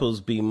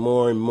examples be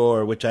more and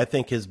more, which I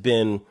think has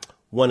been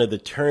one of the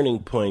turning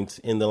points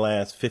in the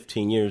last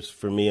 15 years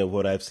for me of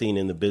what I've seen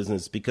in the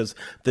business. Because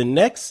the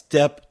next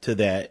step to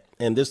that,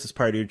 and this is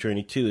part of your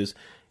journey too, is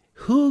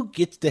who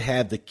gets to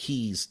have the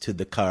keys to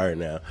the car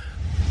now?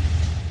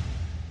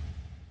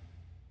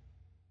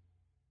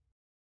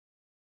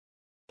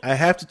 I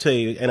have to tell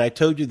you, and I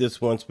told you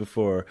this once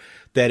before,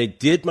 that it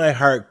did my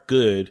heart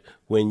good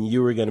when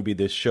you were going to be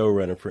the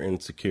showrunner for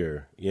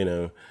Insecure, you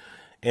know?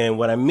 And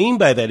what I mean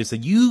by that is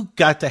that you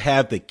got to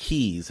have the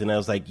keys. And I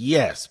was like,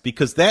 yes,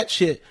 because that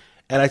shit,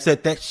 and I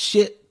said, that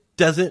shit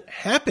doesn't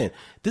happen.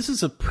 This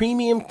is a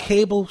premium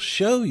cable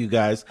show, you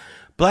guys.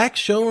 Black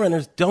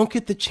showrunners don't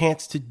get the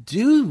chance to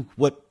do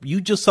what you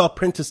just saw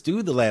Prentice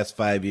do the last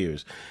 5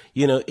 years.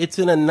 You know, it's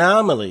an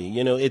anomaly.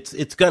 You know, it's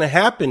going to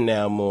happen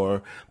now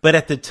more. But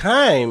at the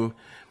time,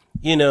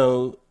 you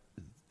know,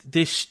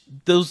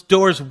 those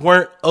doors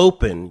weren't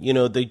open. You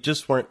know, they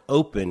just weren't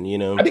open. You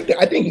know,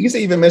 I think you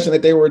even mentioned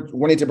that they were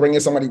wanting to bring in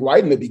somebody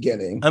white in the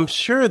beginning. I'm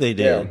sure they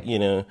did. You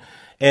know,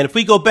 and if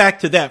we go back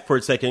to that for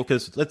a second,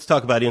 because let's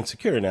talk about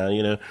Insecure now.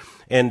 You know.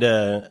 And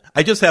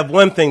I just have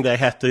one thing that I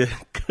have to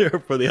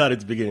clear for the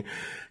audience beginning,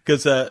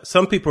 because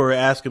some people were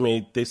asking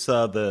me, they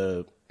saw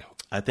the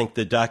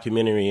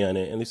documentary on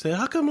it, and they say,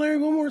 how come Larry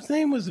Wilmore's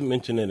name wasn't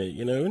mentioned in it?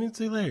 You know, we didn't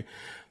say Larry.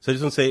 So I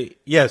just want to say,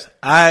 yes,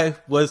 I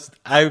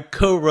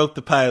co-wrote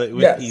the pilot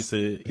with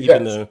Issa,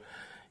 even though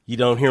you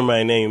don't hear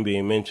my name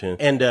being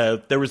mentioned. And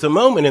there was a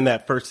moment in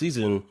that first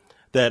season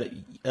that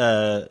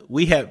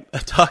we had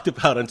talked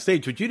about on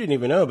stage, which you didn't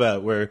even know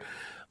about, where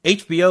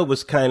HBO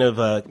was kind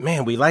of,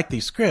 man, we like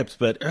these scripts,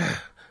 but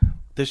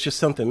there's just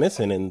something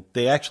missing. And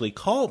they actually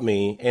called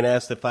me and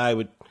asked if I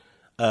would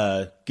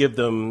give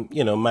them,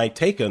 you know, my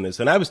take on this.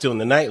 And I was doing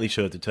the nightly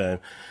show at the time.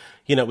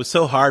 You know, it was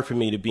so hard for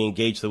me to be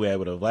engaged the way I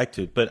would have liked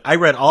to. But I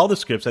read all the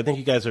scripts. I think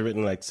you guys had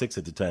written like 6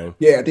 at the time.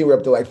 Yeah, I think we're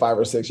up to like 5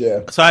 or 6, yeah.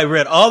 So I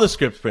read all the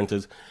scripts,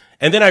 Prentice.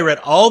 And then I read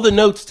all the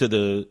notes to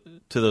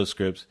those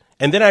scripts.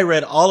 And then I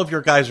read all of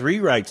your guys'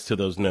 rewrites to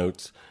those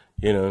notes,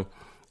 you know.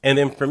 And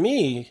then for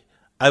me,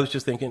 I was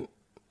just thinking,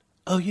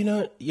 oh, you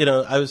know,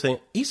 I was saying,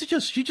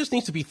 she just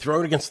needs to be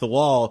thrown against the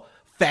wall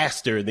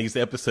faster in these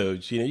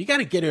episodes. You know, you got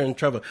to get her in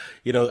trouble.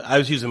 You know, I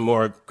was using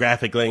more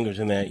graphic language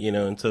than that, you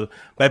know, and so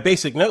my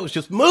basic note was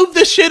just move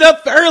the shit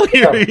up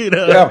earlier, you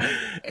know. Yeah.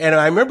 And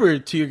I remember,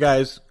 to your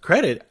guys'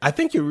 credit, I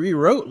think you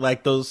rewrote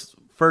like those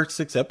first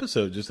 6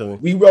 episodes or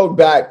something. We wrote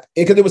back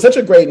because it was such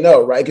a great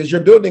note, right? Because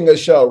you're building a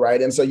show,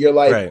 right? And so you're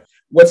like, right.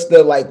 What's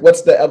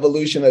the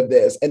evolution of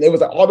this? And it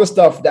was all the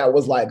stuff that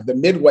was like the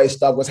midway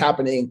stuff was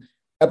happening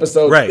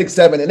episode 6,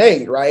 7, and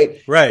 8, right?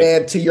 Right.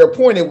 And to your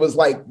point, it was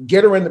like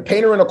paint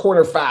her in a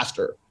corner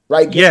faster,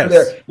 right? Get her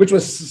there, which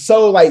was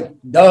so like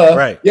duh.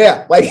 Right.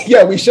 Yeah, like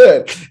we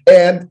should.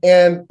 And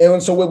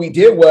so what we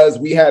did was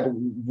we had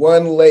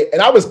one late, and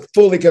I was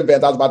fully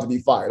convinced I was about to be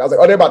fired. I was like,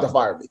 oh, they're about to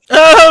fire me.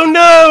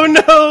 Oh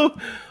no.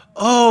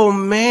 Oh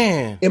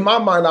man. In my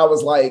mind, I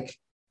was like,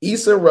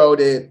 Issa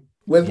wrote it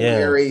with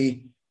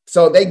Larry.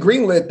 So they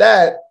greenlit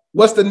that.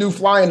 What's the new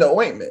fly in the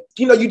ointment?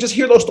 You know, you just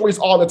hear those stories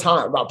all the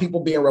time about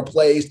people being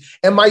replaced.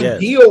 And my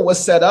deal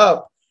was set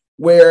up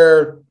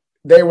where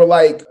they were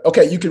like,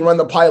 okay, you can run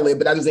the pilot,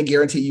 but that doesn't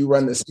guarantee you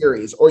run the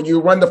series. Or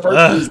you run the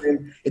first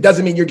season, it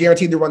doesn't mean you're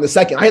guaranteed to run the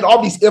second. I had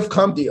all these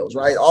if-come deals,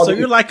 right?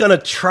 You're like on a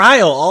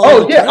trial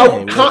all the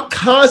time.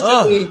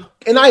 Constantly.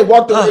 And I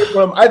walked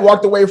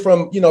away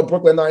from, you know,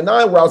 Brooklyn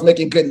Nine-Nine, where I was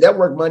making good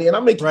network money, and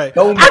I'm making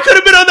no money. I could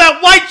have been on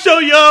that white show,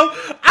 yo.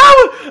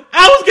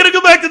 I was gonna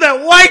go back to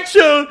that white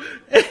show,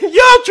 and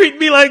y'all treat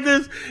me like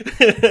this.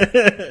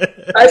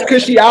 Nice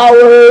cushy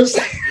hours.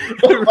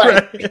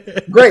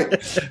 Great.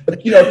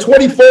 You know,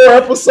 24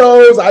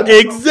 episodes.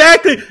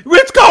 Exactly.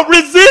 It's called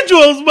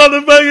residuals,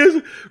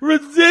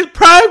 motherfuckers.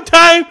 Prime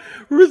time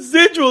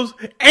residuals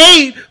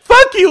 8.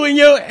 Fuck you and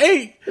your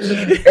 8.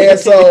 And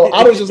so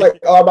I was just like,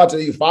 oh, I'm about to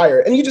be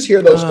fired. And you just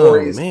hear those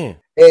stories. Man.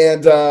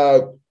 And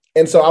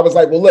so I was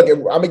like, well, look, if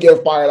I'm gonna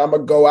get fired, I'm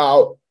gonna go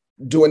out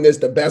doing this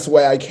the best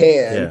way I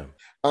can.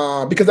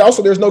 Yeah. Because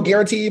also there's no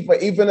guarantee.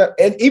 But even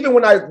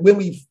when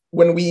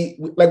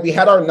we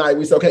had our night,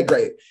 we said, okay,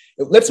 great,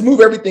 let's move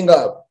everything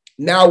up.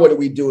 Now what do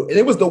we do? And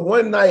it was the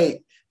one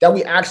night that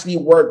we actually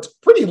worked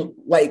pretty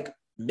like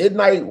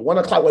midnight, 1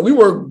 o'clock. Like we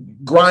were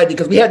grinding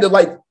because we had to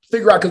like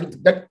figure out, because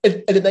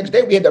the next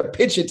day we had to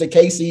pitch it to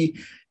Casey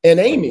and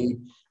Amy,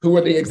 who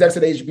were the execs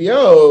at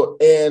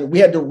HBO, and we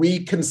had to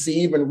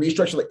reconceive and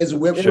restructure.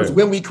 It was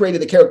when we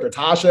created the character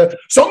Tasha.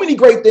 So many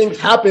great things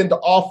happened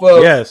off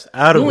of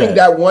doing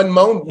that one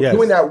moment,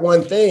 doing that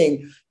one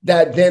thing.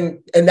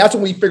 And that's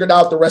when we figured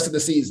out the rest of the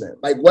season.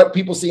 Like what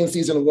people see in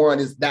season 1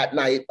 is that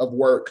night of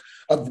work,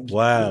 of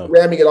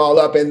ramming it all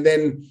up.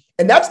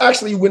 And that's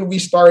actually when we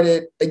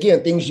started,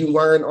 again, things you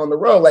learn on the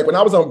road. Like when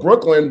I was on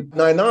Brooklyn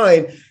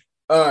Nine-Nine,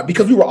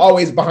 because we were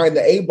always behind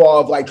the 8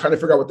 ball of like trying to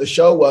figure out what the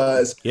show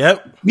was.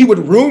 Yep. We would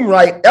room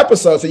write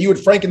episodes. So you would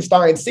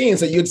Frankenstein scenes.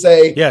 So you'd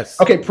say, yes,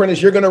 okay,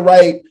 Prentice, you're going to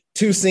write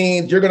 2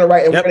 scenes. You're going to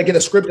write, and we're going to get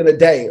a script in a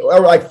day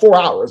or like 4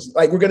 hours.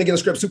 Like we're going to get a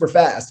script super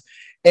fast.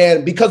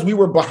 And because we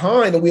were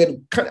behind and we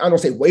had I don't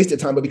say wasted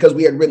time, but because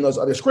we had written those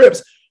other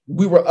scripts,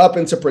 we were up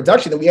into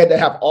production and we had to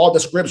have all the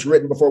scripts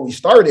written before we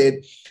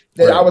started.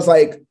 Then I was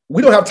like,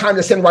 we don't have time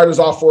to send writers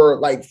off for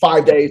like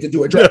 5 days to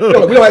do a draft.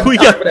 No, we don't have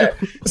time for that.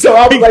 So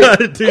I was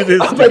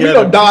like, we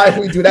don't die if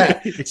we do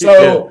that.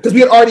 So because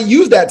we had already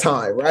used that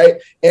time, right?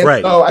 And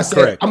so I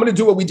said, I'm going to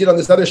do what we did on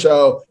this other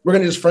show. We're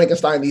going to just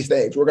Frankenstein these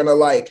things. We're going to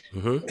like,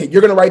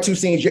 you're going to write 2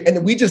 scenes, and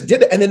then we just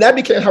did it. And then that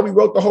became how we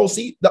wrote the whole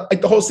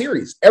the whole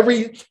series.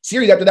 Every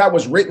series after that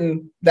was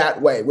written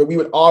that way, where we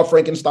would all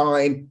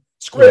Frankenstein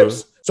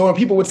scripts. So when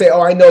people would say,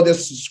 oh, I know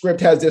this script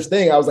has this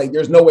thing, I was like,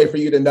 there's no way for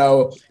you to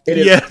know. It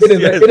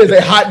is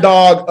a hot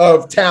dog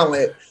of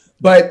talent.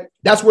 But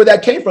that's where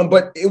that came from.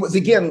 But it was,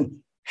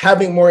 again,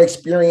 having more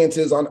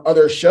experiences on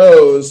other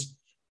shows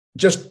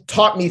just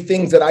taught me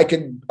things that I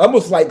could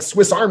almost like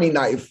Swiss Army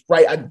knife,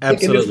 right? I'd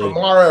taken this from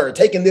Mara, or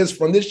taking this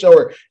from this show,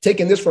 or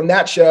taking this from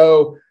that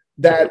show,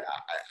 that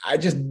I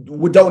just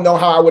don't know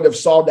how I would have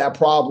solved that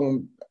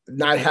problem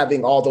not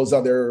having all those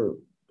other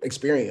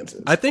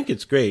experiences. I think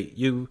it's great.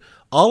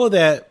 All of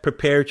that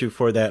prepared you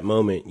for that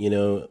moment.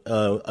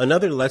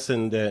 Another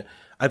lesson that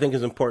I think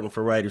is important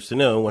for writers to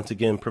know, once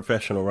again,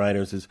 professional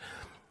writers, is,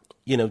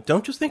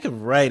 don't just think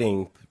of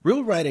writing.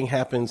 Real writing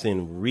happens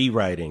in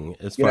rewriting,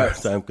 as far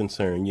as I'm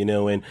concerned,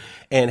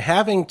 and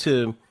having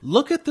to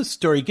look at the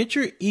story, get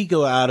your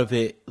ego out of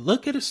it,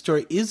 look at a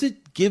story. Is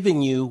it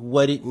giving you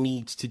what it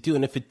needs to do?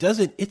 And if it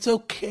doesn't, it's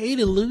okay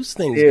to lose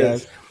things,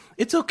 guys.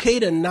 It's okay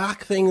to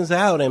knock things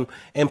out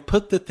and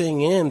put the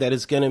thing in that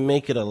is going to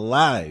make it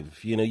alive.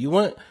 You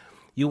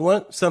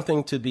want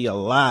something to be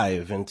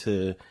alive and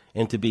to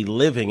be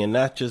living, and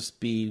not just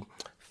be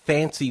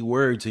fancy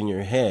words in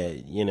your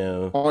head.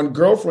 On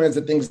Girlfriends,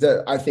 the things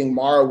that I think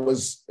Mara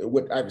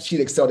she'd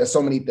excelled at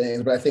so many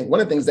things, but I think one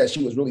of the things that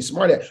she was really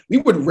smart at, we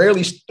would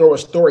rarely throw a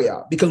story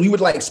out because we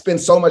would like spend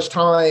so much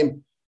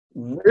time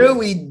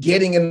really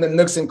getting in the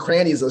nooks and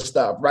crannies of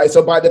stuff, right?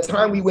 So by the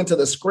time we went to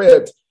the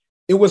script,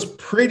 it was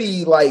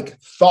pretty like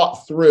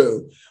thought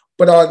through.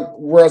 But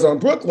whereas on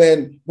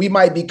Brooklyn, we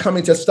might be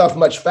coming to stuff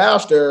much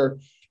faster,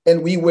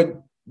 and we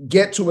would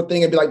get to a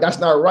thing and be like, that's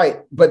not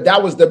right. But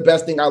that was the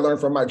best thing I learned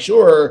from Mike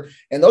Schur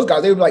and those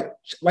guys. They would like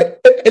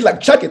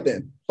chuck it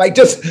then. Like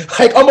just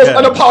like almost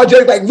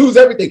unapologetic, like lose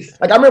everything.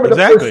 Like I remember the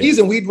first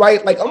season, we'd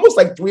write like almost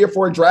like 3 or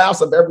 4 drafts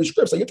of every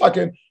script. So you're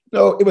talking,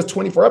 it was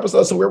 24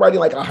 episodes. So we're writing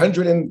like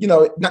 100 and,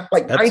 not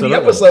like 90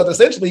 episodes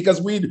essentially,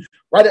 because we'd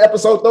write an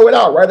episode, throw it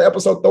out, write an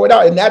episode, throw it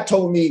out. And that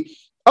told me,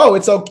 oh,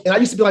 it's okay. And I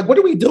used to be like, what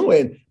are we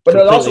doing? But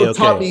it also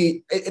taught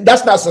me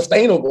that's not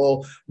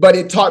sustainable, but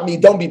it taught me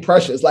don't be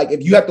precious. Like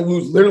if you have to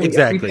lose literally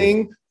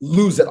everything,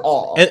 lose it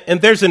all.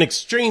 And there's an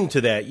extreme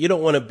to that. You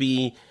don't want to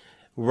be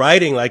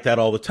writing like that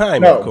all the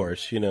time, of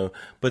course,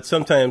 but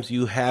sometimes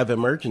you have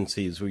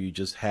emergencies where you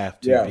just have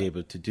to be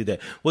able to do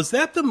that. Was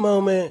that the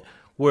moment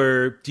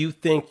where you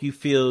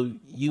feel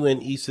you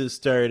and Issa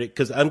started,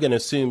 because I'm going to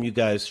assume you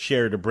guys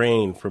shared a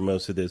brain for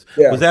most of this.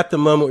 Was that the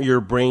moment where your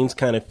brains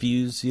kind of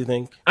fused, you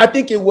think? I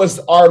think it was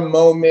our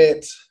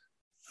moment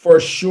for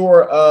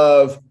sure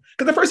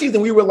because the first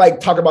season we were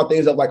like talking about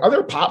things of like, are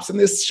there pops in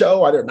this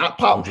show? Are there not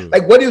pops? Mm-hmm.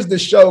 Like, what is the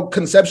show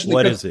conceptually?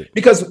 What is it?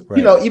 Because,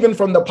 even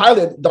from the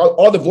pilot,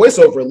 all the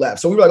voiceover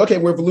left. So we were like, okay,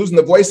 we're losing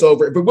the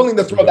voiceover. If we're willing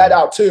to throw that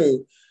out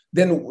too,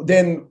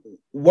 then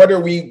what are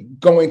we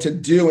going to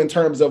do in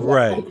terms of,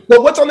 well,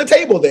 what's on the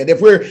table then?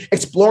 If we're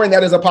exploring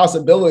that as a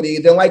possibility,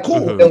 then like,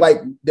 cool. Then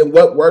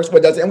what works,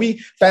 what doesn't? And we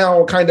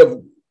found kind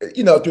of,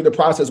 through the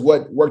process,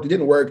 what worked and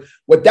didn't work.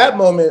 What that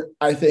moment,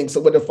 I think,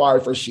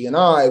 solidified for she and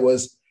I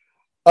was,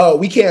 oh,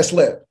 we can't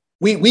slip.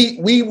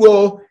 We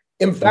will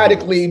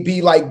emphatically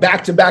be like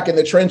back to back in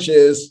the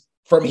trenches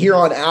from here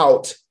on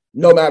out,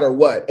 no matter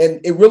what.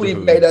 And it really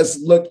made us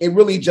look, it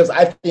really just,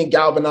 I think,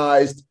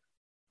 galvanized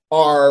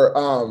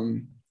our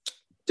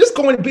just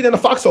going and being in a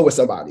foxhole with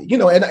somebody, you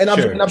know, and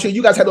I'm sure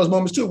you guys had those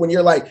moments too, when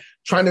you're like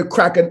trying to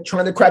crack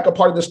a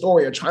part of the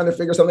story or trying to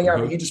figure something out.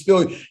 And you just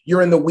feel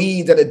you're in the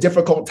weeds at a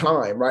difficult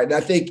time. Right. And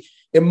I think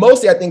it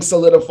mostly,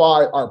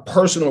 solidified our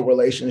personal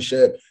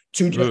relationship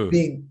to just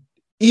be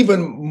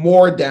even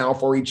more down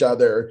for each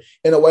other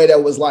in a way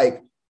that was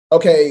like,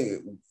 okay,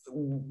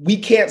 we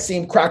can't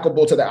seem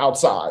crackable to the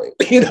outside.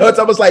 You know, it's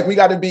almost like we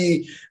got to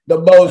be the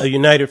most a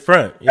united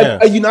front. Yeah.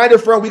 A united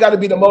front. We got to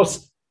be the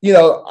most, you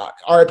know,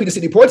 RIP to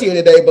Sidney Poitier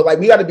today, but like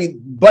we got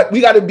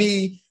to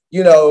be,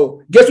 you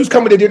know, guess who's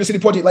coming to dinner,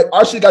 Sidney Poitier? Like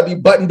our shit got to be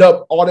buttoned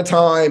up all the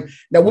time.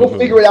 Now we'll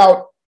figure it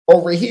out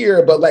over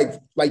here, but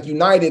like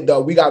united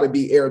though, we got to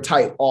be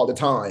airtight all the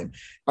time.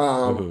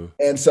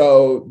 And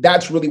so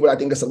that's really what I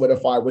think is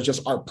solidified, was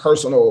just our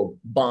personal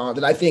bond.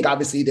 And I think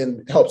obviously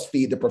then helps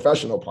feed the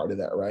professional part of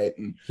that, right?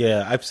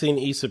 Yeah, I've seen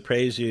Issa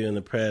praise you in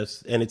the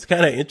press, and it's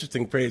kind of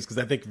interesting praise, because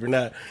I think if you're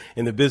not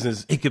in the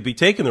business, it could be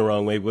taken the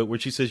wrong way, but where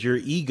she says your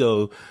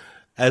ego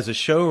as a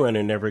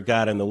showrunner never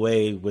got in the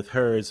way with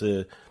her as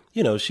a,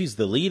 you know, she's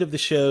the lead of the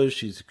show,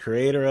 she's the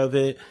creator of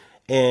it.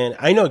 And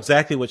I know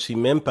exactly what she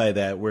meant by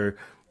that, where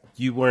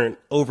you weren't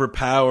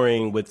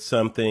overpowering with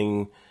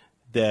something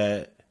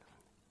that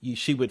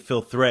she would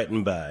feel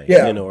threatened by,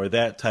 you know, or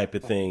that type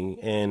of thing.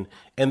 And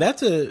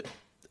that's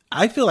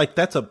I feel like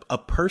that's a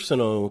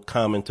personal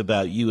comment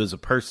about you as a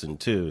person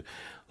too.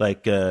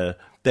 Like,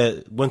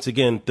 that once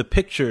again, the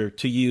picture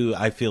to you,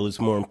 I feel, is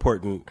more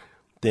important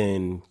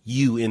than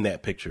you in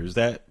that picture. Is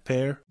that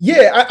fair?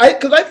 Yeah,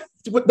 because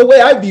the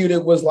way I viewed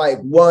it was like,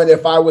 one,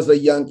 if I was a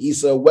young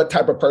Issa, what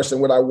type of person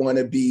would I want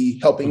to be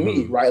helping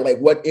me, right? Like,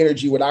 what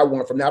energy would I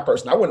want from that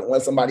person? I wouldn't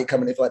want somebody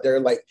coming in like they're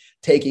like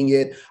taking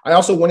it. I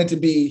also wanted to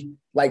be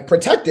like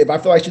protective. I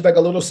feel like she's like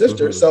a little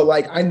sister. So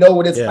like, I know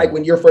what it's like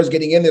when you're first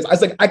getting in this. I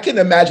was like, I can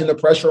imagine the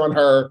pressure on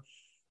her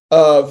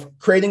of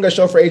creating a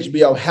show for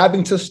HBO,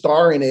 having to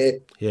star in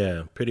it.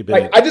 Yeah, pretty big.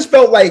 Like, I just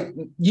felt like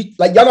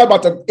y'all know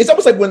about it's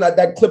almost like when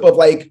that clip of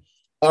like,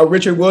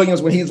 Richard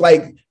Williams, when he's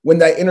like, when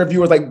that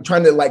interviewer was like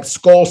trying to like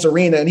scold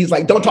Serena, and he's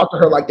like, don't talk to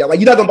her like that. Like,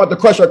 you're not about to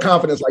crush her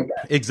confidence like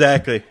that.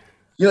 Exactly.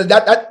 You know,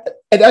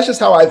 and that's just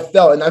how I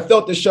felt. And I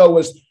felt the show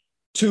was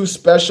too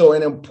special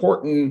and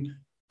important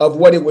of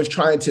what it was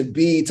trying to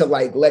be, to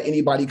like let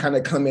anybody kind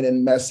of come in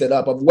and mess it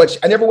up, of what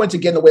I never wanted to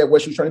get in the way of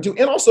what she was trying to do.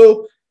 And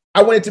also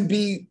I wanted to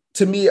be,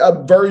 to me, a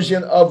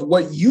version of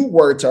what you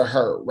were to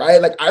her,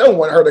 right? Like, I don't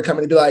want her to come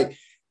in and be like,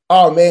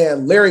 oh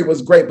man, Larry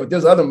was great, but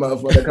there's other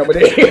motherfucker coming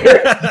in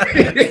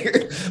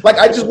here. Like,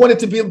 I just wanted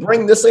to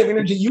bring the same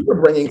energy you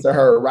were bringing to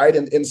her, right?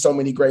 In so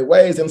many great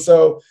ways. And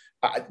so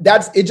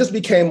it just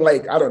became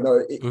like, I don't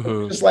know,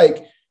 just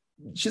like,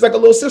 she's like a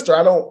little sister.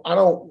 I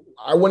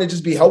want to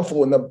just be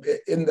helpful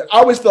I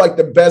always feel like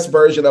the best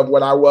version of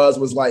what I was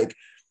like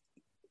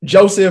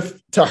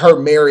Joseph to her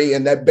Mary,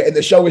 and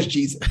the show is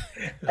Jesus.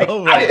 Like,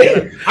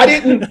 I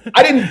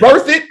didn't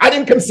birth it. I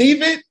didn't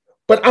conceive it.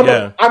 But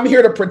I'm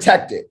here to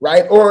protect it,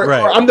 right? Or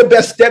I'm the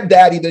best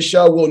stepdaddy the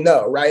show will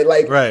know, right?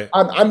 Like,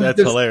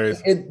 that's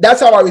hilarious. That's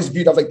how I always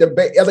viewed it. I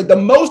was like, the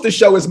most the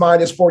show is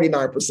mine is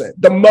 49%.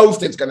 The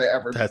most it's gonna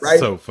ever be, right? That's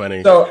so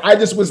funny. So I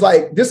just was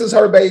like, this is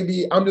her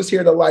baby. I'm just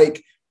here to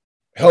like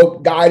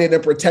help guide it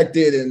and protect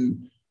it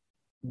and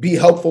be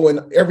helpful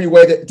in every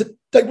way to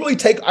really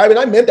take. I mean,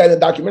 I meant that in the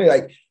documentary.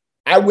 Like,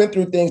 I went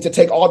through things to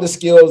take all the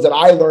skills that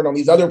I learned on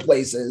these other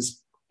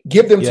places,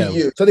 give them to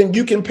you, so then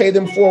you can pay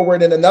them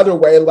forward in another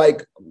way,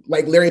 like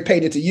Larry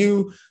paid it to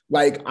you,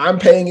 like I'm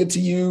paying it to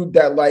you.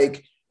 That,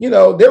 like, you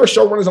know, there were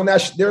showrunners on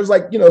that. There's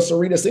like, you know,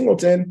 Sarita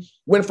Singleton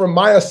went from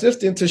my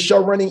assistant to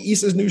show running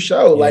Issa's new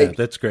show. Like,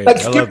 that's great. Like,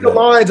 skip the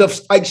lines of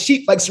like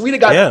Sarita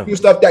got to do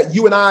stuff that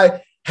you and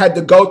I had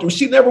to go through.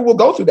 She never will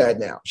go through that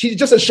now. She's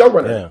just a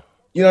showrunner.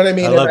 You know what I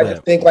mean? I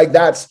just think like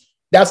that's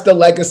the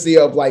legacy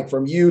of like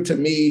from you to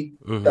me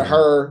to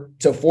her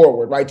to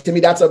forward, right? To me,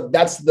 that's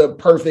the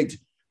perfect.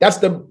 That's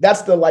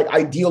the like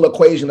ideal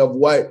equation of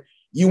what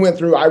you went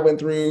through, I went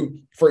through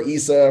for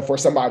Issa, for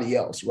somebody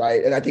else,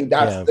 right? And I think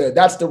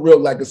that's the real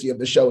legacy of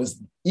the show,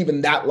 is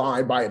even that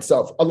line by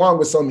itself, along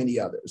with so many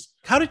others.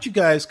 How did you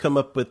guys come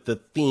up with the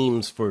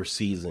themes for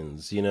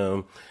seasons? You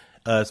know,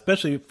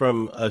 especially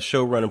from a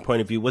showrunner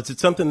point of view, was it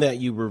something that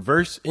you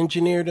reverse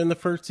engineered in the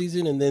first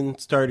season and then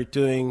started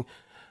doing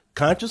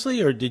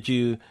consciously, or did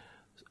you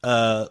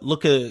go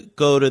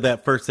to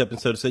that first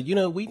episode and say, you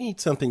know, we need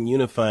something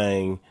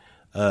unifying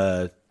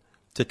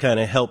to kind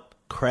of help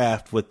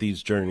craft what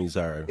these journeys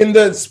are? In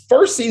the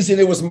first season,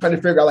 it was trying to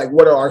figure out, like,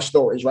 what are our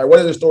stories, right? What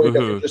are the stories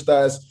that interest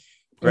us?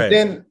 And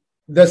then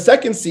the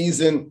second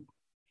season,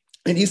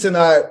 and Issa and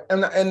I,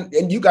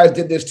 and you guys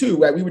did this too,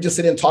 right? We would just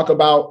sit and talk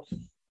about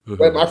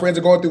what my friends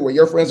are going through, what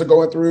your friends are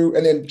going through,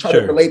 and then try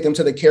to relate them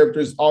to the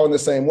characters all in the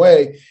same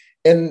way.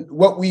 And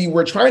what we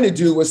were trying to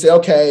do was say,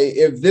 okay,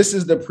 if this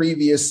is the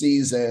previous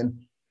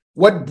season,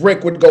 what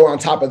brick would go on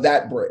top of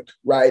that brick,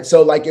 right?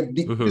 So like, if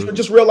these were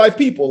just real life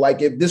people,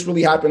 like if this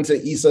really happened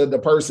to Issa, the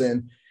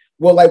person,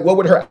 well, like, what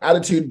would her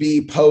attitude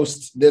be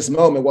post this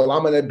moment? Well,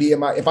 I'm going to be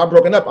if I'm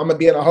broken up, I'm going to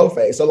be in a hoe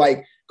phase. So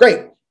like, great.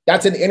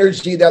 That's an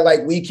energy that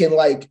like we can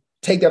like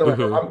take that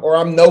around, or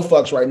I'm no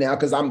fucks right now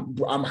because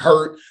I'm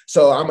hurt.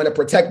 So I'm going to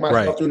protect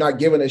myself through not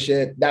giving a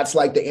shit. That's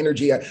like the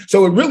energy.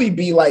 So it would really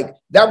be like,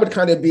 that would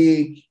kind of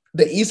be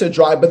the Issa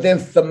drive. But then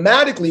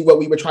thematically, what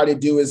we would try to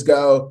do is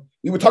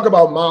we would talk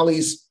about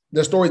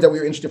the stories that we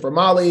were interested for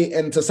Molly,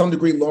 and to some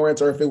degree Lawrence,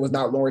 or if it was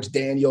not Lawrence,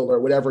 Daniel, or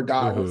whatever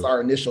guy was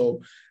our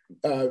initial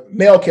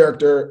male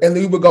character. And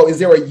then we would go, is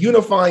there a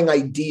unifying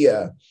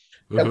idea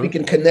that we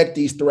can connect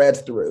these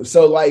threads through?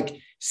 So like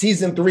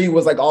season 3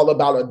 was like all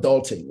about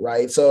adulting,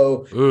 right?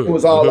 So it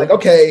was all like,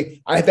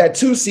 okay, I've had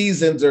 2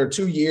 seasons or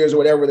 2 years or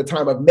whatever the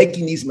time of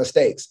making these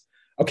mistakes.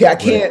 Okay,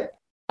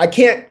 I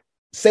can't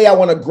say I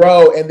want to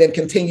grow and then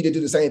continue to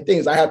do the same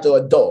things. I have to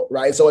adult,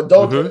 right? So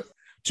adult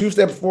 2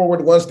 steps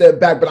forward, 1 step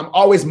back, but I'm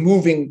always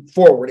moving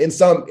forward.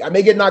 I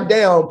may get knocked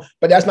down,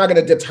 but that's not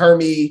going to deter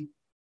me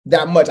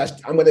that much.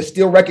 I'm going to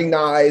still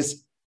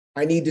recognize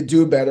I need to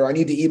do better. I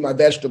need to eat my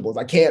vegetables.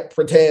 I can't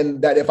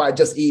pretend that if I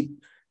just eat,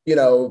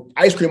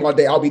 ice cream all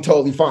day, I'll be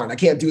totally fine. I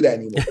can't do that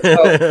anymore.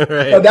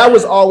 So that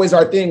was always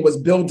our thing, was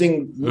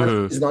building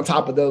on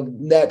top of the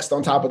next,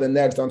 on top of the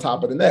next, on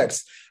top of the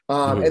next.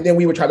 And then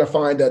we would try to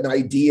find an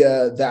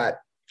idea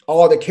that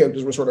all the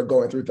characters were sort of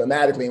going through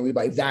thematically. And we'd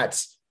be like,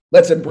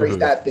 let's embrace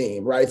that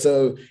theme, right?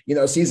 So,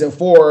 season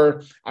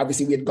 4,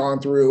 obviously we had gone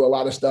through a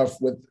lot of stuff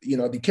with,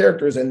 the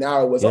characters, and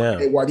now it was,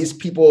 okay, well, these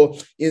people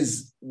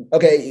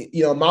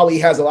Molly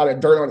has a lot of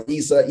dirt on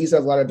Issa. Issa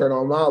has a lot of dirt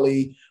on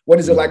Molly. What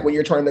is it like when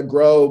you're trying to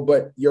grow,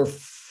 but your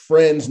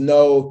friends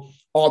know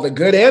all the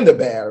good and the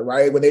bad,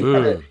 right? When they,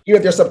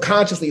 they're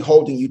subconsciously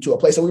holding you to a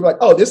place. So we were like,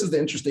 oh, this is the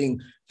interesting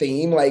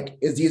theme. Like,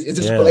 is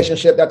this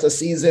relationship that's a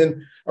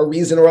season, a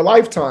reason, or a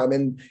lifetime?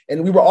 And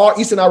we were all,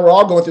 Issa and I were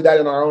all going through that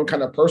in our own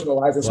kind of personal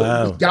lives. And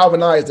so we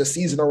galvanized the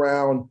season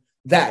around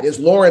that. Is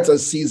Lawrence a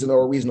season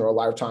or a reason or a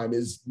lifetime?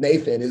 Is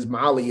Nathan, is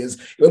Molly, and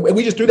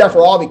we just do that for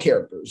all the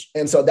characters.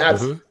 And so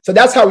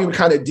that's how we would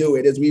kind of do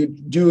it, is we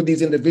would do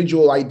these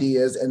individual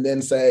ideas and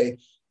then say,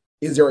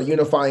 is there a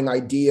unifying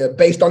idea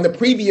based on the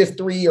previous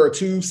 3 or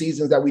 2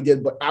 seasons that we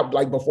did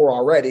like before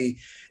already?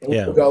 And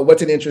we would go,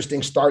 what's an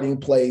interesting starting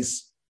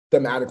place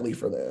thematically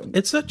for them?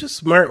 It's such a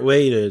smart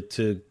way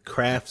to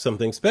craft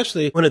something,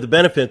 especially one of the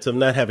benefits of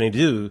not having to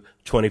do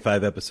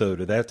 25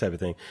 episodes or that type of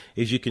thing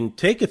is you can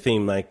take a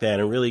theme like that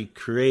and really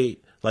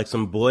create like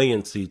some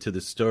buoyancy to the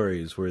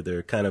stories, where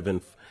they're kind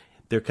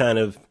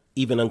of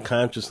even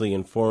unconsciously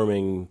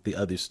informing the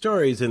other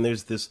stories. And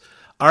there's this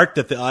arc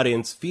that the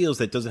audience feels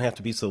that doesn't have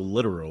to be so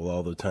literal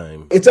all the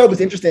time. It's always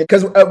interesting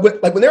because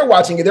when they're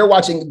watching it, they're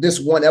watching this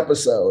one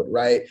episode,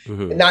 right?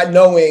 And not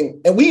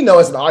knowing, and we know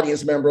as an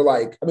audience member,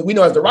 we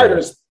know as the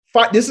writers,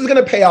 this is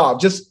going to pay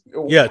off. Just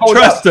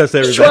trust us,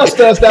 everybody. Trust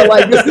us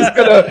that this is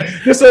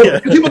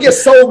going to, people get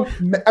so,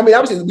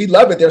 obviously we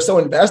love it. They're so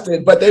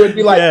invested, but they would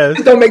be like,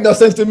 this don't make no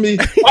sense to me.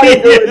 Why are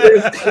you doing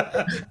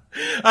this?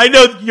 I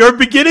know your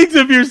beginnings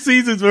of your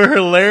seasons were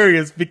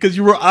hilarious because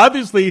you were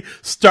obviously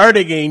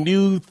starting a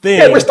new thing.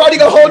 Yeah, we're starting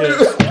a whole new.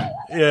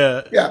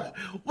 Yeah.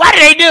 What are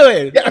they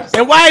doing? Yes.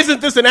 And why isn't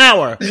this an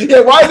hour? Yeah,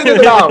 why isn't it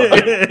an hour?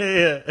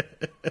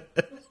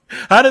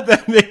 How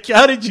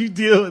did you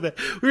deal with it?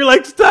 We were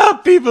like,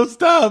 stop, people,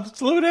 stop,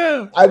 slow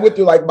down. I went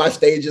through like my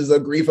stages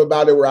of grief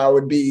about it, where I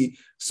would be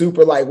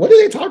super like, what are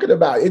they talking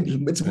about?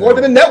 It's more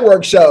than a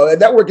network show. A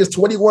network is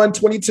 21,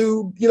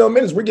 22,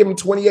 minutes. We're giving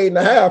 28 and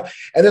a half.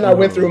 And then I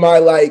went through my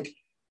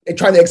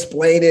trying to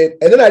explain it.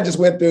 And then I just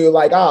went through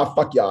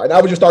fuck y'all. And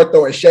I would just start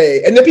throwing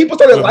shade. And then people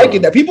started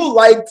liking that. People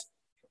liked,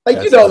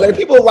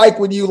 people like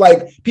when you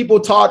people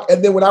talk,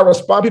 and then when I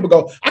respond, people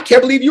go, I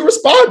can't believe you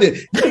responded.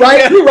 You're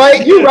right.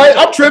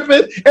 I'm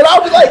tripping. And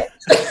I'll be like,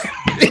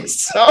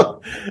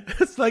 so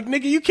it's like,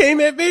 nigga, you came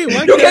at me. You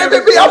came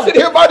at me. I'm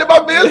sitting here minding my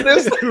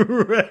business.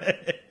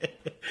 Right.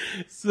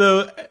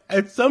 So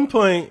at some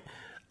point,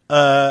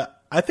 I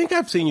think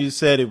I've seen you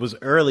said it was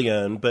early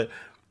on, but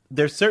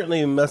there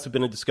certainly must have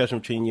been a discussion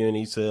between you and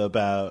Issa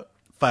about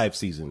 5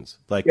 seasons.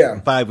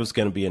 5 was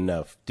going to be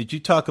enough. Did you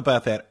talk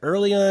about that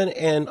early on?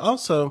 And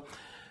also,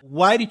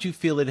 why did you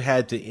feel it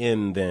had to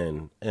end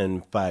then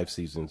in 5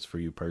 seasons for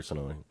you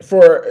personally?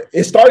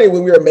 It started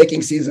when we were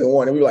making season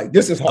 1, and we were like,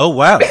 this is hard. Oh,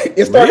 wow.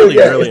 It started,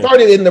 it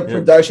started in the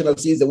production of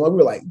season 1. We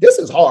were like, this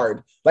is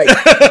hard.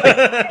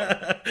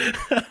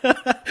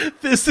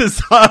 This is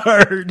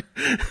hard.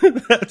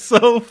 That's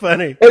so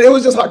funny. And it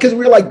was just hard because we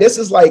were like, this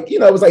is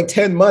it was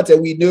 10 months,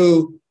 and we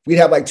knew we'd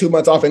have 2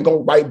 months off and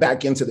go right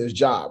back into this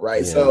job,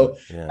 right? So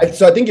I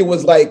think it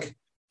was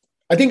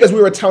I think as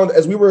we were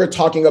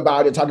talking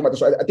about the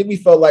story, I think we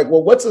felt like,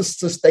 well, what's a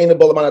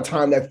sustainable amount of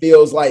time that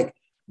feels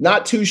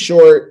not too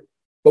short,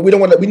 but we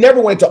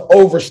never wanted to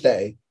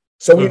overstay.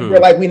 So we were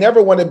like, we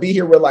never want to be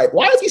here. We're like,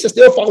 why is Issa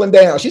still falling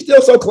down? She's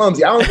still so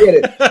clumsy. I don't get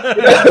it.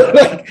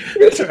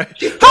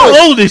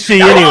 How old is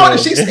she anyway? How old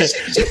is she?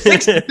 She's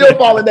 6, still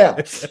falling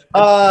down.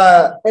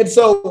 And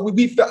so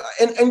we felt,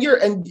 and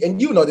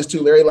you know this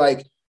too, Larry,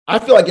 I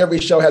feel like every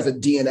show has a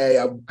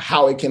DNA of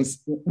how it can,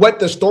 what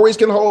the stories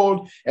can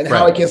hold and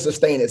how it can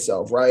sustain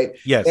itself, right?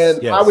 Yes.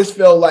 And I always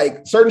feel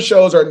like certain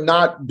shows are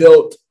not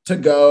built to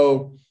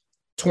go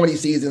 20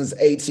 seasons,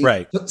 8 seasons.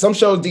 Right. Some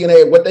shows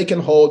DNA, what they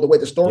can hold, the way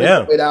the story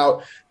is played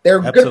out, they're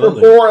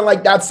Absolutely. good for 4, and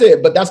like that's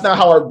it. But that's not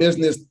how our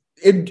business.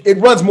 It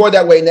runs more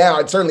that way now.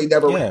 It certainly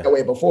never ran that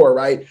way before,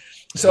 right?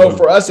 So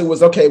for us, it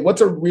was okay.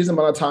 What's a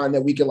reasonable amount of time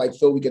that we could like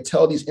feel we could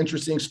tell these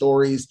interesting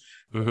stories,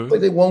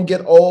 like they won't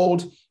get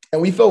old.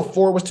 And we felt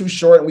 4 was too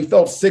short, and we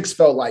felt 6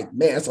 felt like,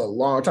 man, it's a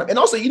long time. And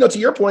also, to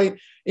your point,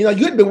 you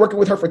had been working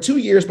with her for 2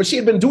 years, but she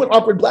had been doing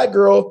Awkward Black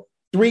Girl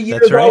 3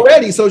 years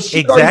already. So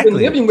she's already been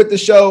living with the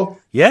show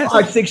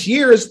 5-6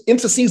 years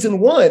into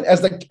season 1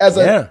 as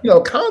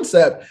a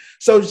concept.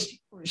 So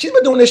she's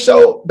been doing this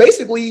show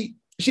basically.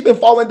 She's been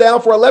falling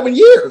down for 11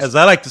 years. As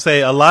I like to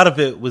say, a lot of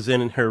it was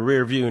in her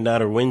rear view,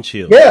 not her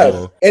windshield.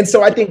 Yeah. And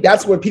so I think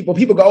that's what people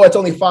go, oh, it's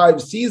only 5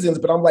 seasons.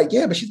 But I'm like,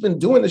 yeah, but she's been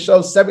doing the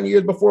show 7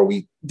 years before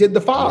we did the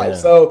 5. Yeah,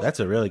 so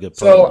that's a really good point.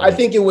 So I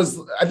think it was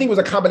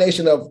a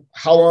combination of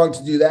how long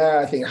to do that.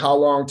 I think how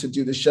long to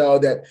do the show.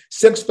 That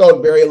 6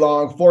 felt very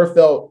long. 4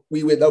 felt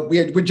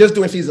we're just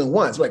doing season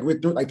 1. So like we're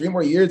through like 3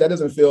 more years. That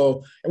doesn't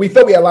feel, and we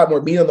felt we had a lot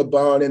more meat on the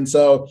bone. And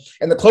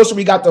the closer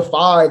we got to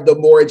 5, the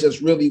more it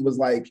just really was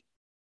like,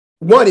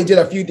 one, it did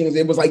a few things.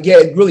 It was like,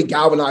 it really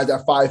galvanized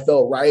that 5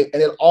 felt right.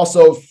 And it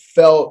also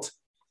felt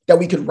that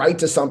we could write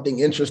to something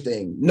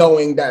interesting,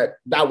 knowing that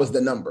was the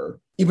number,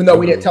 even though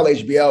we didn't tell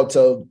HBO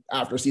till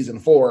after season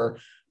 4,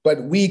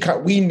 but we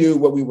knew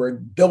what we were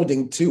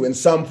building to in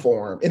some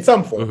form.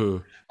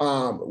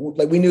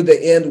 Like we knew the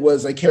end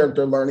was a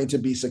character learning to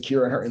be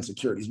secure in her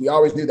insecurities. We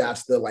always knew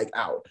that's the like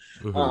out.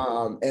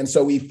 And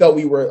so we felt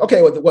we were,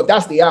 okay, well,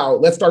 that's the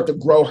out. Let's start to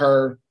grow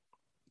her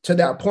to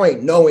that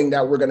point, knowing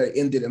that we're going to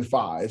end it in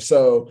 5.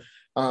 So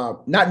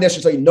not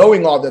necessarily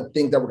knowing all the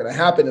things that were going to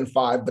happen in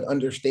 5, but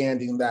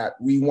understanding that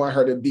we want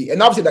her to be,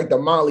 and obviously like the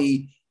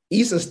Molly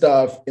Issa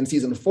stuff in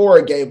season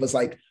 4 gave us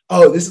like,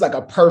 oh, this is like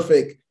a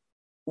perfect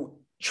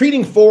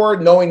treating 4,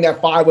 knowing that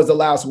 5 was the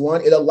last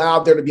one. It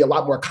allowed there to be a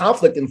lot more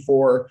conflict in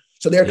 4.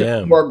 So there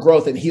could be more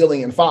growth and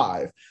healing in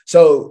 5.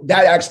 So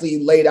that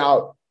actually laid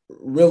out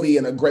really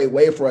in a great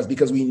way for us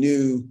because we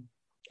knew,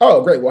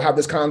 oh, great, we'll have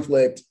this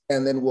conflict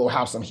and then we'll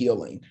have some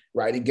healing,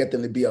 right? And get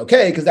them to be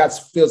okay. Because that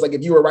feels like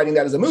if you were writing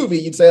that as a movie,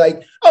 you'd say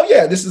like, oh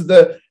yeah, this is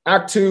the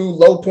act 2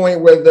 low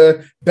point where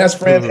the best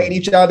friends hate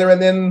each other.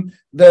 And then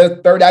the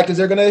third act is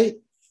they're going to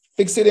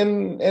fix it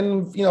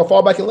and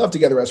fall back in love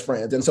together as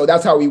friends. And so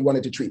that's how we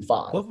wanted to treat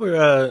 5. What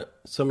were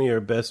some of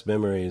your best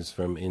memories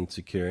from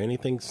Insecure?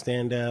 Anything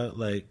stand out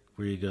like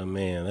where you go,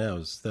 man, that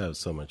was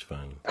so much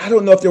fun? I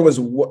don't know if there was,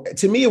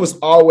 to me, it was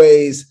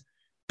always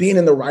being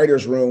in the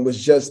writer's room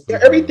was just,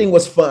 everything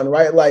was fun,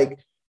 right? Like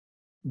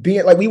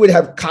being like, we would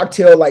have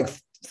cocktail like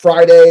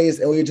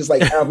Fridays and we would just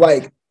like have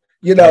like,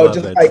 just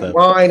like stuff.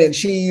 Wine and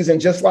cheese and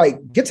just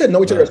like get to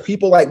know each other as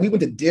people. Like we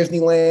went to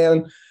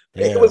Disneyland.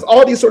 It was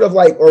all these sort of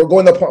like, or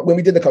going to, when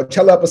we did the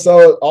Coachella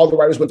episode, all the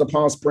writers went to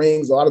Palm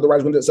Springs, a lot of the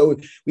writers went to, so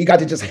we got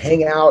to just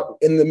hang out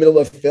in the middle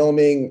of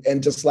filming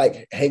and just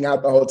like hang out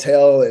at the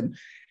hotel. And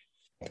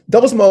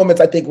those moments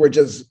I think were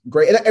just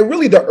great. And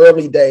really the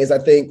early days I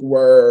think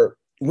were,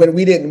 when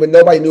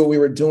nobody knew what we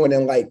were doing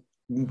and like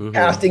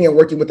casting and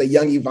working with a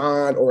young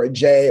Yvonne or a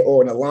Jay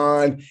or an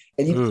Alon,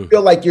 and you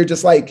feel like you're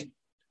just like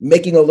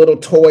making a little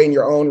toy in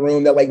your own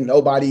room that like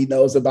nobody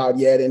knows about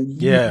yet. And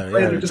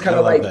you're just kind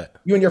of like that.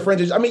 You and your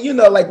friends,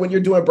 like when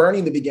you're doing Bernie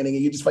in the beginning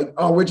and you're just like,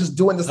 oh, we're just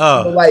doing this.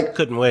 Like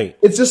couldn't wait.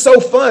 It's just so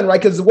fun,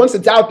 right? Because once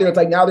it's out there, it's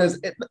like now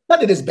not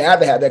that it's bad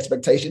to have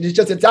expectations. It's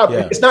just, it's out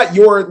there. It's not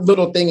your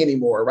little thing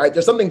anymore, right?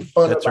 There's something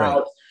fun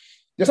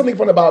There's something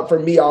fun about, for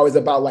me, always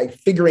about like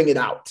figuring it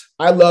out.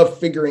 I love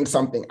figuring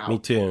something out. Me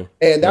too.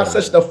 And that's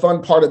such the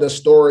fun part of the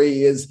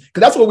story is because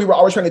that's what we were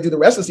always trying to do the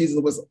rest of the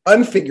season was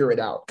unfigure it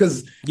out.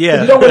 Because you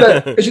don't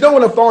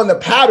want to fall in the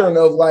pattern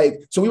of like,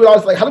 so we would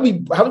always like, how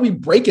do we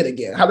break it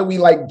again? How do we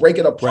like break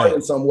it apart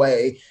in some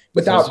way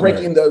without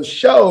breaking the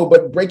show,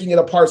 but breaking it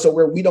apart so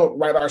where we don't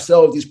write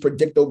ourselves these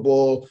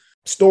predictable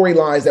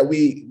storylines that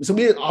we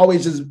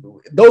always just,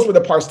 those were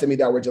the parts to me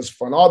that were just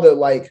fun. All the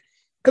like,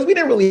 because we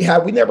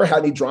never had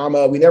any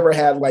drama. We never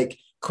had like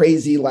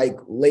crazy, like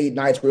late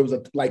nights where it was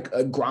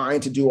a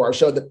grind to do our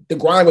show. The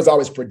grind was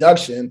always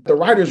production. The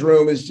writer's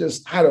room is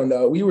just, I don't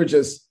know. It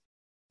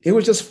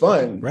was just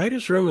fun.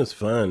 Writer's room is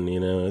fun.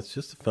 It's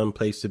just a fun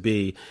place to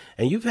be.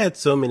 And you've had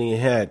so many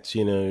hats,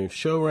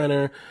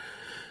 showrunner,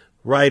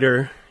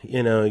 writer,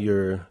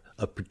 you're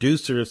a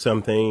producer of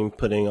something,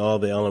 putting all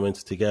the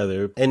elements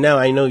together. And now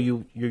I know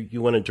you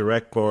want to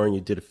direct more and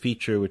you did a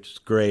feature, which is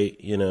great,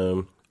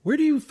 Where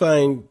do you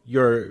find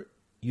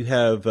you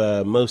have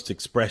most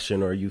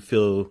expression or you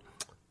feel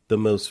the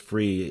most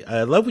free?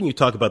 I love when you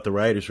talk about the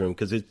writer's room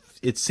because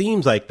it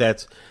seems like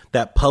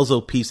that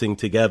puzzle piecing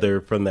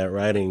together from that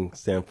writing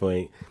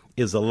standpoint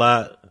is a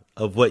lot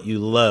of what you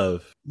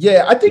love.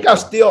 Yeah, I think I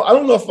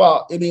don't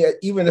know if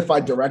even if I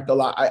direct a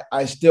lot,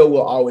 I still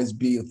will always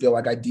feel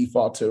like I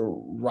default to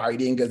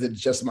writing because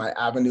it's just my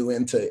avenue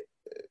into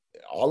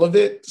all of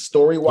it,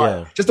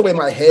 story-wise, just the way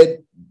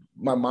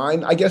my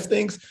mind, I guess,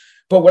 thinks.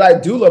 But what I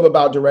do love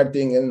about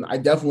directing, and I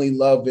definitely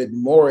love it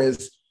more,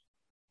 is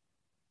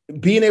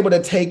being able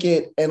to take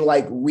it and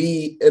like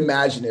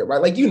reimagine it,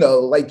 right?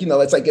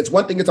 It's like, it's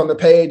one thing, it's on the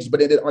page,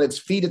 but on its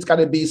feet, it's got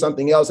to be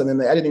something else. And in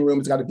the editing room,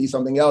 it's got to be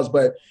something else.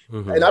 But,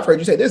 and I've heard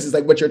you say this is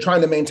like what you're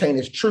trying to maintain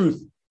is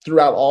truth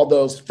throughout all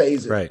those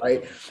phases,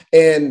 right?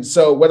 And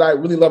so what I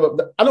really love,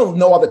 I don't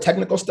know all the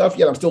technical stuff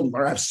yet. I'm still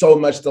learning. I have so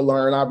much to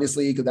learn,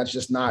 obviously, because that's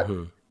just not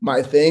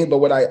my thing. But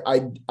what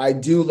I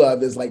do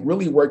love is like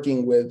really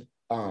working with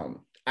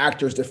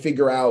actors to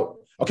figure out,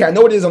 okay, I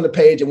know it is on the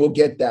page and we'll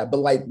get that, but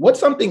like, what's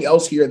something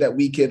else here that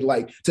we could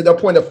like, to the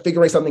point of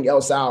figuring something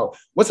else out?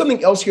 What's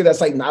something else here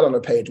that's like not on the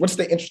page? What's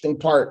the interesting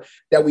part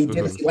that we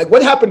didn't see? Like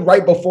what happened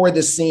right before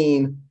the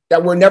scene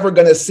that we're never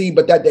going to see,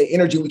 but that the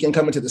energy we can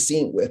come into the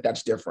scene with,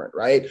 that's different,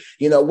 right?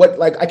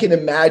 Like I can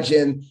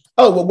imagine,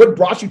 what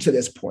brought you to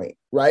this point,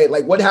 right?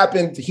 Like what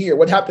happened here?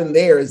 What happened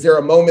there? Is there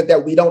a moment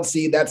that we don't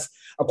see that's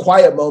a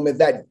quiet moment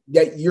that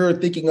you're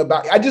thinking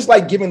about? I just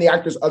like giving the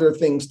actors other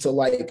things to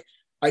like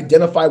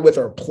identify with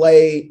or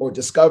play or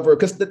discover,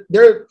 because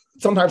they're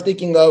sometimes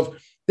thinking of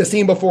the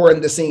scene before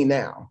and the scene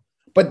now.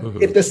 But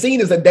if the scene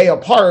is a day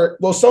apart,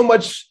 well, so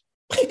much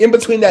in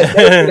between that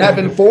day have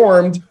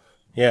informed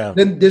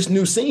then this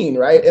new scene,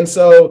 right? And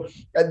so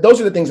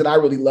those are the things that I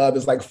really love,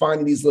 is like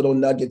finding these little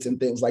nuggets and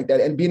things like that,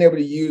 and being able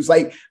to use,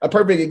 like a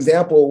perfect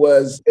example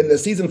was in the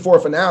season 4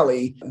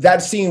 finale.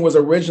 That scene was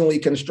originally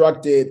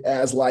constructed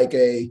as like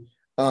a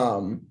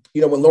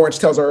when Lawrence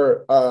tells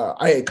her,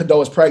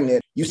 Condola's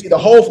pregnant, you see the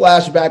whole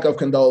flashback of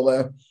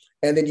Condola,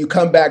 and then you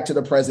come back to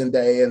the present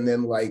day, and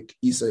then like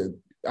Issa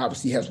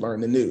obviously has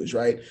learned the news,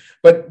 right?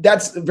 But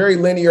that's very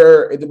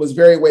linear. It was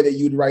very way that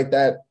you'd write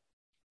that.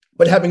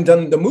 But having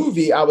done the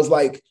movie, I was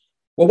like,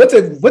 well,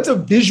 what's a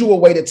visual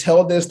way to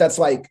tell this that's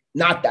like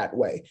not that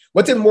way?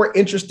 What's a more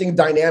interesting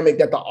dynamic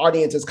that the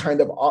audience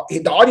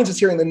is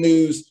hearing the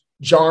news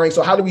jarring.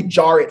 So how do we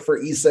jar it for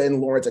Issa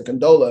and Lawrence and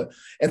Condola?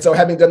 And so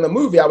having done the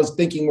movie, I was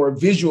thinking more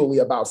visually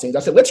about scenes. I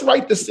said, let's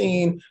write the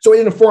scene. So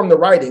it informed the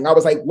writing. I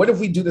was like, what if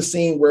we do the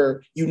scene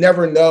where you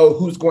never know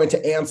who's going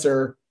to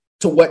answer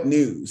to what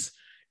news?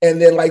 And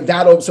then like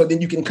so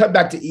then you can cut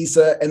back to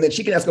Issa, and then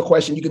she can ask a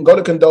question. You can go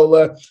to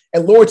Condola,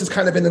 and Lawrence is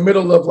kind of in the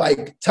middle of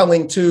like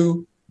telling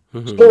two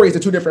stories to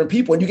two different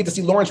people. And you get to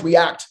see Lawrence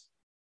react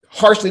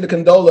harshly to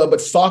Condola, but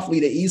softly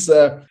to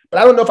Issa.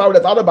 But I don't know if I would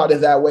have thought about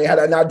it that way had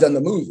I not done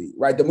the movie,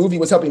 right? The movie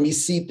was helping me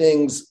see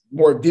things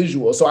more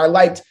visual. So I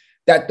liked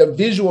that the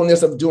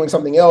visualness of doing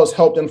something else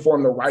helped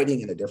inform the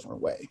writing in a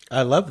different way.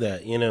 I love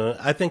that.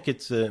 I think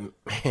it's,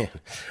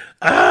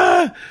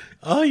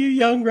 all you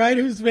young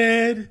writers,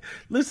 man,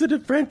 listen to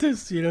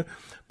Prentice,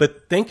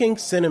 but thinking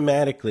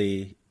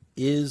cinematically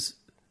is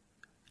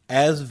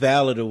as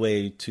valid a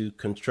way to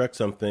construct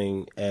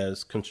something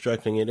as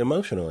constructing it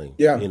emotionally,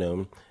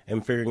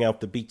 and figuring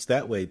out the beats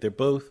that way.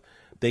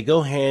 They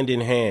go hand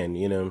in hand,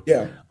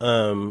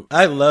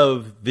 I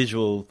love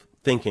visual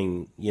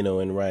thinking,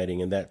 in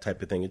writing and that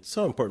type of thing. It's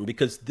so important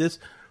because this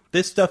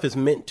stuff is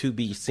meant to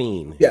be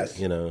seen. Yes.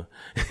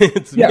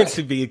 It's meant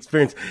to be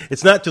experienced.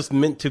 It's not just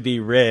meant to be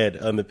read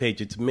on the page.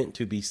 It's meant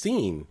to be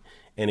seen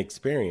and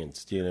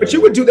experienced, But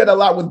you would do that a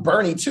lot with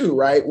Bernie too,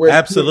 right?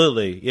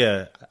 Absolutely.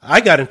 Yeah. I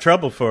got in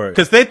trouble for it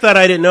because they thought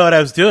I didn't know what I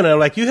was doing. And I'm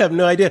like, you have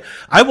no idea.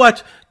 I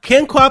watched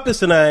Ken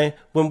Kwapis and I,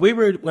 when we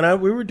were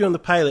doing the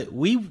pilot,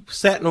 we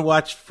sat and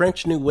watched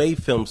French New Wave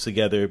films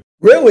together.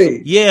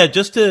 Really? Yeah.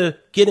 Just to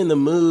get in the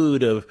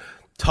mood of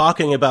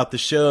talking about the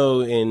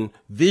show in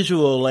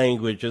visual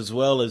language as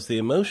well as the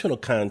emotional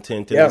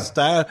content and the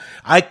style.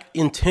 I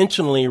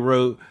intentionally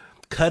wrote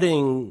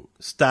cutting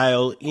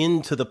style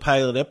into the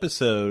pilot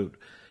episode,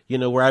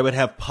 where I would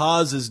have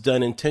pauses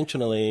done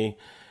intentionally,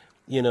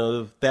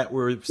 that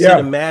were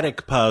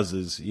cinematic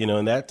pauses,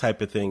 and that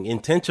type of thing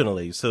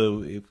intentionally.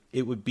 So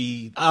it would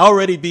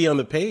already be on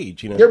the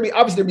page,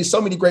 There'd be so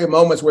many great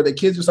moments where the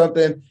kids or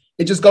something,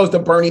 it just goes to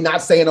Bernie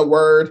not saying a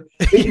word.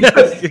 Then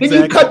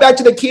you cut back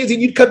to the kids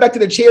and you'd cut back to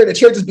the chair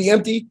just be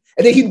empty.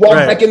 And then he'd walk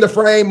back in the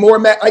frame, more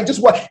mad, like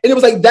just what? And it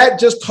was like, that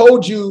just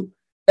told you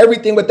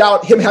everything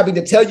without him having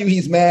to tell you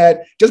he's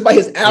mad, just by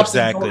his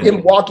absence, or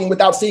him walking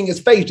without seeing his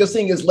face, just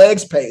seeing his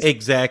legs pace.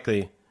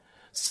 Exactly.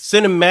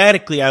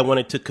 Cinematically, I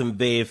wanted to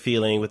convey a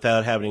feeling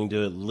without having to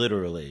do it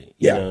literally,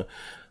 you know,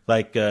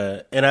 like,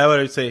 and I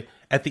would say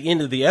at the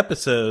end of the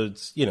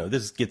episodes,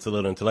 this gets a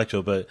little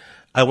intellectual, but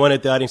I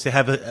wanted the audience to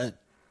have a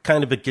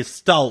kind of a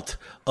gestalt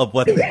of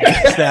what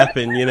just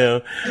happened,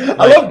 Like,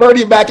 I love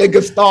Bernie back at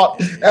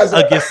gestalt. As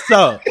a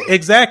gestalt.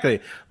 Exactly.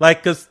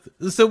 Like,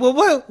 so,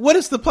 well, what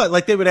is the plot?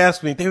 Like, they would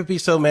ask me, they would be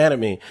so mad at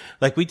me.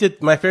 Like,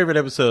 my favorite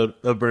episode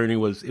of Bernie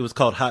was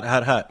called Hot,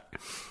 Hot, Hot.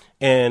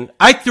 And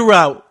I threw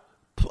out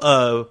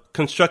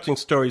constructing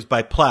stories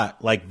by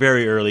plot, like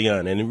very early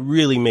on. And it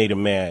really made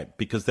him mad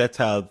because that's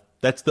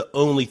the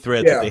only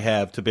thread that they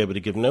have to be able to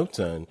give notes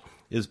on.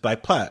 Is by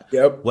plot.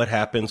 Yep. What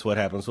happens.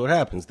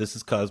 This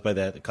is caused by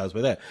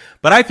that.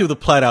 But I threw the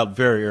plot out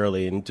very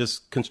early and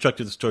just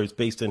constructed the stories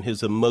based on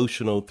his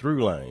emotional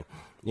through line,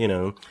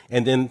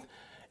 and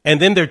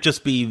then there'd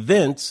just be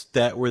events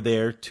that were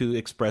there to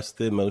express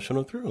the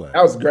emotional through line.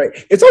 That was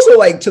great. It's also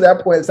like, to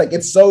that point, it's like,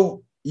 it's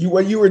so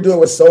what you were doing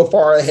was so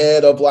far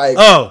ahead of like.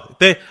 Oh,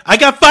 I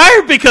got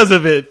fired because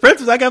of it.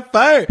 Francis, I got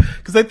fired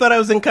because they thought I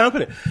was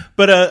incompetent.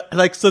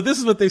 But so this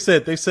is what they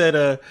said. They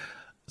said,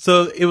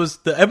 so it was,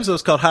 the episode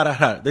was called Hot, Hot,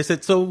 Hot. They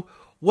said, so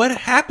what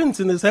happens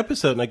in this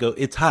episode? And I go,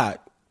 it's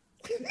hot.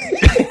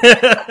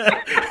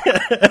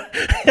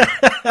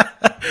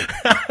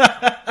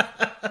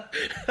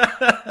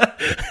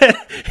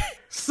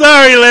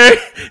 Sorry, Larry.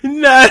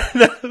 No.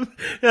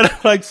 And I'm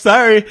like,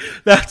 sorry,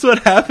 that's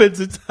what happens.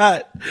 It's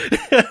hot.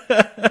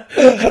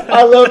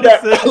 I love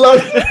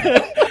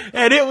that.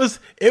 And it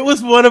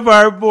was one of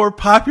our more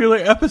popular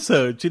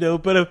episodes,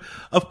 but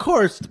of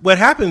course, what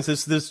happens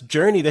is this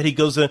journey that he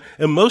goes on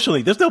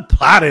emotionally. There's no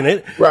plot in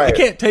it. Right. I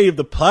can't tell you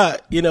the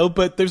plot,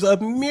 but there's a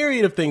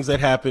myriad of things that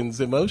happens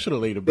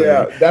emotionally to Bernie.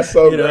 Yeah, that's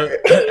so great.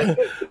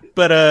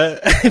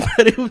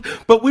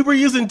 But we were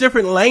using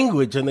different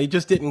language and they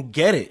just didn't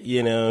get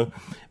it,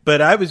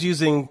 But I was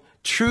using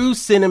true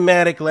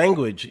cinematic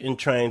language in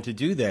trying to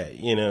do that,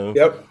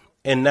 Yep.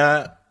 And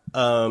not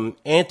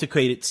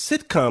antiquated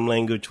sitcom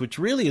language, which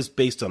really is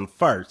based on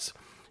farts,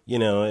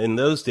 in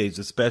those days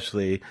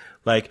especially.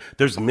 Like,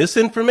 there's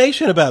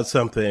misinformation about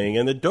something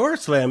and the door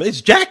slam.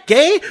 Is Jack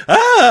gay?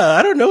 I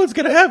don't know what's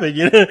going to happen,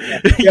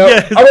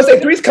 Yeah. I would say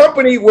Three's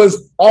Company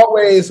was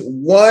always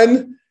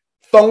one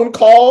phone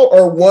call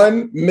or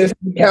one missed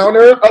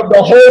encounter of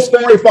the whole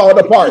story falling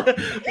apart.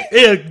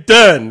 Yeah,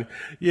 done.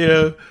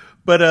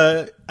 But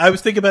I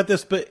was thinking about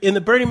this, but in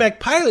the Bernie Mac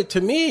pilot,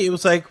 to me, it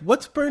was like,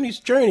 what's Bernie's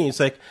journey? It's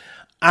like,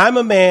 I'm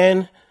a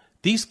man.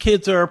 These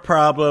kids are a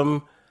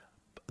problem.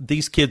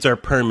 These kids are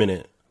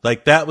permanent.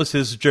 Like, that was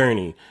his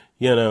journey,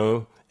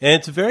 And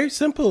it's a very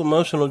simple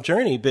emotional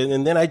journey.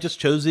 And then I just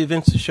chose the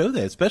events to show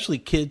that, especially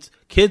kids.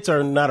 Kids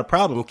are not a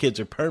problem. Kids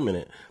are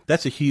permanent.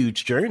 That's a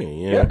huge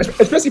journey. Yeah,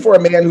 especially for a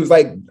man who's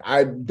like,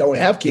 I don't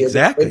have kids.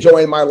 Exactly.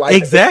 Enjoying my life.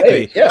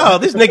 Exactly. Yeah. Oh,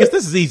 this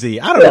is easy.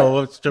 I don't know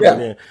what's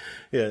jumping in.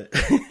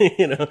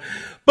 Yeah.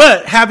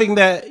 But having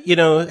that,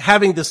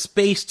 having the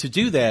space to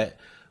do that,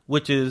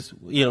 which is,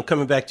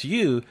 coming back to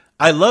you,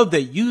 I love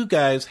that you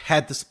guys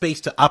had the space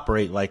to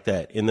operate like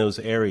that in those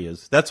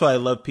areas. That's why I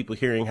love people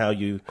hearing how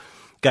you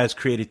guys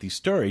created these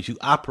stories. You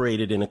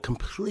operated in a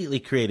completely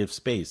creative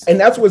space. And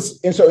that's what's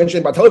so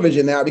interesting about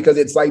television now, because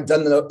it's like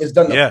done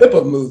the flip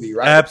of movie,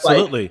 right?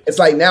 Absolutely. It's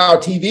like now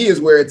TV is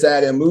where it's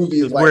at, and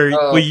movies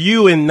where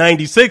you in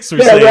 96 were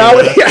saying.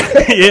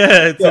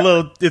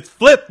 It's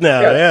flipped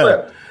now. Yeah.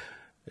 Flipped.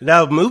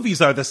 Now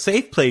movies are the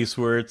safe place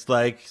where it's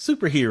like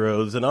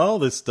superheroes and all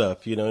this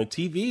stuff, and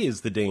TV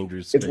is the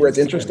dangerous space. It's where it's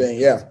interesting.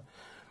 Yeah.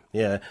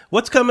 Yeah.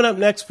 What's coming up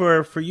next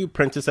for you,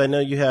 Prentice? I know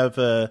you have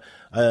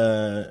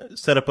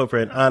set up over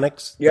at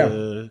Onyx,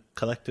 the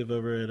collective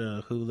over at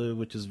Hulu,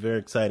 which is a very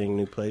exciting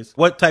new place.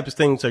 What type of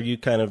things are you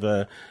kind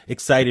of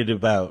excited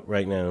about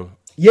right now?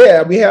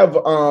 Yeah, we have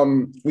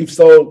we've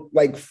sold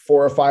like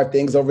 4 or 5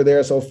 things over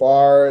there so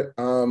far.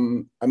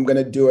 I'm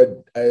gonna do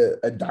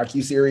a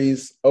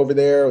docuseries over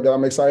there that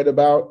I'm excited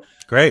about.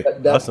 Great.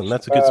 Awesome.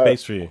 That's a good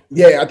space for you.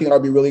 Yeah, I think that'll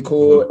be really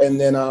cool. Mm-hmm. And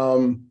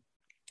then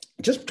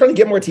just trying to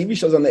get more TV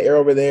shows on the air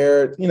over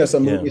there.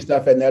 Some movie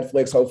stuff at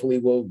Netflix. Hopefully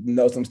we'll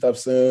know some stuff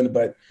soon.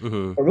 But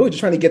we're really just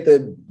trying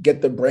to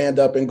get the brand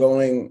up and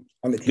going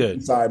on the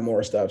TV side,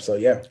 more stuff. So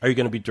yeah. Are you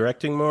going to be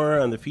directing more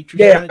on the feature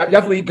side? Yeah, I'm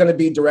definitely going to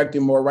be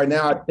directing more. Right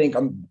now, I think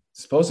I'm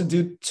supposed to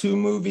do 2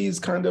 movies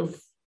kind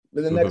of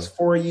in the next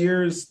 4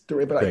 years.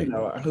 But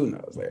who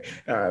knows? Larry.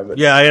 I know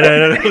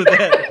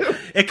that.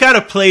 It kind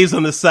of plays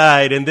on the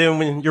side, and then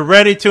when you're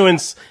ready to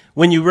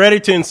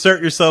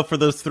insert yourself for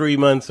those 3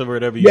 months or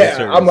whatever.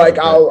 I'm like,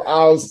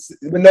 I'll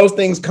when those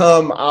things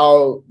come,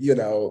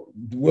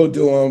 we'll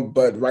do them.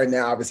 But right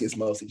now, obviously, it's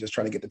mostly just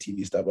trying to get the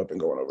TV stuff up and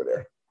going over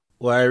there.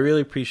 Well, I really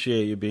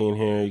appreciate you being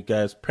here, you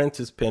guys.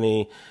 Prentice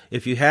Penny.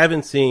 If you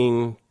haven't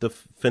seen the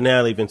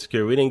finale of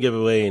Insecure, we didn't give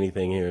away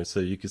anything here,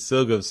 so you can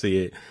still go see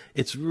it.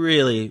 It's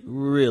really,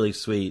 really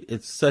sweet.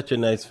 It's such a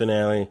nice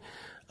finale.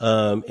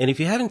 And if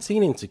you haven't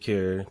seen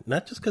Insecure,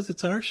 not just because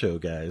it's our show,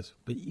 guys,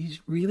 but you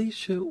really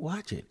should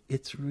watch it.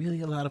 It's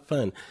really a lot of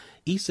fun.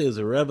 Issa is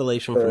a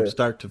revelation from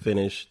start to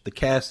finish. The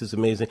cast is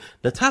amazing.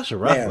 Natasha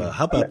Rothwell,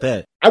 how about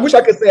that? I wish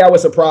I could say I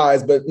was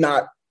surprised, but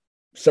not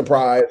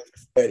surprised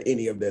at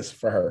any of this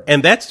for her.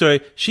 And that story,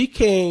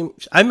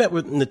 I met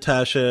with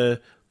Natasha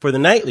for the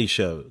nightly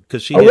show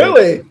because she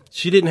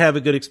didn't have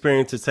a good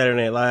experience at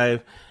Saturday Night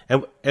Live.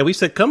 And we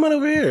said, come on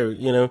over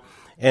here,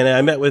 And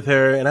I met with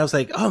her and I was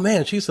like, oh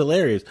man, she's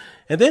hilarious.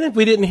 And then if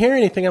we didn't hear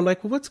anything, I'm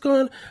like,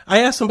 well, I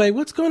asked somebody,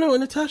 what's going on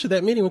with Natasha?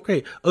 That meeting went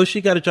great. Oh, she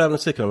got a job in the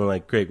sitcom. I'm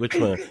like, great. Which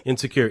one?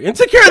 Insecure. That's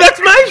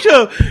my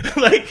show.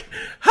 Like,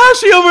 how's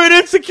she over at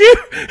Insecure?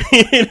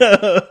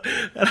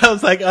 And I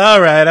was like, all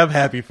right, I'm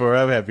happy for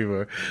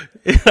her.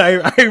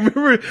 I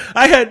remember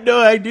I had no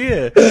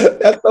idea.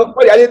 That's so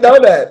funny. I didn't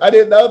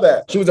know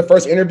that. She was the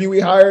first interview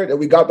we hired and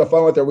we got the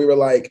phone with her. We were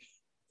like,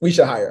 we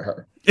should hire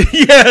her.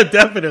 Yeah,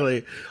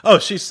 definitely. Oh,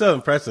 she's so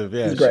impressive.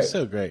 Yeah, she's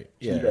so great.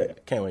 Yeah,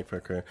 great. Can't wait for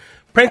her career.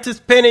 Prentice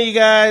Penny, you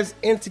guys.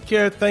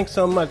 Insecure, thanks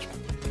so much.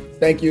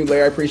 Thank you,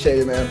 Larry. I appreciate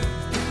it, man.